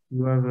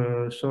 you have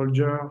a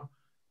soldier.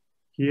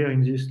 Here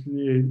in this,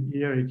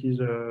 here it is,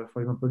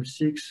 for example,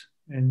 6,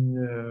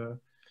 and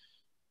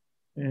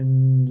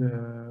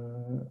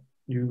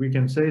we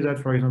can say that,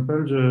 for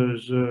example,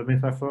 the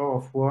metaphor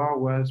of war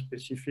was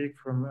specific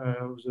from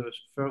the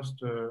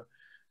first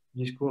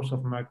discourse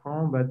of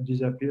Macron, but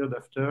disappeared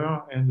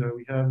after, and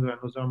we have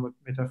another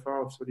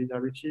metaphor of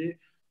solidarity.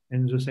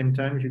 And at the same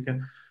time, you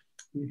can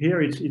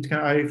here it can,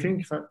 I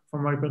think,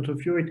 from my point of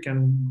view, it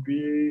can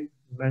be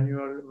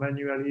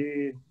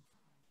manually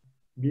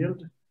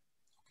built.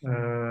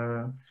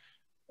 You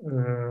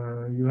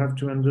have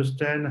to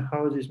understand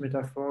how these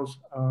metaphors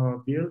are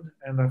built,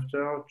 and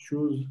after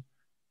choose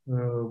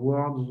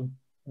words,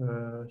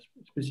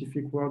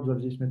 specific words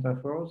of these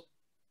metaphors,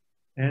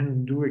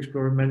 and do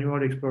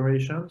manual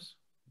explorations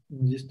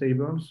in these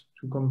tables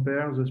to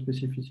compare the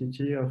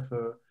specificity of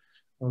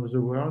the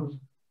words,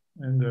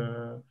 and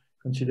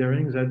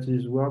considering that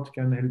these words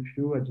can help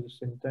you at the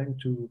same time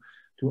to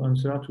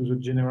answer to the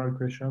general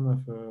question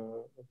of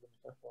the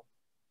metaphor.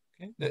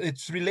 Okay.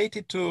 It's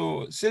related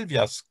to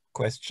Sylvia's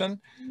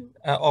question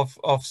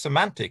of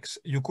semantics.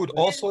 You could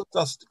also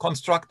just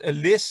construct a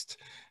list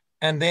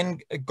and then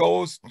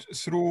go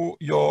through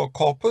your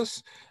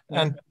corpus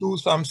and do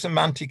some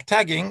semantic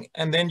tagging,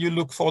 and then you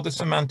look for the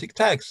semantic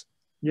tags.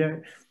 Yeah.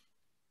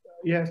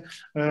 Yes.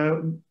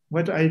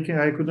 What I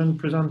couldn't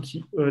present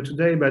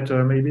today, but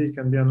maybe it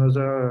can be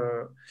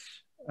another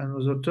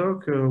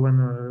talk when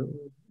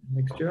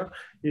next year,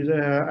 is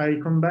I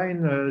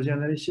combine the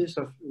analysis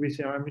with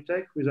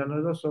Iramuteq with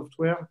another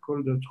software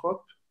called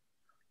Trop.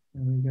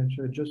 And we can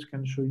just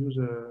show you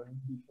the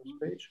first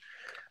page.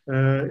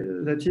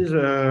 That is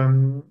a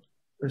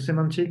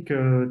semantic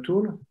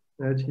tool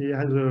that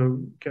has a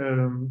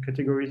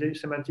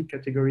semantic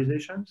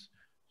categorizations.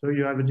 So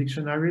you have a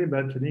dictionary,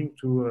 but linked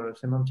to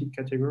semantic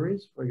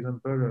categories. For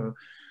example,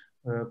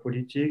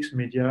 politics,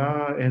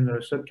 media, and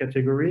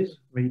subcategories.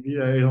 Maybe,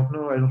 I don't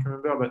know, I don't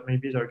remember, but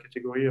maybe there are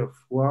category of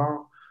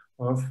war,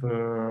 of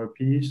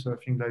peace, or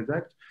things like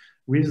that,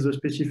 with the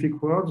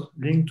specific words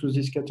linked to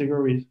these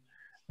categories.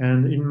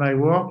 And in my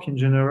work, in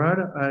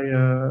general,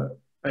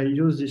 I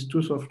use these two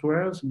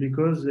softwares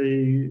because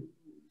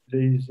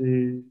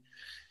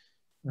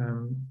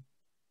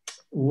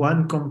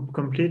one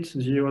completes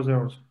the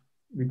others.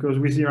 Because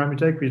with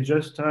Iramuteq, we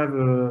just have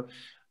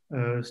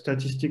a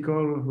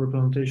statistical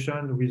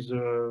representation with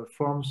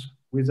forms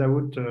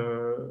without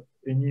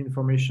any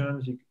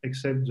information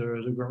except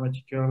the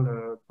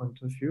grammatical point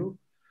of view.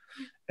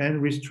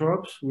 And with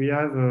tropes, we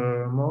have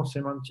more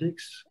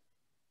semantics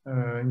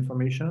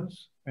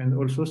informations and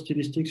also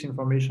stilistics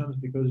informations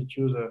because it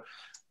uses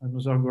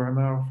another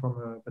grammar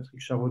from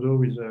Patrick Charodot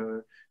with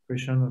a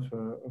question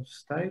of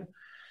style.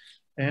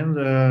 And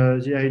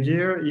the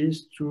idea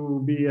is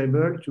to be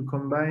able to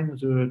combine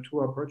the two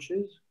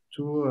approaches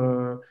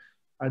to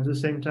at the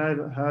same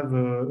time have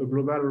a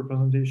global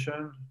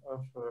representation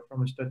of,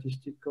 from a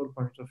statistical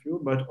point of view,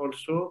 but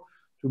also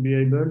to be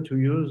able to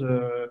use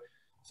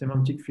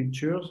semantic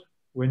features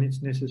when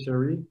it's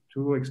necessary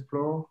to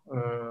explore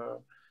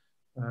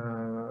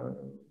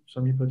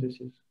some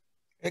hypotheses.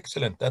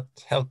 Excellent, that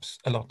helps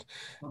a lot.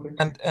 Okay.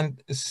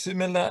 And a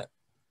similar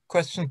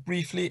question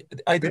briefly,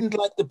 I didn't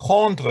like the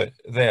prendre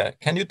there.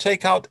 Can you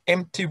take out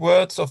empty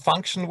words or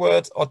function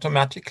words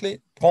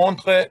automatically?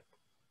 Prendre,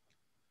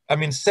 I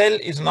mean, cell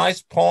is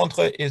nice,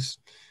 prendre is,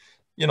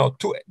 you know,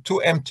 too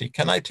empty.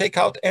 Can I take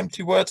out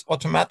empty words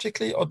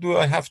automatically, or do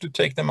I have to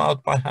take them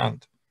out by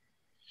hand?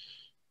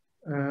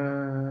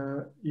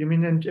 You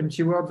mean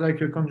empty words like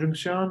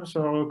conjunctions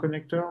or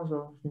connectors?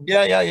 Or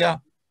Yeah.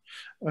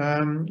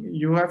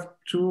 You have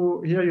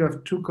two, here you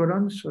have two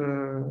columns.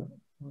 You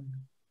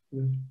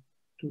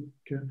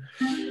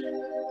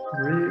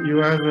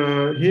have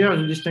here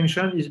the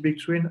distinction is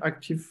between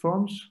active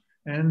forms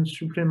and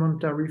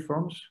supplementary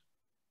forms.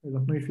 I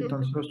don't know if it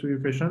answers to your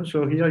question.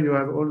 So here you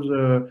have all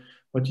the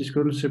what is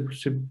called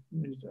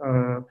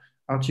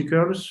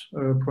articles,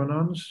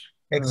 pronouns.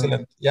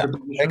 Excellent. Yeah.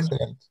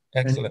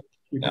 Excellent.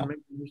 You can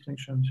make the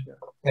distinctions here.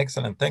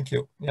 Excellent. Thank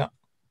you. Yeah.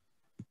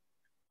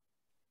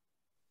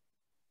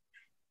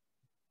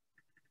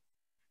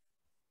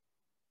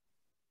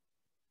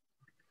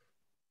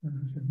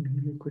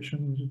 Maybe a question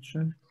in the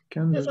chat.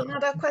 There's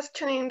another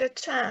question in the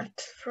chat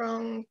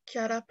from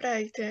Chiara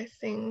Preite, I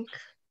think.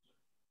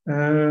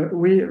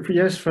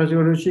 Yes,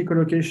 phraseology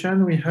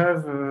collocation, we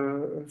have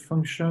a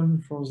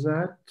function for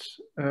that.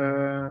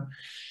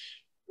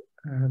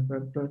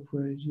 But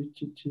where is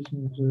it? It is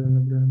in the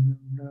blah,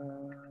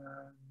 blah,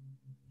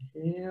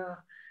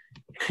 here.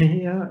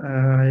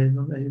 I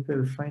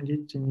will find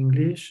it in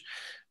English.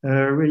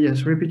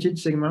 Yes, repeated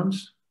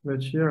segments,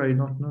 but here I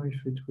don't know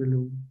if it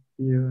will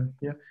be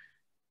here.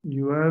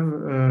 You have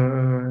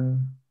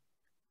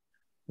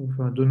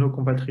de nos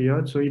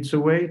compatriotes. So it's a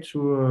way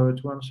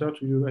to answer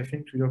to you, I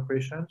think, to your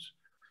questions.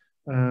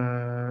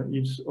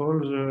 It's all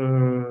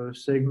the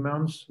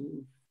segments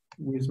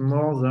with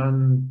more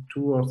than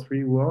 2 or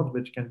 3 words,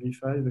 but it can be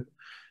 5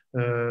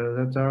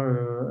 that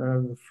are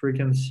have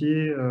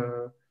frequency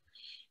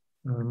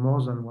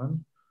more than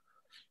 1.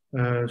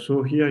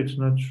 So here it's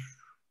not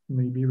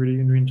maybe really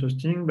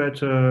interesting,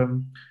 but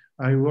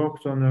I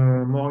worked on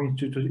a more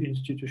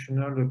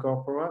institutional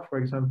corpora, for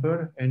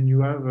example, and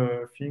you have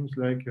things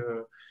like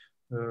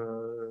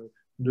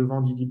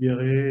devant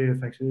délibéré,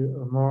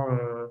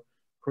 more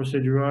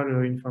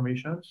procedural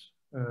informations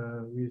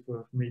with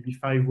maybe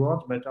 5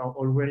 words, but are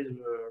always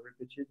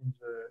repeated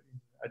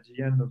at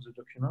the end of the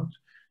document.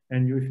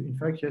 And you, in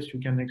fact, yes, you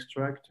can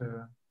extract.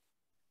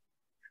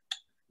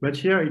 But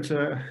here it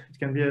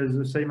can be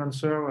the same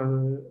answer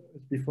as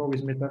before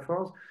with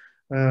metaphors.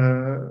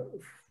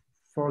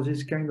 For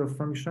this kind of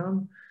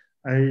function,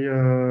 I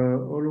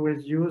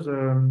always use,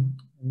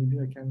 maybe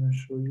I can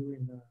show you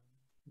in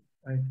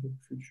a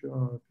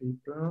future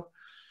paper.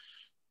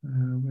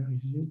 Where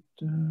is it?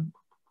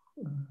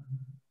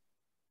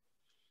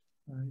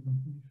 I don't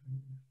know if I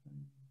can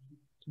find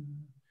it.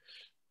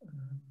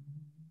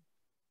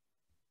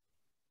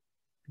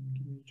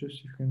 Give me just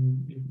if you can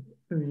give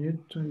a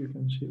minute, you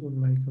can see on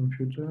my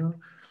computer.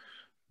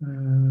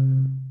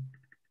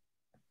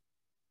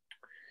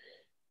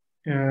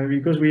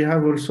 Because we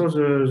have also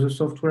the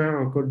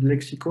software called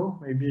Lexico,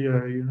 maybe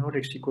you know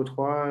Lexico 3,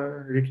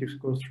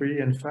 Lexico 3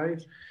 and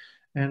 5,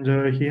 and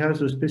he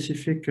has a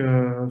specific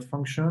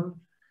function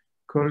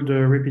called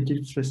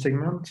repeated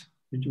segment,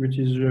 which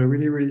is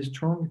really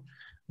strong.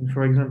 And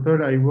for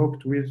example, I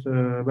worked with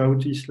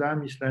about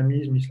Islam,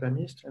 Islamism,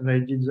 Islamist, and I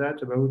did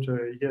that about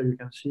here you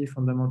can see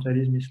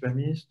fundamentalisme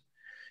islamiste.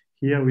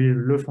 Here we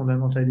le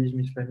fondamentalisme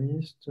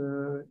islamiste,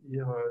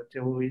 here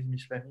terrorisme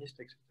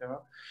islamiste,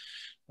 etc.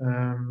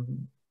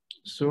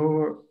 So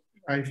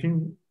I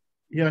think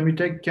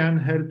Iramuteq can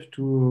help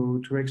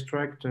to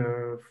extract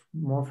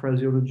more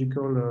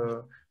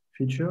phraseological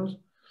features,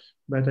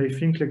 but I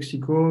think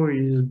Lexico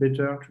is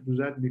better to do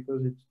that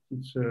because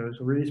it's a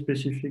really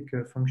specific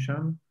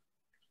function,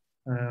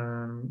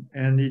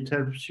 and it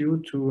helps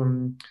you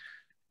to.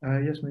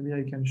 Yes, maybe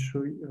I can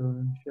show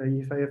you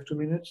if I have 2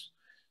 minutes.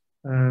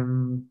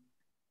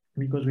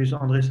 Because with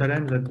André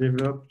Salem that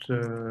developed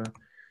the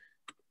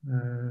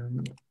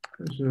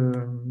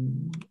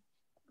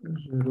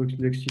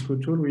Lexico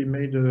tool, we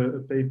made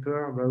a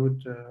paper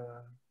about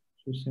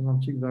the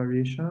semantic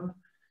variation.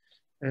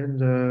 And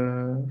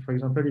for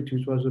example, it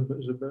was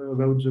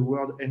about the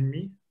word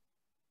enemy.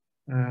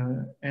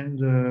 And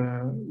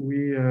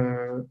we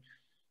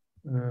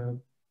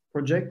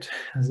project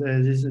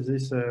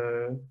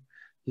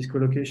these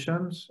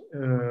collocations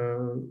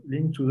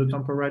linked to the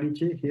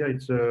temporality. Here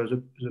it's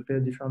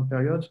the different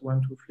periods,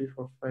 1, 2, 3,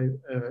 4, 5,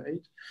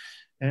 8.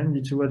 And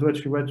it's what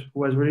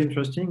was really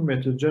interesting,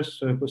 but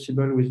just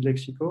possible with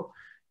Lexico,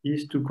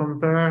 is to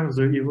compare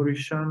the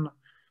evolution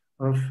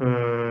of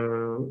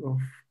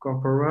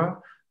corpora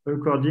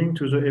according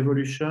to the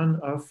evolution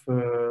of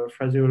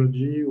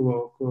phraseology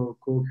or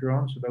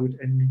co-occurrence about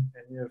enemy.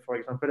 And, for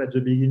example, at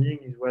the beginning,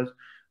 it was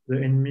the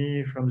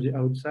enemy from the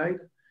outside.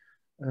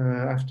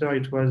 After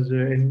it was the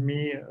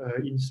enemy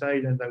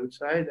inside and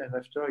outside, and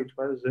after it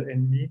was the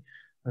enemy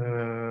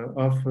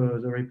of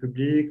the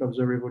Republic, of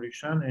the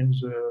Revolution, and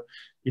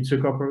it's a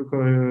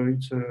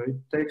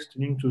text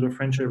linked to the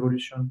French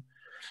Revolution.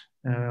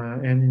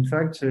 And in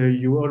fact,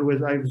 you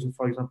always have,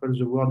 for example,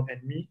 the word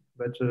enemy,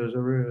 but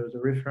the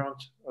referent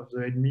of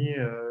the enemy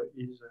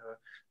is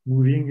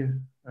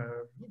moving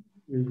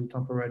with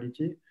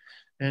temporality.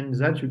 And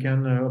that you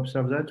can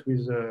observe that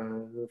with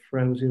the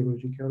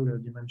phraseological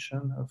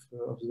dimension of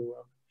the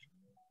word.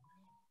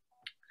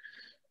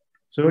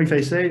 So if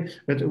I say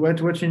that what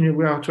we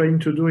are trying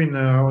to do in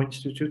our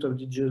Institute of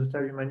Digital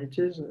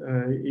Humanities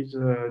is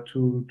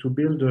to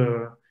build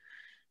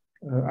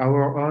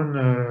our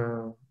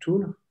own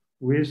tool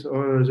with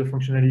all the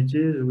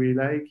functionalities we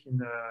like in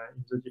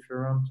the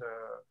different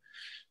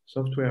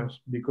softwares.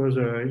 Because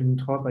in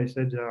TROP, I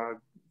said,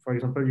 for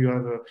example, you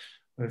have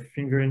a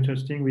thing very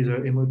interesting with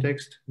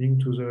emotext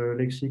linked to the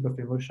lexic of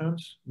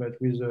emotions, but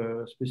with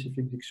a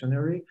specific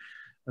dictionary.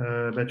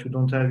 But you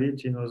don't have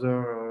it in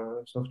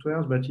other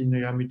softwares. But in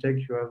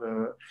Iramuteq, you have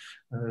the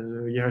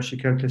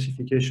hierarchical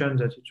classification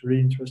that is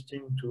really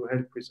interesting to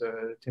help with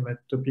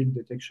topic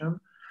detection.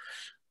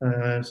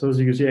 So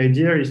the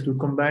idea is to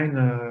combine,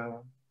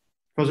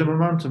 for the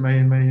moment,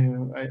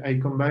 I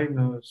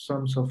combine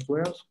some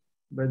softwares,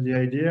 but the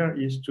idea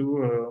is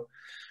to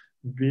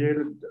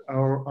build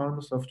our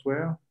own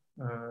software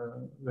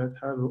that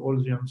have all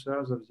the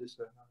answers of this.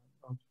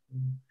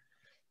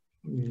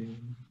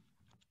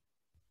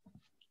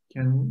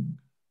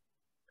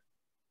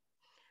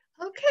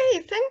 Okay,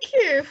 thank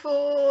you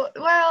for,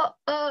 well,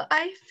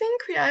 I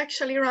think we are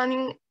actually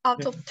running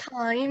out of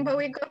time, but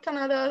we got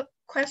another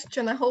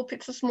question. I hope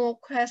it's a small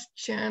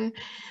question.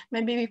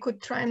 Maybe we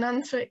could try and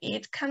answer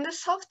it. Can the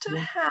software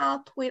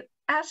help with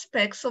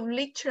aspects of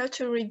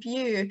literature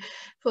review?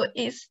 For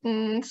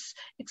instance,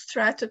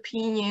 extract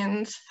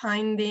opinions,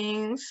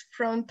 findings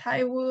from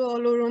Taiwu or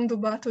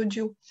Lorondubatu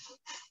Ju?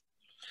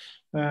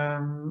 I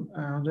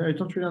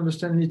don't really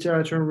understand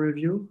literature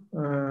review.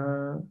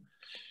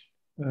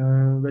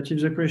 But if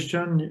the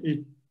question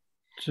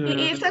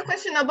it's a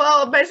question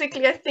about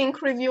basically, I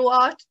think, review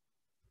art.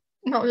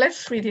 No,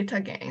 let's read it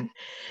again.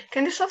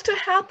 Can the software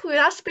help with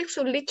aspects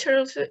of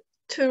literature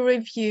to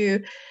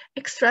review,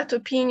 extract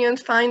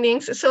opinions,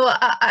 findings? So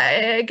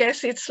I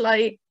guess it's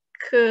like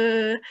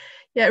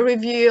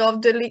review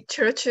of the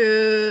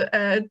literature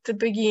at the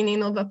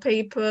beginning of a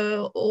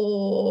paper,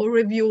 or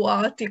review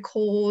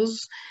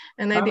articles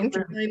and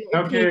identify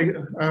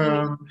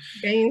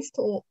against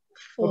or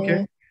for.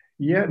 Okay.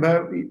 Yeah,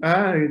 but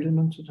I didn't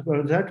know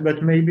about that.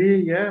 But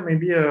maybe,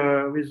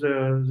 with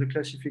the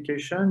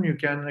classification, you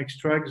can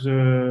extract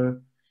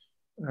the.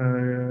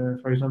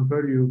 For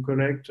example, you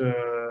collect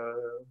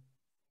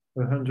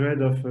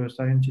 100 of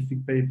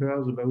scientific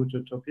papers about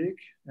a topic,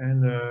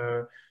 and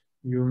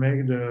you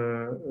make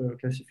the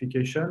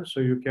classification,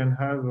 so you can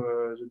have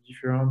the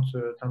different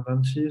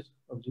tendencies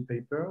of the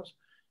papers,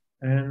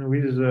 and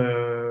with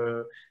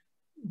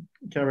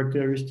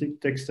characteristic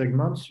text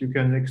segments, you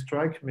can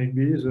extract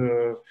maybe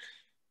the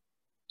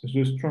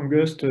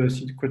strongest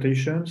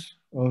quotations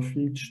of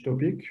each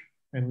topic,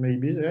 and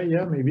maybe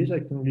maybe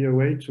that can be a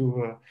way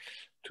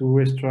to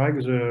extract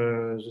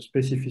the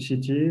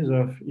specificities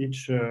of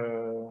each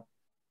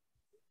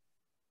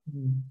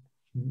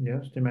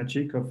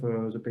thematic of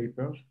the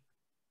papers.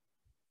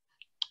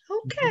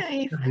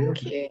 Okay,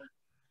 thank you.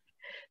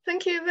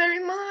 Thank you very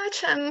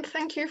much, and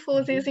thank you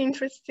for this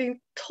interesting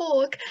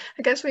talk.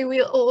 I guess we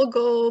will all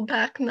go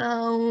back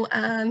now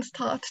and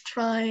start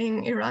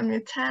trying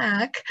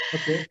Iramuteq.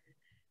 Okay.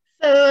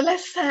 So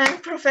let's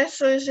thank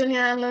Professor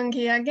Julien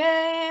Longhi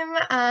again,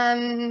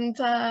 and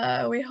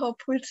we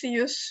hope we'll see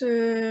you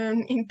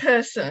soon in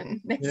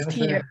person next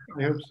year.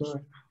 I hope so.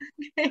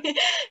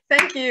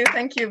 Thank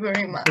you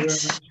very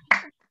much.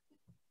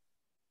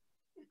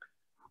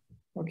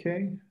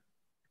 Okay,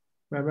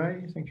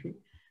 bye-bye, thank you.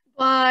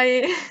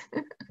 Bye.